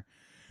Cliffhanger.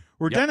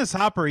 Where Dennis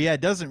Hopper,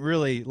 doesn't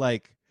really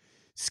like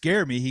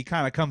scare me. He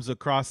kind of comes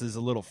across as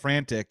a little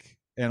frantic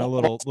and a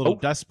little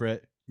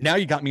desperate. Now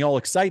you got me all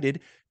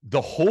excited. The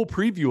whole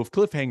preview of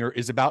Cliffhanger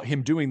is about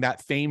him doing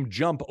that famed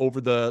jump over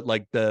the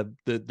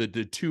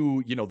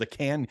two,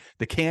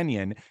 the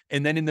canyon.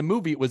 And then in the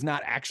movie, it was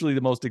not actually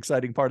the most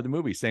exciting part of the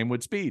movie. Same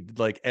with Speed.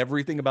 Like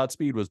everything about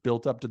Speed was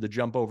built up to the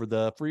jump over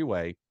the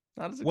freeway.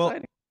 Not as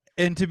exciting.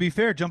 And to be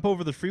fair, jump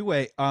over the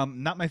freeway,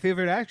 not my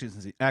favorite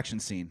action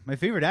scene. My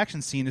favorite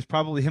action scene is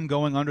probably him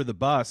going under the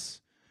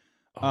bus.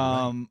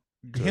 Him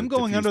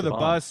going under the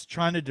bus,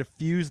 trying to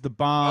defuse the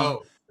bomb.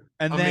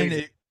 And amazing.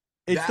 Then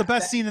it's the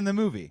best scene in the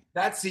movie.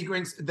 That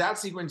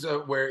sequence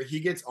of where he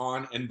gets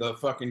on and the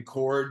fucking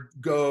cord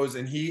goes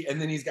and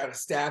then he's got to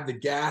stab the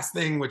gas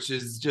thing, which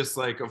is just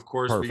like, of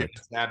course, we get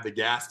to stab the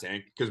gas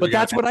tank. But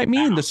that's what I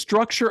mean. The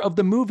structure of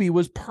the movie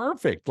was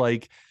perfect.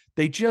 Like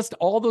they just,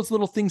 all those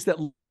little things that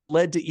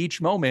led to each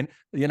moment,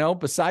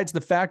 besides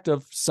the fact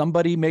of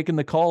somebody making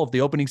the call of the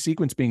opening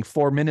sequence being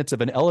 4 minutes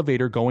of an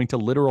elevator going to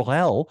literal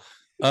hell,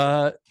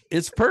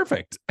 it's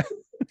perfect.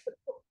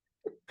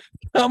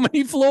 How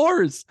many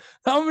floors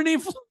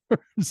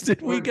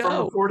did we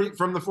go?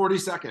 From the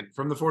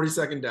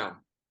 42nd down.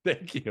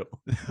 Thank you.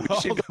 We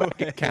should go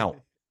back and count,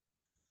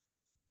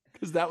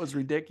 because that was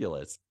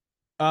ridiculous.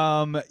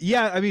 I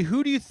mean,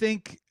 who do you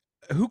think,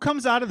 who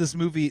comes out of this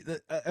movie?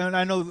 And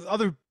I know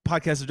other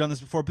podcasts have done this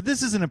before, but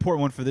this is an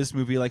important one for this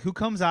movie. Like, who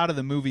comes out of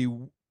the movie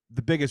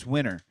the biggest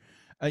winner?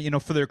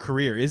 For their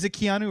career? Is it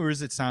Keanu or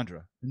is it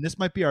Sandra? And this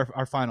might be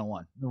our final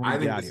one. I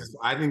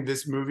think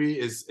this movie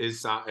is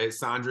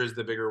Sandra is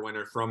the bigger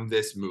winner from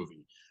this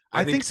movie.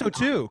 I think so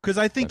too, because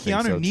I think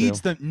Keanu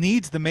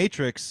needs the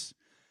Matrix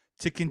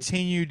to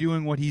continue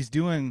doing what he's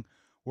doing.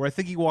 Where I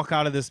think he walk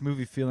out of this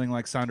movie feeling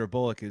like Sandra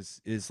Bullock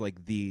is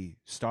like the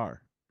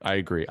star. I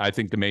agree. I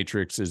think The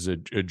Matrix is a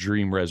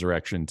dream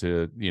resurrection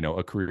to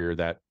a career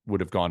that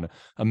would have gone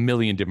a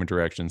million different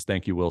directions.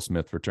 Thank you, Will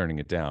Smith, for turning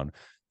it down.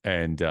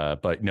 And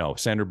but no,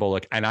 Sandra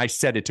Bullock. And I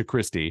said it to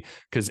Christy,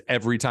 because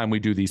every time we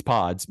do these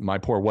pods, my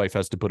poor wife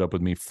has to put up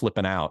with me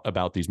flipping out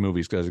about these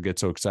movies because I get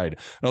so excited.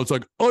 And I was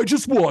like, I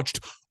just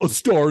watched A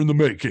Star in the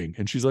Making,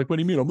 and she's like, what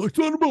do you mean? I'm like,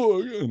 Sandra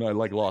Bullock, and I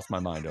like lost my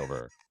mind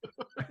over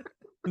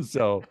her.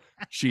 So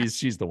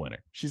she's the winner.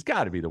 She's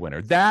got to be the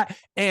winner. That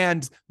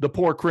and the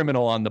poor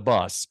criminal on the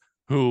bus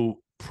who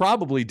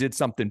probably did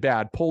something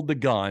bad, pulled the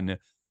gun,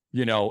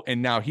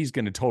 and now he's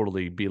going to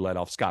totally be let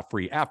off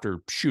scot-free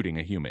after shooting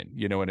a human.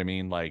 You know what I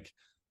mean? Like,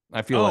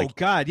 I feel like, oh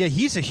God, yeah,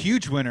 he's a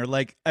huge winner.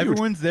 Like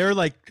everyone's there,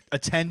 like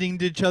attending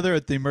to each other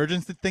at the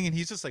emergency thing, and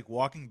he's just like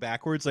walking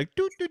backwards, like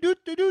do do do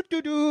do do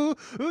do do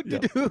do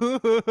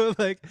do.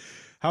 Like,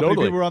 how many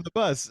people were on the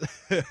bus?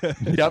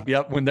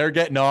 Yep. When they're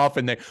getting off,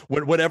 and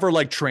whatever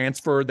like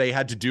transfer they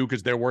had to do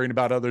because they're worrying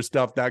about other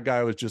stuff, that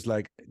guy was just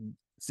like,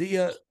 "See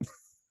ya."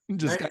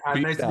 Just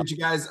nice to meet you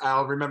guys.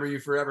 I'll remember you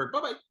forever.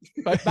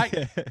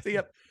 Bye. See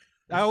ya.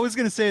 I was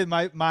gonna say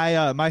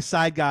my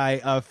side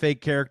guy,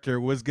 fake character,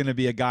 was gonna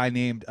be a guy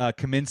named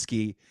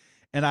Kaminsky,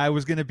 and I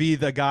was gonna be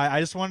the guy. I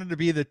just wanted to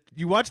be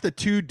you watch the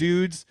two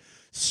dudes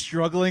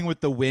struggling with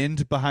the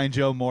wind behind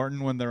Joe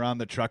Morton when they're on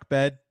the truck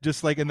bed,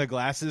 just like in the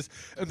glasses,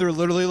 and they're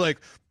literally like.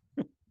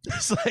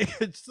 It's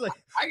like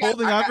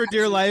holding on for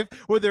dear life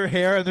with their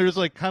hair, and they're just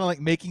like kind of like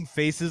making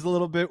faces a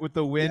little bit with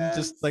the wind,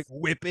 just like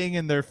whipping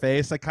in their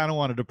face. I kind of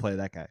wanted to play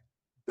that guy.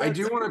 I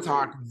do want to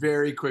talk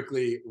very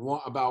quickly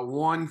about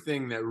one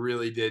thing that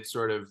really did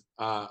sort of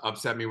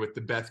upset me with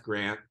the Beth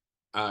Grant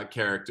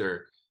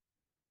character.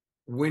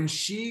 When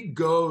she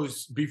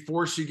goes,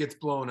 before she gets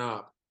blown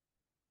up,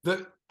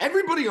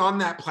 everybody on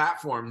that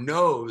platform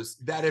knows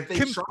that if they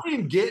try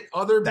and get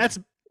other That's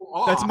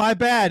my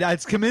bad.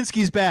 It's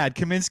Kaminsky's bad.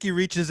 Kaminsky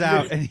reaches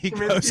out and he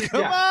goes,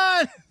 come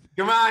on.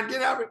 Come on,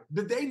 get out.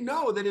 But they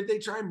know that if they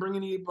try and bring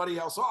anybody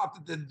else off,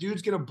 that the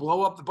dude's going to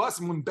blow up the bus.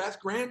 And when Beth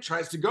Grant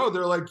tries to go,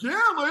 they're like, yeah,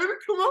 lady,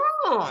 come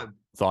on.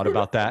 Thought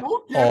about that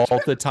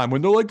all the time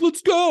when they're like,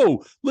 let's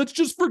go. Let's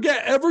just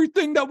forget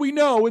everything that we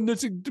know in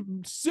this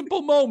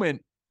simple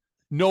moment.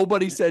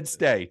 Nobody said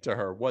stay to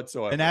her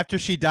whatsoever. And after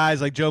she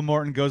dies, like Joe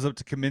Morton goes up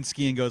to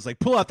Kaminsky and goes like,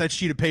 pull out that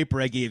sheet of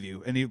paper I gave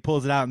you. And he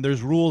pulls it out and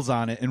there's rules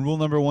on it. And rule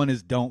number 1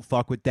 is don't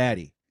fuck with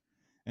daddy.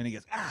 And he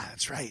goes,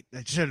 that's right.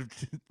 I should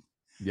have.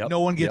 Yep.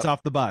 No one gets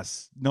off the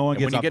bus. No one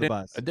gets off the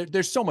bus.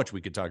 There's so much we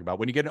could talk about.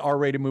 When you get an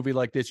R-rated movie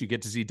like this, you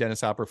get to see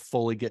Dennis Hopper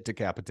fully get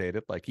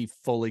decapitated. Like he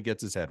fully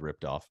gets his head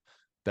ripped off.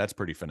 That's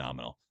pretty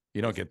phenomenal.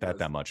 You don't get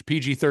that much.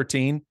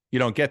 PG-13, you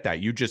don't get that.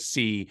 You just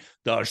see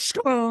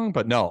the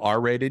but no,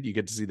 R-rated, you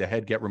get to see the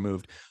head get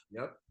removed.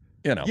 Yep.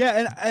 You know.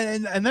 Yeah,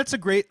 and that's a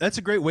great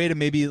way to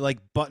maybe like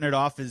button it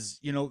off is,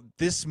 you know,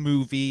 this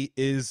movie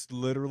is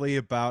literally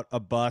about a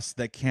bus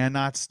that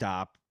cannot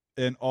stop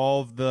and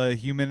all of the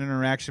human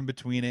interaction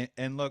between it.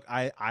 And look,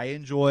 I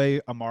enjoy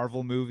a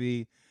Marvel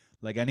movie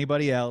like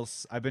anybody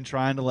else. I've been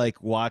trying to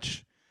like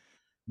watch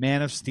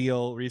Man of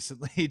Steel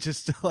recently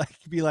just to like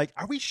be like,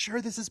 are we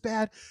sure this is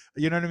bad?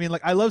 You know what I mean?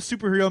 Like I love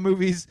superhero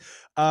movies.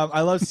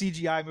 I love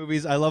CGI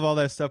movies. I love all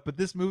that stuff. But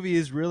this movie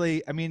is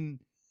really, I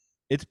mean,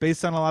 it's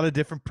based on a lot of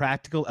different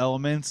practical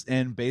elements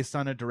and based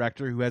on a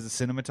director who has a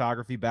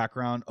cinematography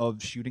background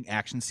of shooting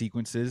action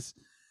sequences.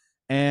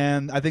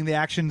 And I think the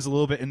action's a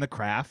little bit in the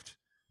craft.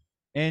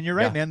 And you're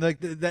right, man. Like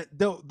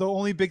the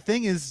only big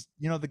thing is,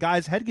 you know, the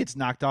guy's head gets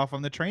knocked off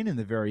on the train in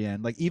the very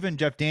end. Like even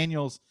Jeff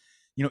Daniels,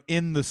 you know,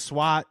 in the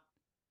SWAT,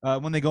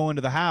 when they go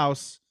into the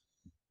house,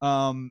 you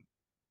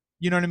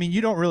know what I mean?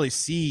 You don't really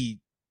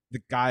see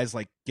the guys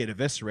like get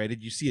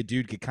eviscerated. You see a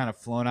dude get kind of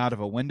flown out of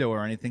a window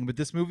or anything. But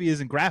this movie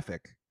isn't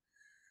graphic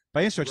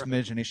by any stretch of the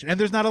imagination, and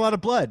there's not a lot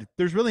of blood.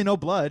 There's really no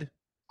blood.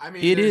 I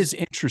mean, it is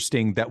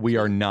interesting that we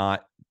are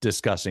not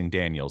discussing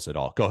Daniels at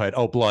all. Go ahead.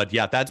 Oh, blood.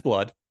 Yeah, that's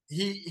blood.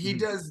 He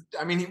does.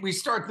 I mean, we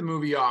start the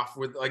movie off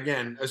with,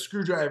 again, a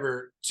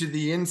screwdriver to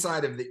the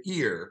inside of the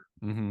ear,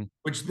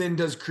 which then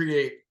does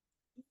create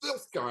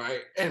this guy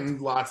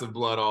and lots of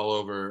blood all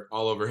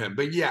over him.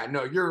 But yeah,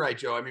 no, you're right,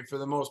 Joe. I mean, for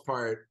the most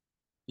part,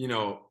 you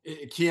know,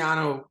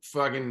 Keanu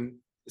fucking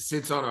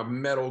sits on a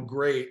metal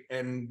grate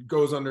and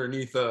goes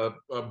underneath a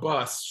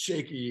bus,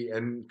 shaky,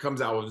 and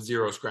comes out with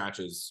 0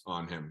 scratches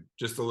on him,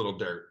 just a little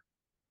dirt.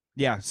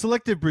 Yeah,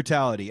 selective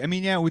brutality. I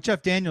mean, yeah, with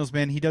Jeff Daniels,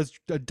 man, he does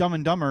Dumb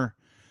and Dumber.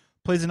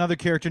 Plays another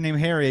character named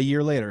Harry a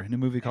year later in a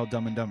movie called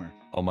Dumb and Dumber.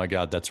 Oh my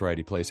God, that's right.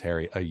 He plays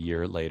Harry a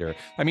year later.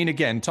 I mean,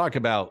 again, talk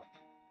about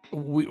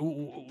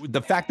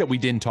the fact that we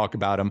didn't talk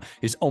about him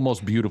is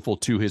almost beautiful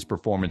to his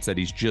performance, that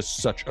he's just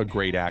such a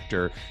great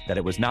actor, that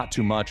it was not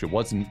too much.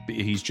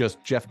 He's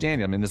just Jeff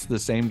Daniels. I mean, this is the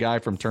same guy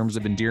from Terms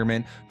of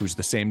Endearment, who's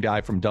the same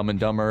guy from Dumb and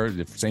Dumber,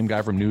 the same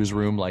guy from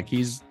Newsroom. Like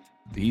he's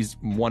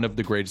one of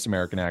the greatest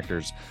American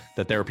actors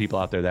that there are people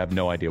out there that have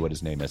no idea what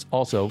his name is.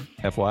 Also,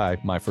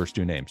 FYI, my first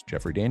 2 names,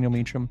 Jeffrey Daniel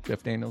Meacham,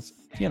 Jeff Daniels,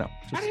 you know.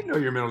 I didn't know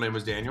your middle name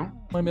was Daniel.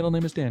 My middle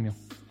name is Daniel.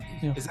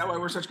 Yeah. Is that why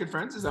we're such good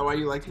friends? Is that why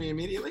you liked me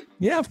immediately?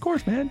 Yeah, of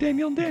course, man.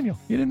 Daniel and Daniel.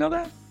 You didn't know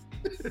that?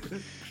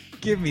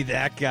 Give me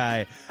that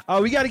guy.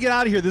 We got to get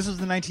out of here. This was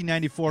the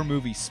 1994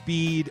 movie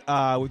Speed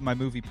with my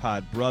movie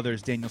pod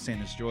brothers, Daniel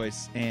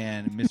Sanders-Joyce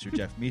and Mr.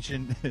 Jeff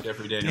Meacham.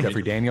 Jeffrey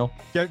Daniel.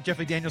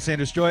 Jeffrey Daniel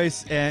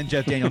Sanders-Joyce and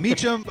Jeff Daniel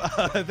Meacham.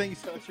 Thank you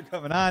so much for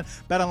coming on.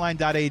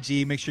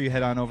 BetOnline.ag. Make sure you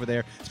head on over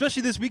there,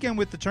 especially this weekend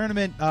with the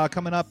tournament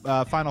coming up.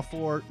 Final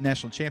Four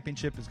National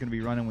Championship is going to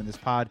be running when this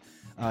pod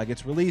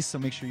gets released, so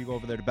make sure you go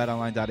over there to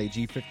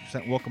betonline.ag.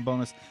 50% welcome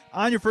bonus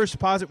on your first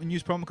deposit when you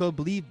use promo code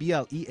BLEAV,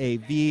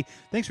 BLEAV.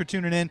 Thanks for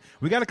tuning in.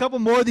 We got a couple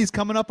more of these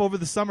coming up over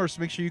the summer, so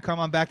make sure you come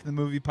on back to the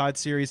Movie Pod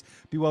series.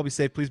 Be well, be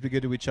safe, please be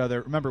good to each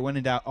other. Remember, when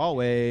in doubt,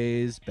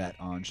 always bet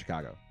on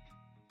Chicago.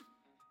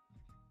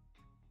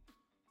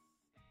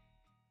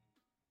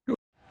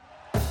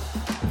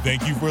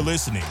 Thank you for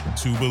listening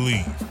to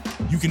Believe.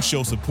 You can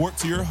show support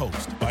to your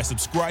host by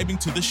subscribing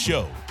to the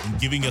show and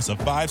giving us a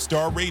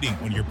 5-star rating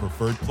on your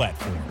preferred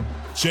platform.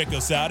 Check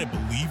us out at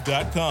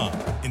Believe.com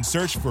and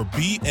search for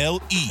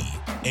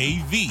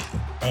BLEAV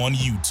on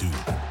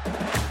YouTube.